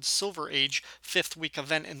much-lamented Silver Age 5th week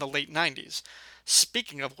event in the late 90s.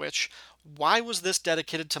 Speaking of which, why was this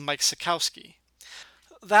dedicated to Mike Sekowsky?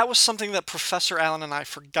 That was something that Professor Allen and I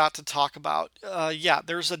forgot to talk about.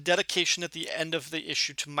 There's a dedication at the end of the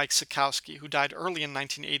issue to Mike Sekowsky, who died early in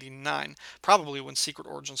 1989, probably when Secret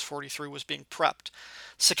Origins 43 was being prepped.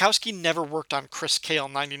 Sekowsky never worked on Chris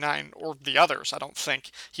KL99, or the others, I don't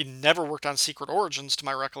think. He never worked on Secret Origins, to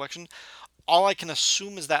my recollection. All I can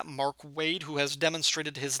assume is that Mark Waid, who has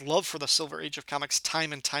demonstrated his love for the Silver Age of comics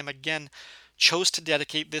time and time again, chose to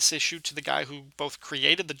dedicate this issue to the guy who both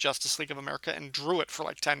created the Justice League of America and drew it for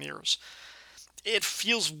like 10 years. It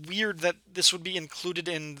feels weird that this would be included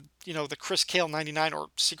in, the Chris Kale 99 or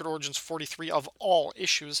Secret Origins 43 of all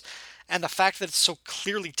issues, and the fact that it's so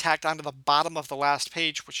clearly tacked onto the bottom of the last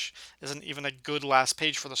page, which isn't even a good last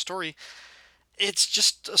page for the story, it's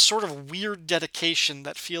just a sort of weird dedication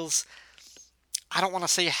that feels, I don't want to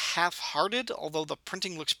say half-hearted, although the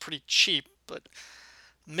printing looks pretty cheap, but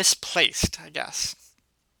misplaced, I guess.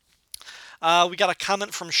 We got a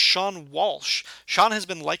comment from Sean Walsh. Sean has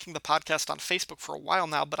been liking the podcast on Facebook for a while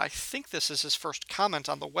now, but I think this is his first comment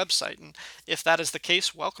on the website, and if that is the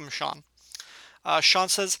case, welcome, Sean. Sean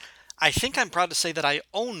says, I think I'm proud to say that I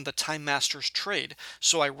own the Time Master's trade,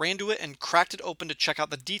 so I ran to it and cracked it open to check out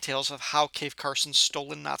the details of how Cave Carson's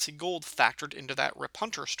stolen Nazi gold factored into that Rip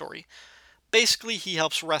Hunter story. Basically, he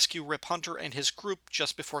helps rescue Rip Hunter and his group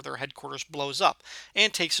just before their headquarters blows up,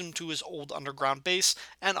 and takes him to his old underground base,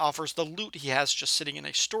 and offers the loot he has just sitting in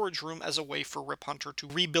a storage room as a way for Rip Hunter to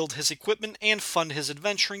rebuild his equipment and fund his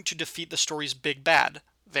adventuring to defeat the story's big bad,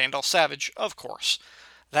 Vandal Savage, of course.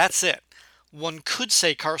 That's it. One could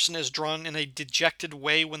say Carson is drawn in a dejected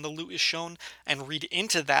way when the loot is shown, and read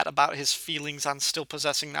into that about his feelings on still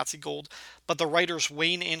possessing Nazi gold, but the writers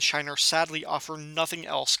Wayne and Shiner sadly offer nothing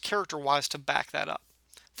else character-wise to back that up.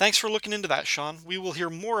 Thanks for looking into that, Sean. We will hear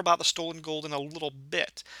more about the stolen gold in a little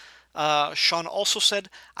bit. Sean also said,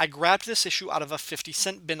 I grabbed this issue out of a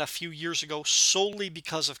 50-cent bin a few years ago solely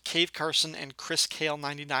because of Cave Carson and Chris Kale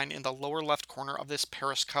 99 in the lower left corner of this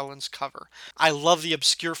Paris Cullens cover. I love the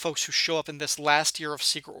obscure folks who show up in this last year of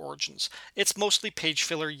Secret Origins. It's mostly page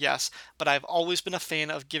filler, yes, but I've always been a fan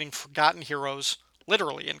of giving forgotten heroes,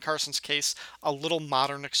 literally in Carson's case, a little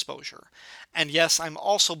modern exposure. And yes, I'm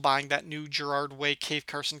also buying that new Gerard Way Cave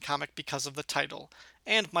Carson comic because of the title,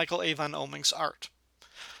 and Michael A. Van Oming's art.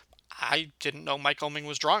 I didn't know Mike Oeming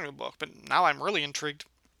was drawing the book, but now I'm really intrigued.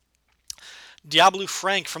 Diablo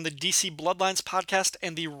Frank from the DC Bloodlines podcast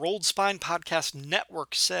and the Rolled Spine podcast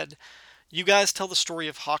network said, You guys tell the story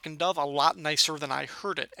of Hawk and Dove a lot nicer than I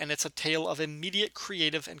heard it, and it's a tale of immediate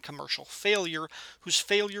creative and commercial failure, whose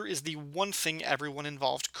failure is the one thing everyone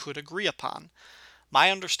involved could agree upon. My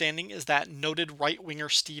understanding is that noted right-winger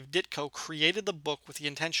Steve Ditko created the book with the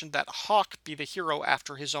intention that Hawk be the hero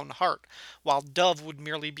after his own heart, while Dove would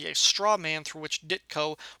merely be a straw man through which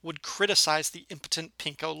Ditko would criticize the impotent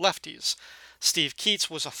pinko lefties. Steve Keats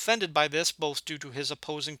was offended by this both due to his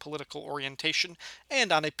opposing political orientation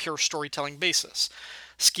and on a pure storytelling basis.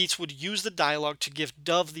 Skeets would use the dialogue to give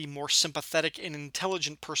Dove the more sympathetic and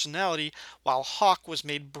intelligent personality, while Hawk was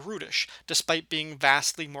made brutish, despite being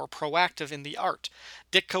vastly more proactive in the art.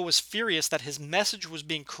 Ditko was furious that his message was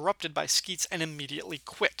being corrupted by Skeets and immediately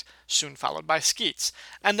quit, soon followed by Skeets,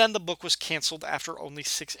 and then the book was cancelled after only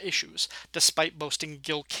 6 issues, despite boasting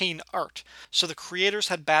Gil Kane art. So the creators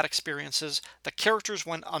had bad experiences, the characters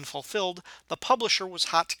went unfulfilled, the publisher was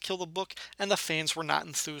hot to kill the book, and the fans were not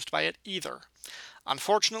enthused by it either.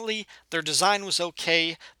 Unfortunately, their design was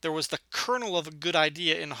okay, there was the kernel of a good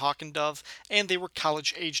idea in Hawk and Dove, and they were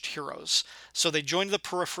college-aged heroes. So they joined the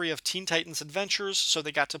periphery of Teen Titans Adventures, so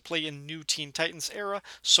they got to play in new Teen Titans era,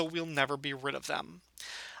 so we'll never be rid of them.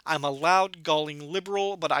 I'm a loud, galling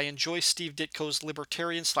liberal, but I enjoy Steve Ditko's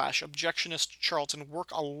libertarian/objectionist Charlton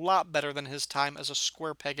work a lot better than his time as a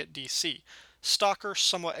square peg at DC. Stalker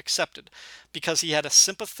somewhat accepted, because he had a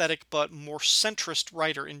sympathetic but more centrist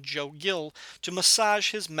writer in Joe Gill to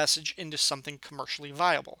massage his message into something commercially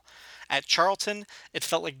viable. At Charlton, it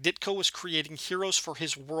felt like Ditko was creating heroes for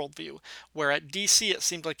his worldview, where at DC it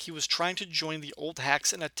seemed like he was trying to join the old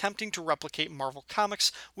hacks in attempting to replicate Marvel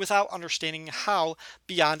Comics without understanding how,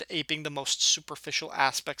 beyond aping the most superficial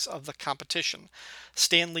aspects of the competition.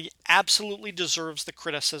 Stan Lee absolutely deserves the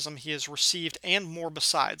criticism he has received and more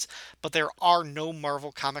besides, but there are no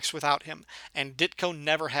Marvel Comics without him, and Ditko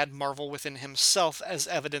never had Marvel within himself as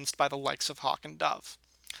evidenced by the likes of Hawk and Dove.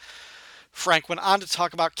 Frank went on to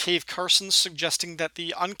talk about Cave Carson, suggesting that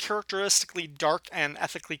the uncharacteristically dark and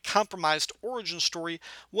ethically compromised origin story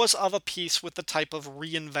was of a piece with the type of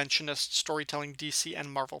reinventionist storytelling DC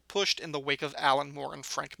and Marvel pushed in the wake of Alan Moore and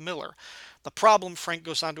Frank Miller. The problem, Frank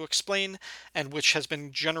goes on to explain, and which has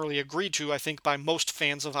been generally agreed to, I think, by most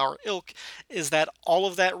fans of our ilk, is that all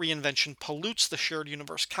of that reinvention pollutes the shared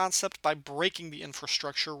universe concept by breaking the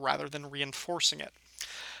infrastructure rather than reinforcing it.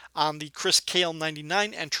 On the Chris Kale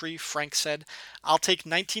 99 entry, Frank said, I'll take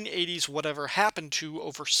 1980s Whatever Happened To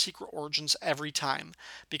over Secret Origins every time,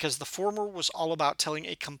 because the former was all about telling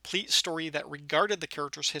a complete story that regarded the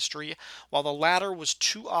character's history, while the latter was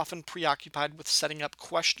too often preoccupied with setting up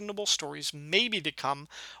questionable stories maybe to come,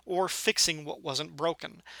 or fixing what wasn't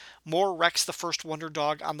broken. More wrecks the first Wonder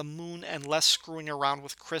Dog on the moon and less screwing around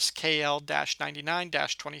with Chris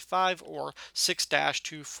KL-99-25 or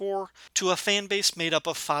 6-24 to a fan base made up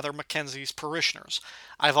of Father Mackenzie's parishioners.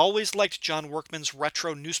 I've always liked John Workman's Kirkman's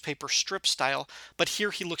retro newspaper strip style, but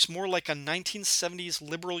here he looks more like a 1970s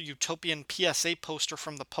liberal utopian PSA poster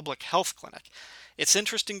from the public health clinic. It's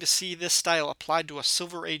interesting to see this style applied to a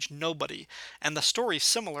Silver Age nobody, and the story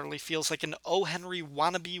similarly feels like an O. Henry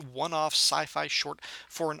wannabe one-off sci-fi short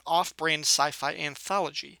for an off-brand sci-fi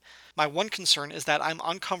anthology. My one concern is that I'm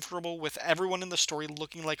uncomfortable with everyone in the story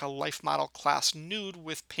looking like a life model class nude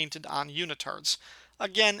with painted-on unitards.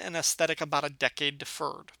 Again, an aesthetic about a decade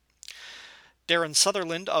deferred. Darren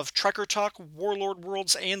Sutherland of Trekker Talk, Warlord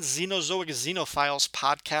Worlds, and Xenozoic Xenophiles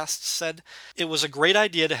podcasts said, "It was a great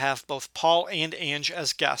idea to have both Paul and Ange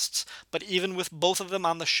as guests, but even with both of them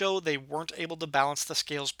on the show, they weren't able to balance the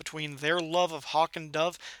scales between their love of Hawk and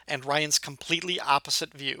Dove and Ryan's completely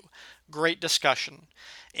opposite view. Great discussion.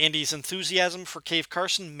 Andy's enthusiasm for Cave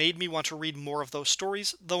Carson made me want to read more of those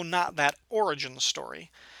stories, though not that origin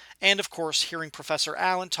story. And of course, hearing Professor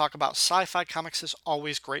Allen talk about sci-fi comics is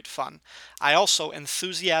always great fun. I also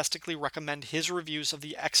enthusiastically recommend his reviews of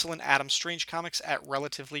the excellent Adam Strange comics at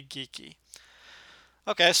Relatively Geeky."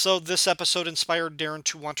 Okay, so this episode inspired Darren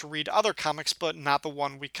to want to read other comics, but not the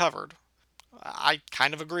one we covered. I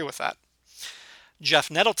kind of agree with that.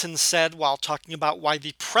 Jeff Nettleton said, while talking about why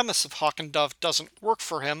the premise of Hawk and Dove doesn't work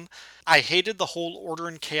for him, "I hated the whole order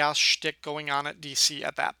and chaos shtick going on at DC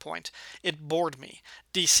at that point. It bored me.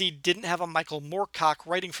 DC didn't have a Michael Moorcock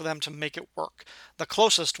writing for them to make it work. The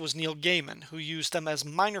closest was Neil Gaiman, who used them as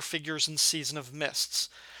minor figures in Season of Mists.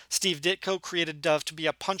 Steve Ditko created Dove to be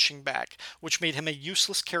a punching bag, which made him a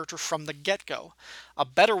useless character from the get-go. A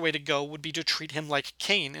better way to go would be to treat him like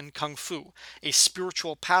Kane in Kung Fu, a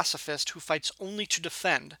spiritual pacifist who fights only to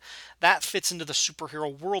defend. That fits into the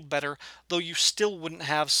superhero world better, though you still wouldn't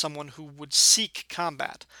have someone who would seek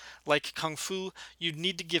combat. Like Kung Fu, you'd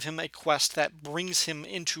need to give him a quest that brings him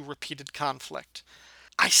into repeated conflict.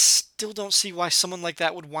 I still don't see why someone like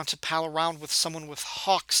that would want to pal around with someone with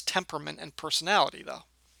Hawk's temperament and personality, though."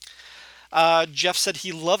 Jeff said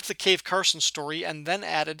he loved the Cave Carson story and then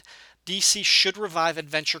added, "DC should revive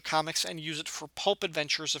Adventure Comics and use it for pulp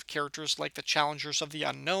adventures of characters like the Challengers of the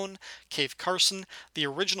Unknown, Cave Carson, the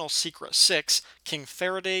original Secret Six, King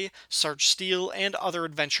Faraday, Sarge Steele, and other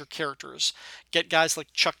adventure characters. Get guys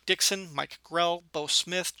like Chuck Dixon, Mike Grell, Bo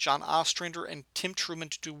Smith, John Ostrander, and Tim Truman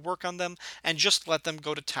to do work on them, and just let them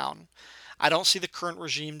go to town. I don't see the current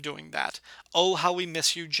regime doing that. Oh, how we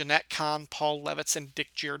miss you, Jeanette Kahn, Paul Levitz, and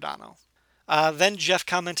Dick Giordano." Then Jeff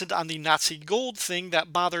commented on the Nazi gold thing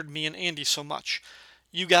that bothered me and Andy so much.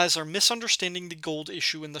 "You guys are misunderstanding the gold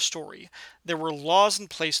issue in the story. There were laws in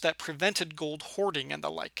place that prevented gold hoarding and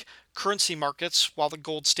the like. Currency markets, while the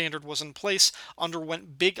gold standard was in place,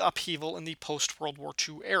 underwent big upheaval in the post-World War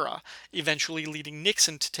II era, eventually leading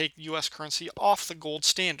Nixon to take U.S. currency off the gold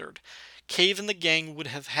standard. Cave and the gang would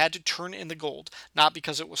have had to turn in the gold, not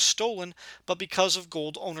because it was stolen, but because of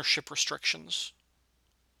gold ownership restrictions."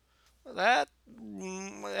 That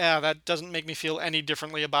doesn't make me feel any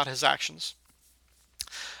differently about his actions.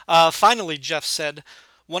 Finally, Jeff said,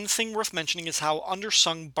 "One thing worth mentioning is how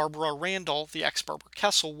undersung Barbara Randall, the ex-Barbara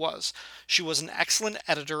Kessel, was. She was an excellent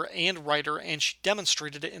editor and writer, and she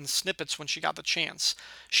demonstrated it in snippets when she got the chance.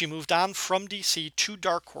 She moved on from DC to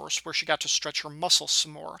Dark Horse, where she got to stretch her muscles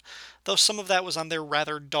some more, though some of that was on their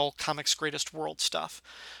rather dull Comics Greatest World stuff.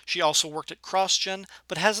 She also worked at CrossGen,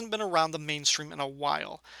 but hasn't been around the mainstream in a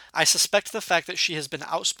while. I suspect the fact that she has been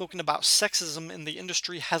outspoken about sexism in the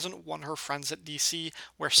industry hasn't won her friends at DC,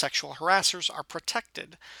 where sexual harassers are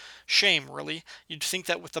protected. Shame, really. You'd think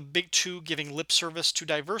that with the big two giving lip service to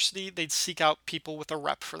diversity, they'd seek out people with a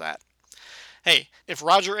rep for that. Hey, if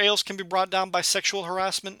Roger Ailes can be brought down by sexual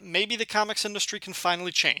harassment, maybe the comics industry can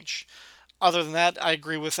finally change. Other than that, I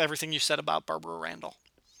agree with everything you said about Barbara Randall."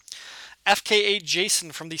 FKA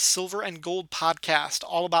Jason from the Silver and Gold podcast,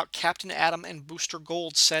 all about Captain Atom and Booster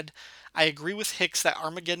Gold, said, "I agree with Hicks that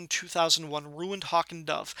Armageddon 2001 ruined Hawk and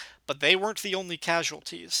Dove, but they weren't the only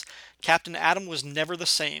casualties. Captain Atom was never the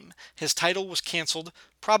same. His title was cancelled,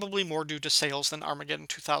 probably more due to sales than Armageddon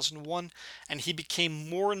 2001, and he became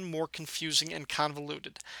more and more confusing and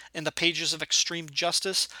convoluted. In the pages of Extreme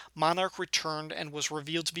Justice, Monarch returned and was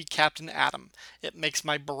revealed to be Captain Atom. It makes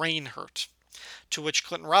my brain hurt." To which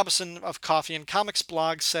Clinton Robinson of Coffee and Comics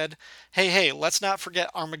blog said, hey, let's not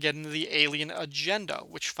forget Armageddon the Alien Agenda,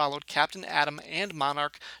 which followed Captain Atom and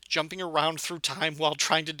Monarch jumping around through time while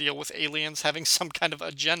trying to deal with aliens having some kind of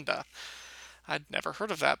agenda. I'd never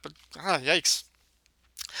heard of that, but yikes.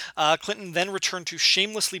 Clinton then returned to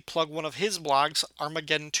shamelessly plug one of his blogs,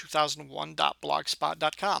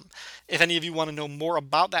 armageddon2001.blogspot.com. If any of you want to know more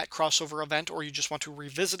about that crossover event or you just want to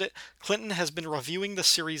revisit it, Clinton has been reviewing the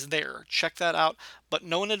series there. Check that out, but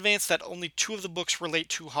know in advance that only 2 of the books relate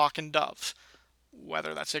to Hawk and Dove.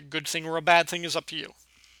 Whether that's a good thing or a bad thing is up to you.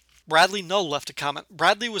 Bradley Null left a comment.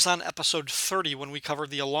 Bradley was on episode 30 when we covered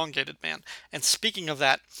The Elongated Man. And speaking of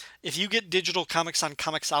that, if you get digital comics on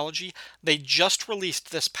Comixology, they just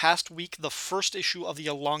released this past week the first issue of the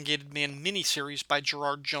Elongated Man miniseries by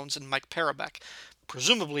Gerard Jones and Mike Parobeck.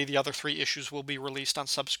 Presumably the other 3 issues will be released on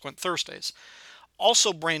subsequent Thursdays.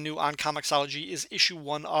 Also brand new on Comixology is issue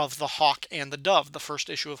 1 of The Hawk and the Dove, the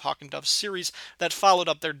first issue of Hawk and Dove series that followed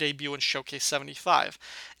up their debut in Showcase 75.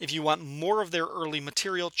 If you want more of their early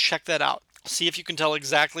material, check that out. See if you can tell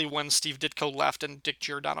exactly when Steve Ditko left and Dick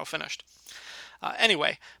Giordano finished.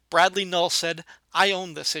 Anyway, Bradley Null said, I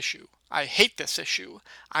own this issue. I hate this issue.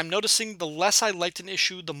 I'm noticing the less I liked an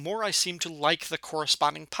issue, the more I seem to like the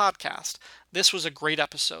corresponding podcast. This was a great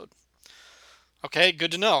episode. Okay,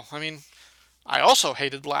 good to know. I mean, I also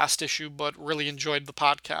hated the last issue, but really enjoyed the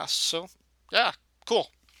podcast, so yeah,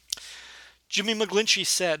 cool. Jimmy McGlinchey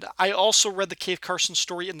said, I also read the Cave Carson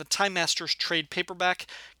story in the Time Masters trade paperback.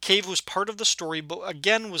 Cave was part of the story, but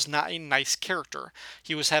again was not a nice character.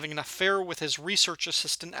 He was having an affair with his research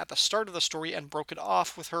assistant at the start of the story and broke it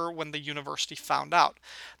off with her when the university found out.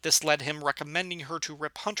 This led him recommending her to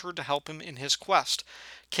Rip Hunter to help him in his quest.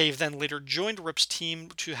 Cave then later joined Rip's team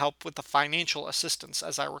to help with the financial assistance,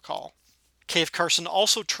 as I recall. Cave Carson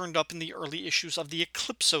also turned up in the early issues of the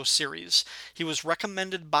Eclipso series. He was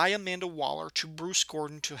recommended by Amanda Waller to Bruce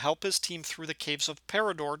Gordon to help his team through the caves of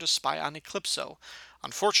Parador to spy on Eclipso.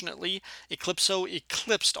 Unfortunately, Eclipso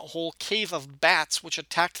eclipsed a whole cave of bats which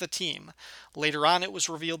attacked the team. Later on, it was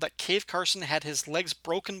revealed that Cave Carson had his legs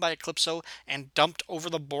broken by Eclipso and dumped over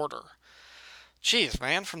the border. Jeez,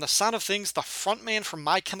 man, from the sound of things, the frontman from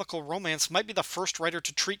My Chemical Romance might be the first writer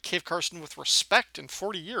to treat Cave Carson with respect in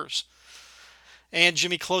 40 years. And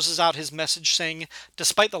Jimmy closes out his message saying,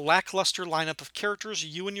 despite the lackluster lineup of characters,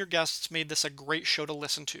 you and your guests made this a great show to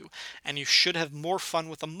listen to, and you should have more fun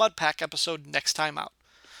with the Mudpack episode next time out.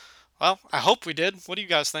 Well, I hope we did. What do you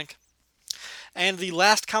guys think? And the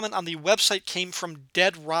last comment on the website came from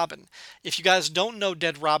Dead Robin. If you guys don't know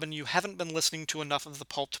Dead Robin, you haven't been listening to enough of the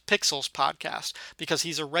Pulp to Pixels podcast, because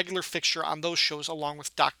he's a regular fixture on those shows along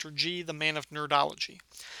with Dr. G, the man of nerdology.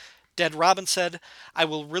 Dead Robin said, I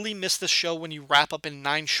will really miss this show when you wrap up in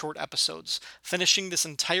 9 short episodes. Finishing this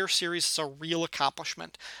entire series is a real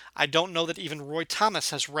accomplishment. I don't know that even Roy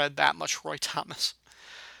Thomas has read that much Roy Thomas.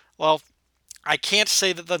 Well, I can't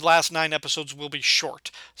say that the last 9 episodes will be short.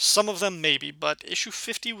 Some of them maybe, but issue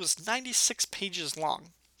 50 was 96 pages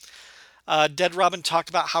long. Dead Robin talked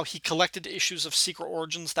about how he collected issues of Secret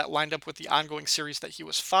Origins that lined up with the ongoing series that he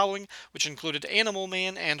was following, which included Animal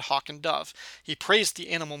Man and Hawk and Dove. He praised the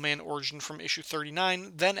Animal Man origin from issue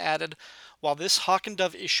 39, then added, while this Hawk and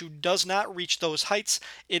Dove issue does not reach those heights,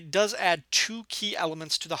 it does add 2 key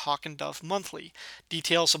elements to the Hawk and Dove monthly,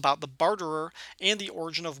 details about the Barterer and the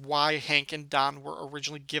origin of why Hank and Don were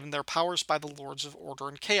originally given their powers by the Lords of Order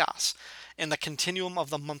and Chaos. In the continuum of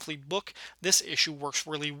the monthly book, this issue works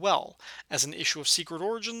really well. As an issue of Secret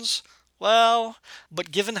Origins, well,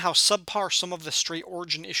 but given how subpar some of the straight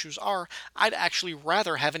origin issues are, I'd actually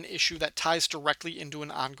rather have an issue that ties directly into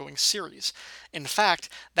an ongoing series. In fact,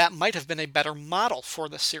 that might have been a better model for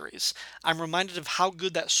the series. I'm reminded of how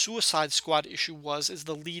good that Suicide Squad issue was as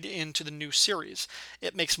the lead in to the new series.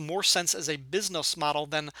 It makes more sense as a business model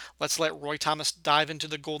than let's let Roy Thomas dive into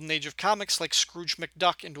the golden age of comics like Scrooge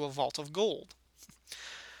McDuck into a vault of gold.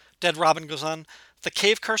 Dead Robin goes on, the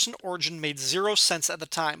Cave Carson origin made 0 sense at the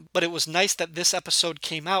time, but it was nice that this episode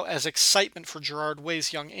came out as excitement for Gerard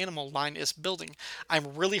Way's Young Animal line is building.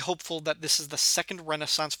 I'm really hopeful that this is the second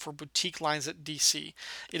renaissance for boutique lines at DC.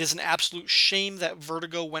 It is an absolute shame that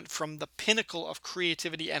Vertigo went from the pinnacle of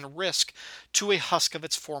creativity and risk to a husk of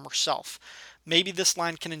its former self. Maybe this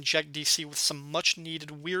line can inject DC with some much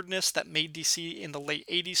needed weirdness that made DC in the late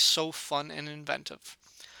 80s so fun and inventive.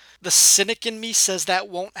 The cynic in me says that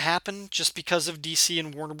won't happen just because of DC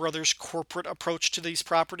and Warner Brothers' corporate approach to these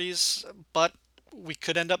properties, but we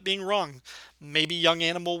could end up being wrong. Maybe Young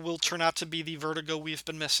Animal will turn out to be the Vertigo we've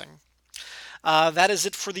been missing. That is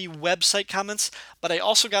it for the website comments, but I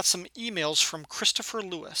also got some emails from Christopher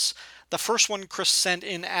Lewis. The first one Chris sent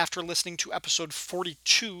in after listening to episode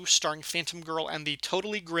 42 starring Phantom Girl and the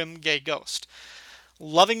totally grim gay ghost.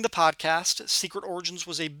 Loving the podcast. Secret Origins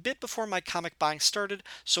was a bit before my comic buying started,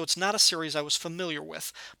 so it's not a series I was familiar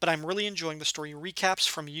with, but I'm really enjoying the story recaps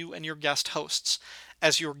from you and your guest hosts.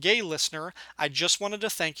 As your gay listener, I just wanted to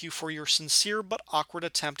thank you for your sincere but awkward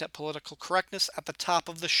attempt at political correctness at the top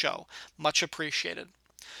of the show. Much appreciated.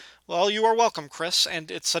 Well, you are welcome, Chris, and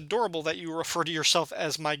it's adorable that you refer to yourself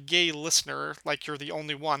as my gay listener like you're the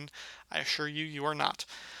only one. I assure you, you are not.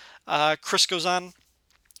 Chris goes on,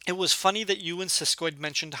 It was funny that you and Siskoid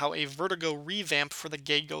mentioned how a Vertigo revamp for the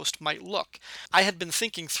gay ghost might look. I had been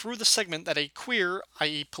thinking through the segment that a queer,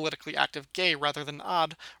 i.e. politically active gay rather than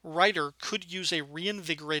odd, writer could use a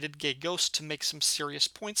reinvigorated gay ghost to make some serious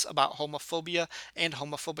points about homophobia and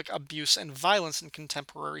homophobic abuse and violence in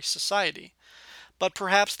contemporary society. But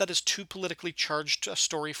perhaps that is too politically charged a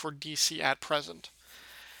story for DC at present.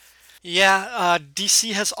 Yeah,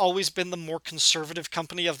 DC has always been the more conservative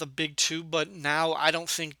company of the big two, but now I don't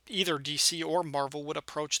think either DC or Marvel would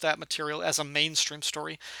approach that material as a mainstream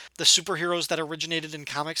story. The superheroes that originated in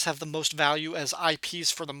comics have the most value as IPs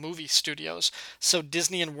for the movie studios, so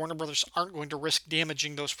Disney and Warner Brothers aren't going to risk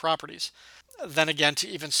damaging those properties. Then again, to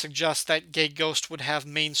even suggest that Gay Ghost would have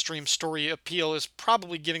mainstream story appeal is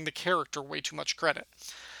probably giving the character way too much credit.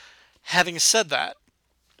 Having said that,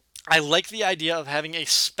 I like the idea of having a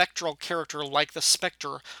spectral character like the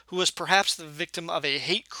Spectre, who is perhaps the victim of a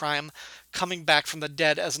hate crime, coming back from the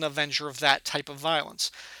dead as an avenger of that type of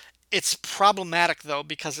violence. It's problematic, though,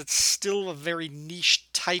 because it's still a very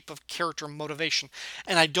niche type of character motivation,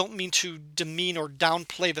 and I don't mean to demean or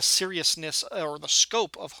downplay the seriousness or the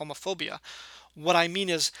scope of homophobia. What I mean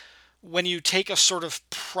is, when you take a sort of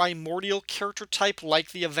primordial character type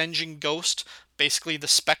like the Avenging Ghost, basically the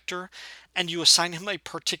Spectre, and you assign him a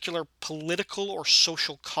particular political or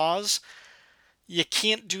social cause, you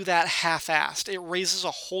can't do that half-assed. It raises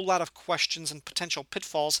a whole lot of questions and potential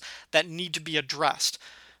pitfalls that need to be addressed.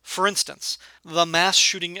 For instance, the mass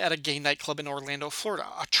shooting at a gay nightclub in Orlando, Florida.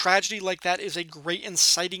 A tragedy like that is a great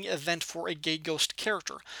inciting event for a gay ghost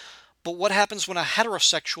character. But what happens when a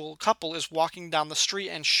heterosexual couple is walking down the street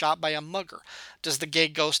and shot by a mugger? Does the gay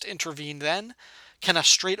ghost intervene then? Can a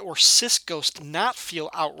straight or cis ghost not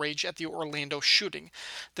feel outrage at the Orlando shooting?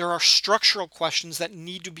 There are structural questions that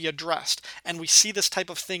need to be addressed, and we see this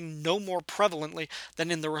type of thing no more prevalently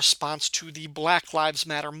than in the response to the Black Lives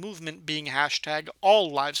Matter movement being hashtag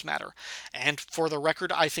All Lives Matter. And for the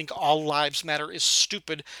record, I think All Lives Matter is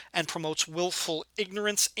stupid and promotes willful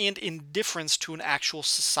ignorance and indifference to an actual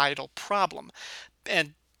societal problem.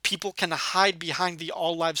 And people can hide behind the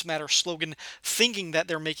All Lives Matter slogan thinking that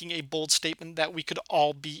they're making a bold statement that we could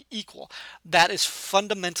all be equal. That is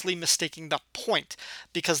fundamentally mistaking the point,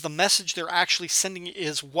 because the message they're actually sending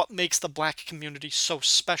is what makes the black community so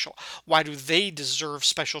special. Why do they deserve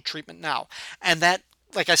special treatment now? And that,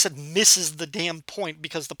 like I said, misses the damn point,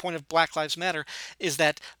 because the point of Black Lives Matter is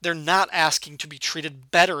that they're not asking to be treated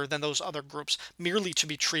better than those other groups, merely to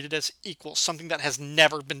be treated as equals, something that has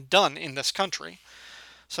never been done in this country.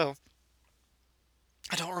 So,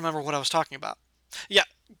 I don't remember what I was talking about. Yeah,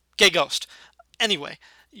 Gay Ghost. Anyway,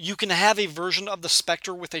 you can have a version of the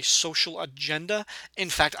Spectre with a social agenda. In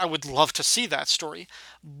fact, I would love to see that story.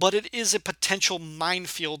 But it is a potential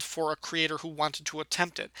minefield for a creator who wanted to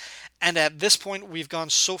attempt it. And at this point, we've gone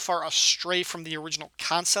so far astray from the original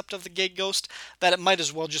concept of the Gay Ghost that it might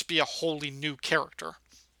as well just be a wholly new character.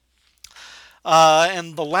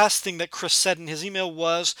 And the last thing that Chris said in his email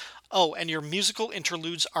was, "Oh, and your musical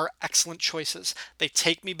interludes are excellent choices. They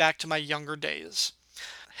take me back to my younger days."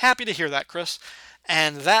 Happy to hear that, Chris.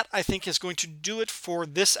 And that, I think, is going to do it for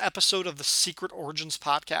this episode of the Secret Origins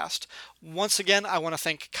podcast. Once again, I want to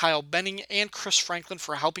thank Kyle Benning and Chris Franklin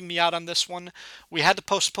for helping me out on this one. We had to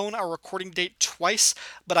postpone our recording date twice,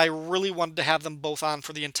 but I really wanted to have them both on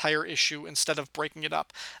for the entire issue instead of breaking it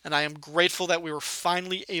up, and I am grateful that we were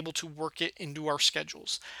finally able to work it into our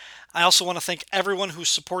schedules. I also want to thank everyone who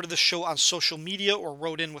supported the show on social media or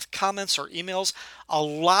wrote in with comments or emails. A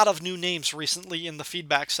lot of new names recently in the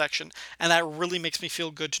feedback section, and that really makes me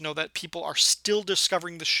feel good to know that people are still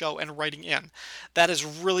discovering the show and writing in. That is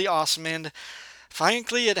really awesome, and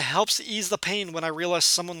frankly, it helps ease the pain when I realize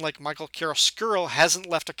someone like Michael Chiaroscuro hasn't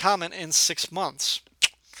left a comment in 6 months.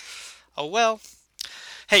 Oh well.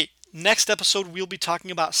 Hey, next episode we'll be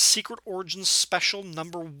talking about Secret Origins Special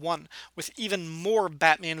number 1, with even more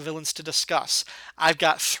Batman villains to discuss. I've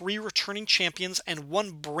got 3 returning champions and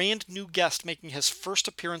 1 brand new guest making his first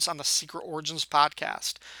appearance on the Secret Origins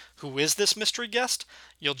podcast. Who is this mystery guest?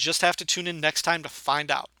 You'll just have to tune in next time to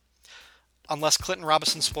find out. Unless Clinton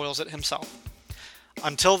Robinson spoils it himself.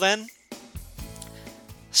 Until then,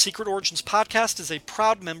 Secret Origins Podcast is a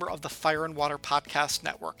proud member of the Fire and Water Podcast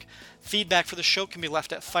Network. Feedback for the show can be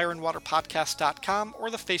left at fireandwaterpodcast.com or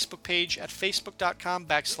the Facebook page at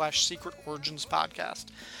facebook.com/Secret Origins Podcast.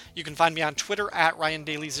 You can find me on Twitter at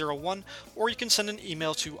RyanDaily01, or you can send an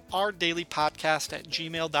email to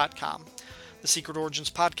ourdailypodcast@gmail.com. The Secret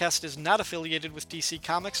Origins podcast is not affiliated with DC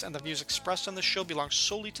Comics, and the views expressed on this show belong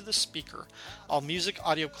solely to the speaker. All music,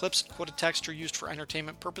 audio clips, and quoted text are used for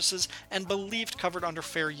entertainment purposes and believed covered under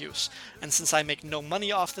fair use. And since I make no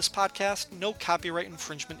money off this podcast, no copyright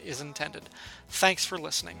infringement is intended. Thanks for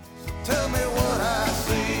listening. Tell me what I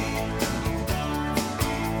see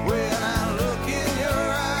when I look in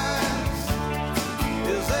your eyes.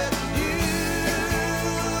 Is that you,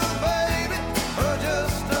 baby, or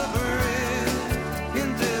just a breath in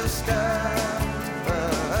disguise?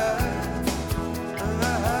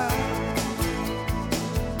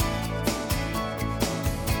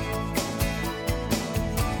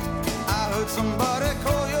 I heard somebody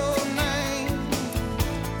call your name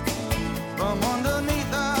from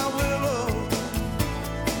underneath our willow.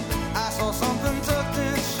 I saw something tucked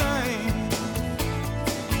in shame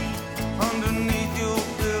underneath your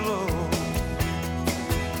pillow.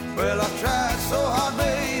 Well, I tried so hard,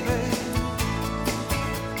 baby,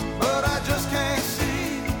 but I just can't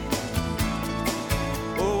see.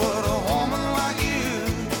 Oh, what a woman like you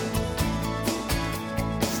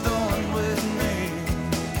is doing with me.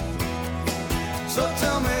 So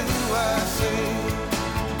tell me who I see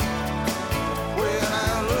when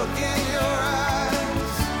I look in your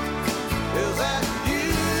eyes. Is that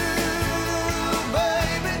you,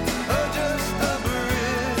 baby, or just a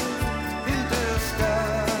breath in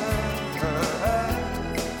disguise?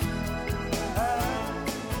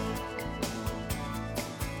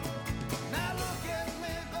 Now look at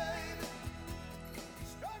me, baby,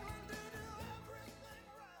 struggling to do everything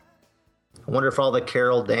right. I wonder if all the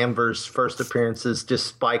Carol Danvers first appearances just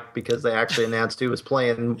spiked because they actually announced who was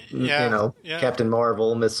playing, Yeah. Captain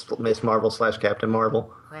Marvel, Miss Marvel / Captain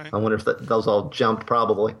Marvel. Right. I wonder if those all jumped,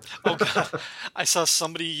 probably. Oh, God. I saw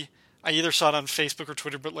somebody, I either saw it on Facebook or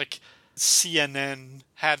Twitter, but like CNN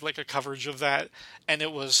had like a coverage of that, and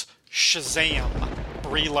it was Shazam,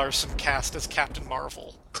 Brie Larson cast as Captain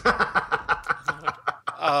Marvel.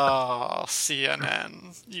 Oh,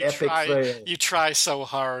 CNN. Epic fail. You try so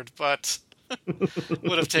hard, but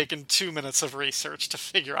would have taken 2 minutes of research to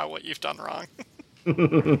figure out what you've done wrong.